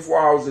 hours, 24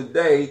 hours a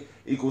day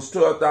equals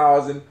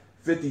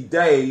 12,050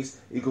 days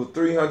equals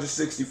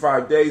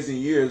 365 days in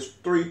years,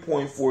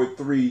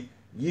 3.43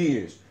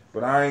 years.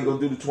 But I ain't going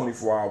to do the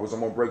 24 hours. I'm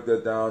going to break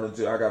that down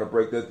until I got to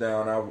break that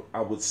down.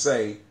 I would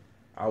say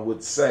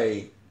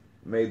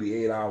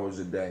maybe 8 hours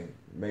a day,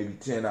 maybe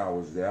 10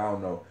 hours a day. I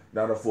don't know.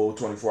 Not a full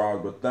 24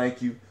 hours. But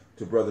thank you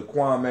to Brother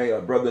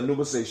Kwame. Brother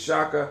Nuba say,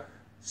 Shaka,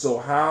 so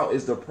how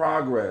is the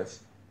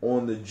progress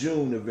on the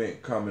June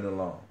event coming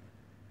along?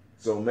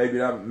 So maybe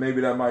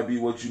that might be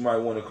what you might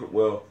want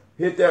to,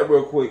 hit that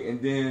real quick.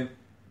 And then,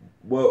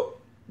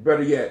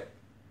 better yet,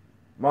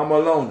 Mama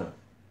Lona,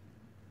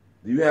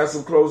 do you have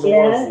some closing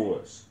words for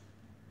us?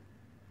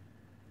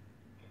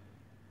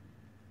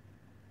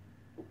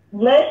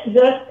 Let's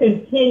just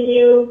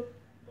continue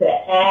to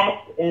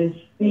act and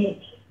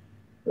speak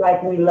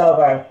like we love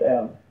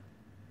ourselves.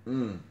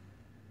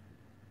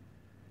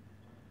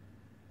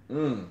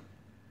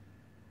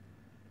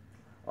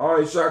 All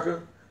right,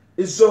 Shaka,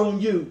 it's on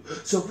you.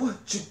 So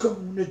what you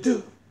gonna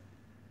do?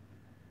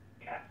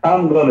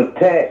 I'm gonna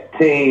tag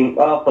team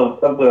off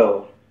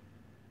of,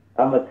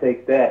 I'm gonna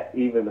take that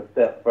even a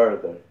step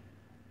further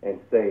and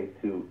say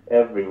to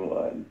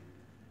everyone,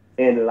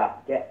 in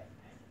Laquette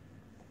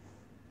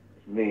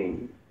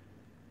means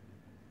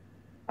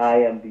I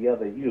am the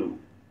other you.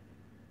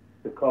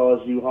 To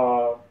cause you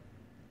harm,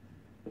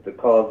 but to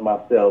cause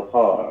myself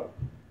harm.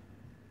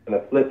 And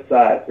the flip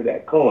side to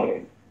that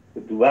coin,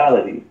 the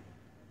duality,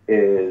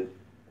 is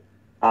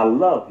I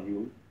love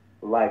you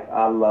like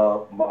I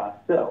love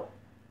myself.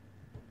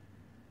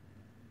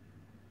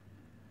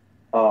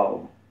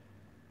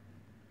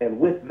 And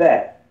with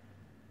that,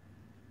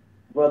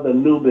 Brother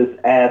Nubis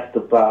asked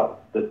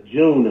about the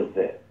June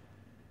event.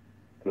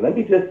 And let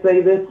me just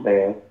say this,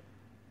 man.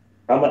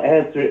 I'm going to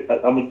answer it.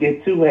 I'm going to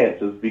get two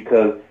answers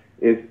because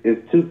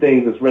it's two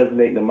things that's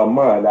resonating in my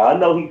mind. Now, I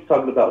know he's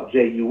talking about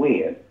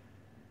JUN.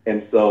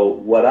 And so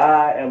what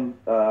I'm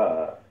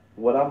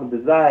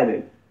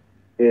designing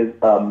is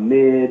a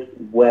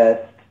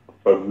Midwest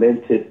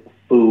Fermented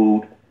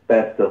Food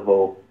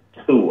Festival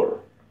Tour.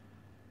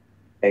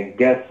 And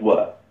guess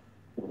what?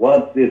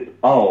 Once it's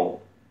on,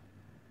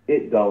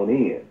 it don't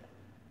end.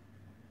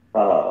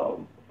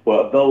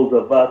 For those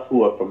of us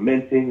who are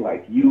fermenting,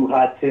 like you,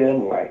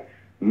 Hatim, like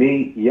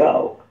me,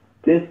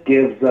 this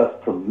gives us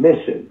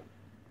permission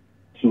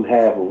to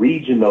have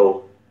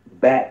regional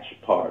batch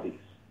parties.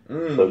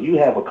 So you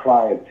have a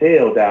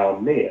clientele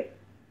down there.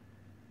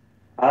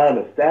 I'm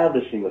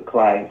establishing a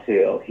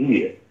clientele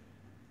here.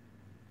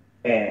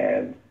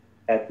 And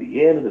at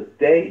the end of the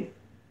day,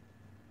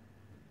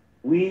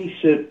 we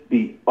should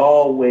be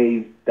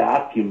always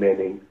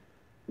documenting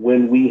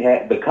when we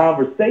have the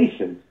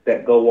conversations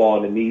that go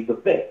on in these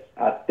events.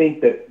 I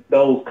think that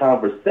those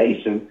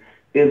conversations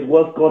is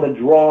what's going to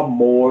draw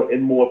more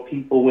and more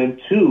people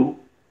into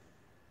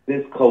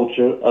this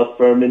culture of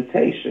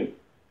fermentation.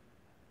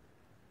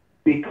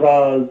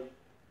 Because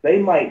they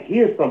might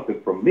hear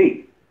something from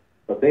me,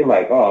 but they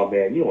like, oh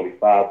man, you're only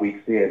 5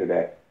 weeks into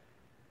that.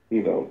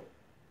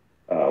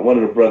 One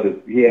of the brothers,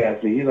 he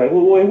asked me, he's like,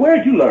 well,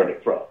 where'd you learn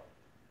it from?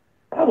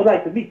 I would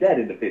like to meet that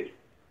individual.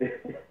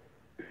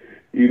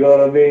 You know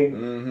what I mean?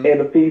 Mm-hmm. And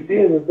the piece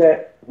is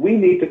that we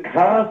need to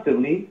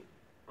constantly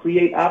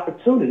create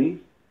opportunities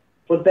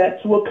for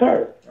that to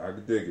occur. I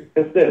can dig it.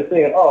 Instead of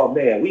saying, oh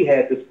man, we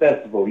had this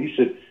festival. You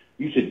should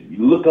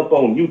look up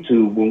on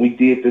YouTube when we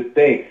did this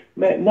thing.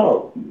 Man,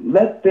 no.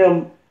 Let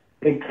them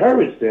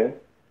encourage them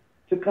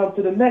to come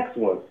to the next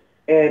one.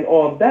 And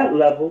on that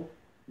level,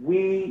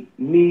 we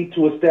need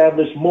to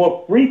establish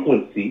more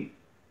frequency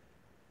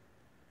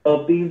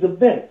of these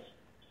events.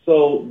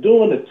 So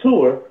doing a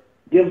tour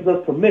gives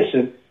us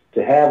permission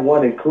to have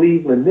one in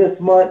Cleveland this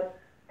month,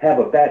 have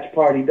a batch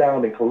party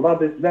down in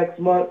Columbus next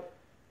month,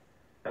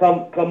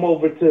 come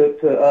over to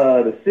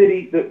the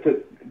city,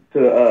 to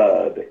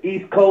the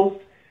East Coast,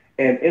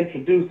 and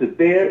introduce it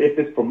there if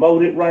it's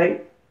promoted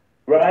right,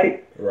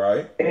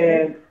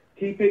 and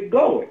keep it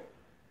going.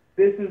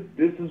 This is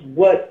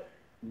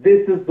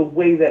the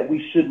way that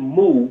we should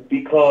move,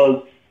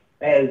 because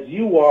as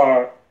you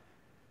are,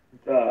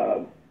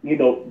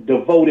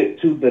 devoted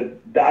to the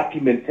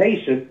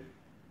documentation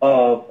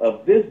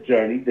of this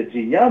journey, the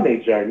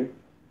Gye-Nyame journey,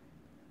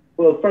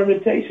 well,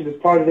 fermentation is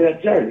part of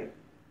that journey.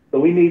 So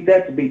we need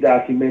that to be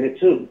documented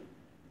too.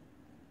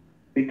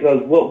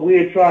 Because what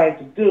we're trying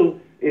to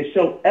do is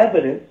show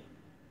evidence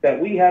that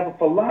we have a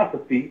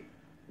philosophy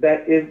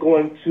that is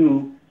going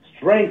to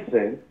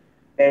strengthen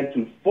and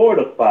to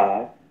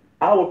fortify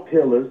our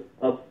pillars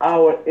of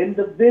our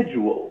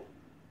individual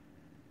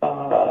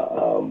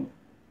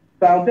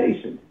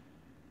foundations.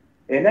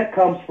 And that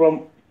comes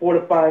from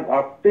fortifying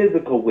our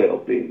physical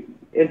well-being,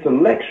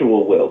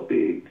 intellectual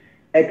well-being,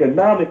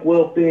 economic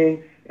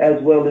well-being, as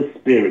well as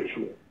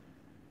spiritual.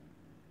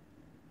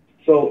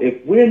 So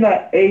if we're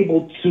not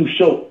able to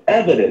show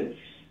evidence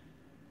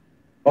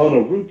on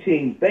a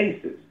routine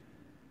basis,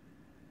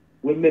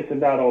 we're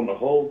missing out on a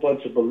whole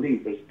bunch of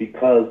believers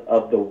because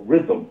of the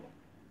rhythm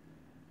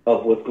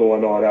of what's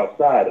going on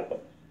outside of us.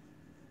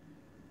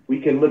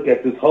 We can look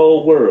at this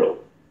whole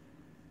world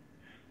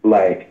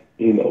like,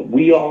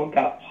 we all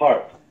got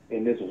part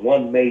in this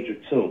one major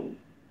tune.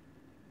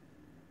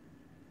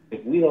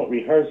 If we don't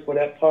rehearse for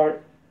that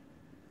part,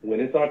 when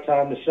it's our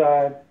time to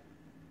shine,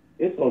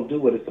 it's going to do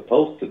what it's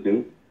supposed to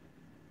do.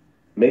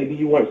 Maybe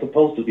you weren't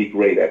supposed to be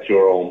great at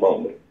your own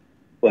moment.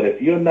 But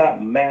if you're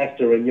not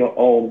mastering your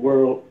own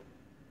world,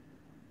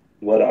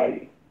 what are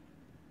you?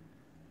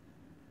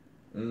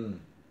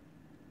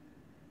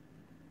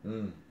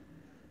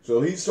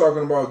 So he's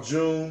talking about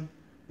June,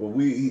 but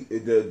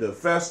the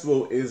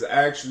festival is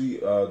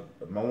actually, I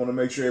want to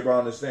make sure everybody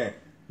understand,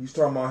 he's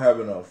talking about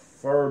having a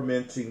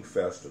fermenting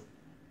festival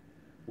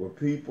where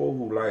people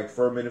who like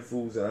fermented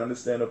foods and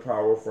understand the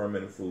power of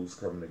fermented foods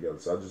coming together.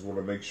 So I just want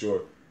to make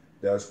sure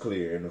that's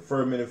clear. And the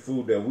fermented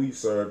food that we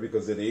serve,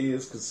 because it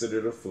is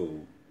considered a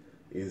food,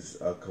 is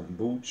a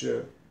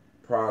kombucha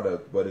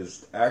product, but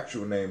its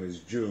actual name is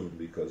June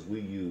because we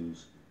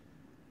use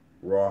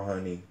raw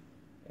honey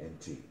and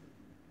tea.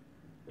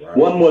 Right?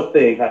 One more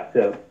thing,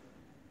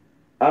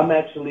 I'm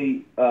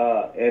actually,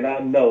 and I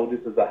know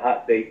this is a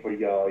hot day for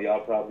y'all.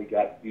 Y'all probably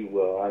got I ain't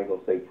going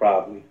to say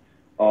probably.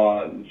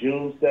 On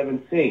June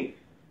 17th,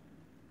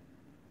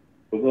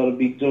 we're going to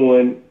be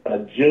doing a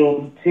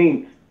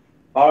Juneteenth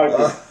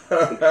artist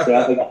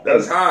extravaganza.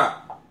 That's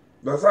hot.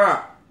 That's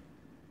hot.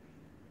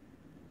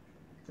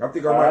 I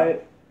think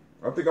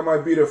I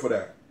might be there for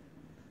that.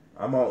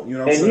 I'm on. You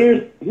know what I'm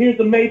saying? Here's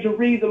the major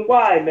reason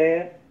why,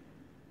 man.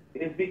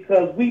 Is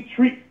because we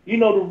treat,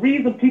 the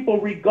reason people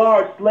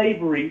regard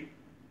slavery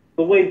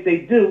the way they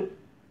do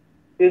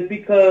is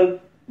because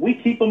we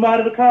keep them out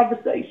of the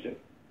conversation.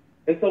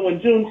 And so when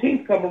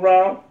Juneteenth come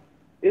around,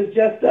 it's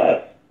just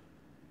us.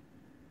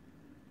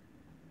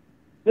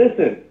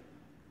 Listen,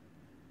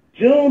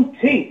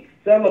 Juneteenth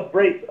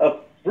celebrates a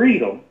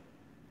freedom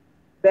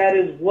that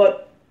is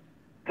what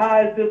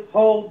ties this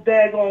whole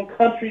daggone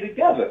country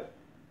together.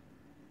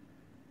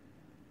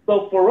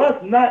 So for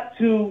us not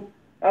to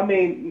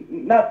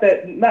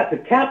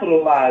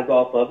capitalize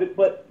off of it,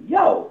 but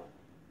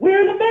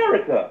we're in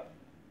America.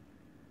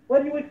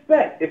 What do you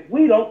expect? If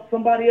we don't,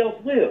 somebody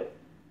else will.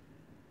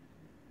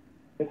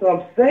 And so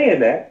I'm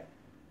saying that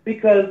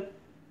because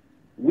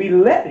we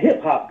let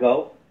hip-hop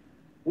go.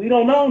 We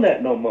don't own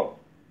that no more.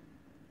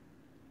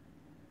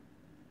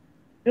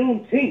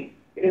 Juneteenth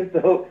is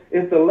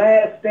the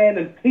last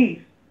standing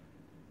piece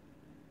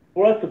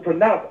for us to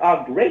pronounce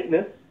our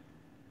greatness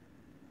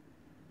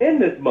in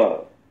this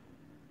month.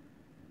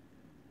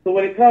 So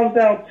when it comes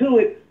down to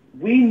it,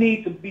 we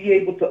need to be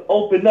able to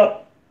open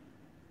up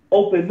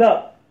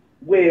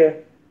where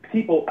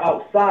people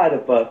outside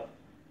of us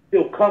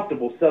feel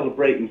comfortable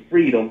celebrating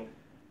freedom,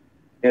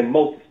 and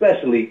most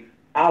especially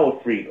our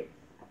freedom.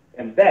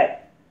 And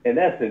that, in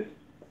essence,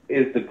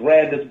 is the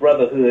grandest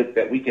brotherhood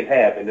that we can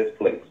have in this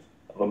place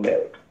of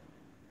America.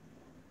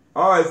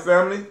 All right,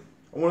 family.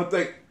 I want to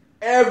thank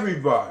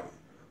everybody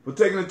for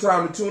taking the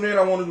time to tune in.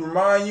 I want to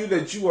remind you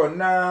that you are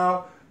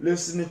now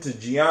listening to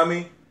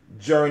Gye-Nyame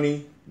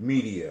Journey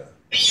Media.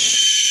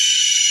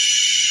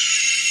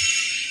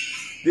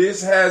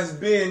 This has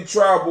been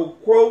Tribal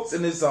Quotes,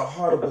 and it's a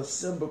Heart of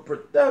December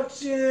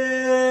production.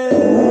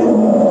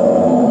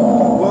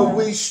 Where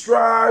we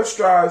strive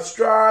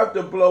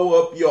to blow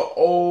up your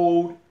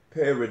old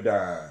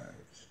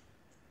paradigms.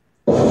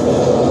 And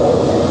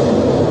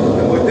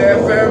with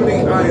that,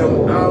 family, I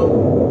am out.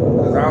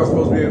 Because I was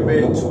supposed to be in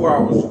bed 2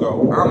 hours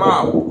ago. I'm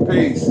out.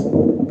 Peace.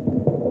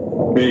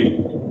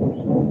 Peace.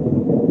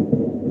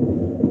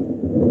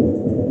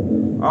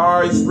 All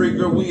right,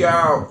 Spreaker, we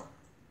out.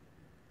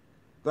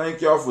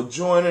 Thank y'all for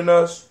joining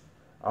us.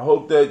 I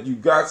hope that you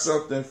got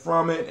something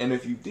from it. And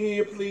if you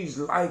did, please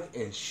like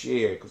and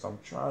share, because I'm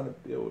trying to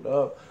build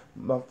up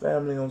my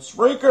family on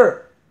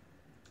Spreaker.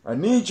 I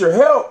need your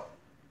help.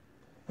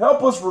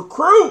 Help us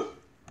recruit.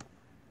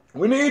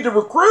 We need to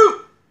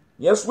recruit.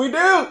 Yes, we do.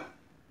 All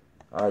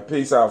right,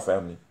 peace out,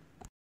 family.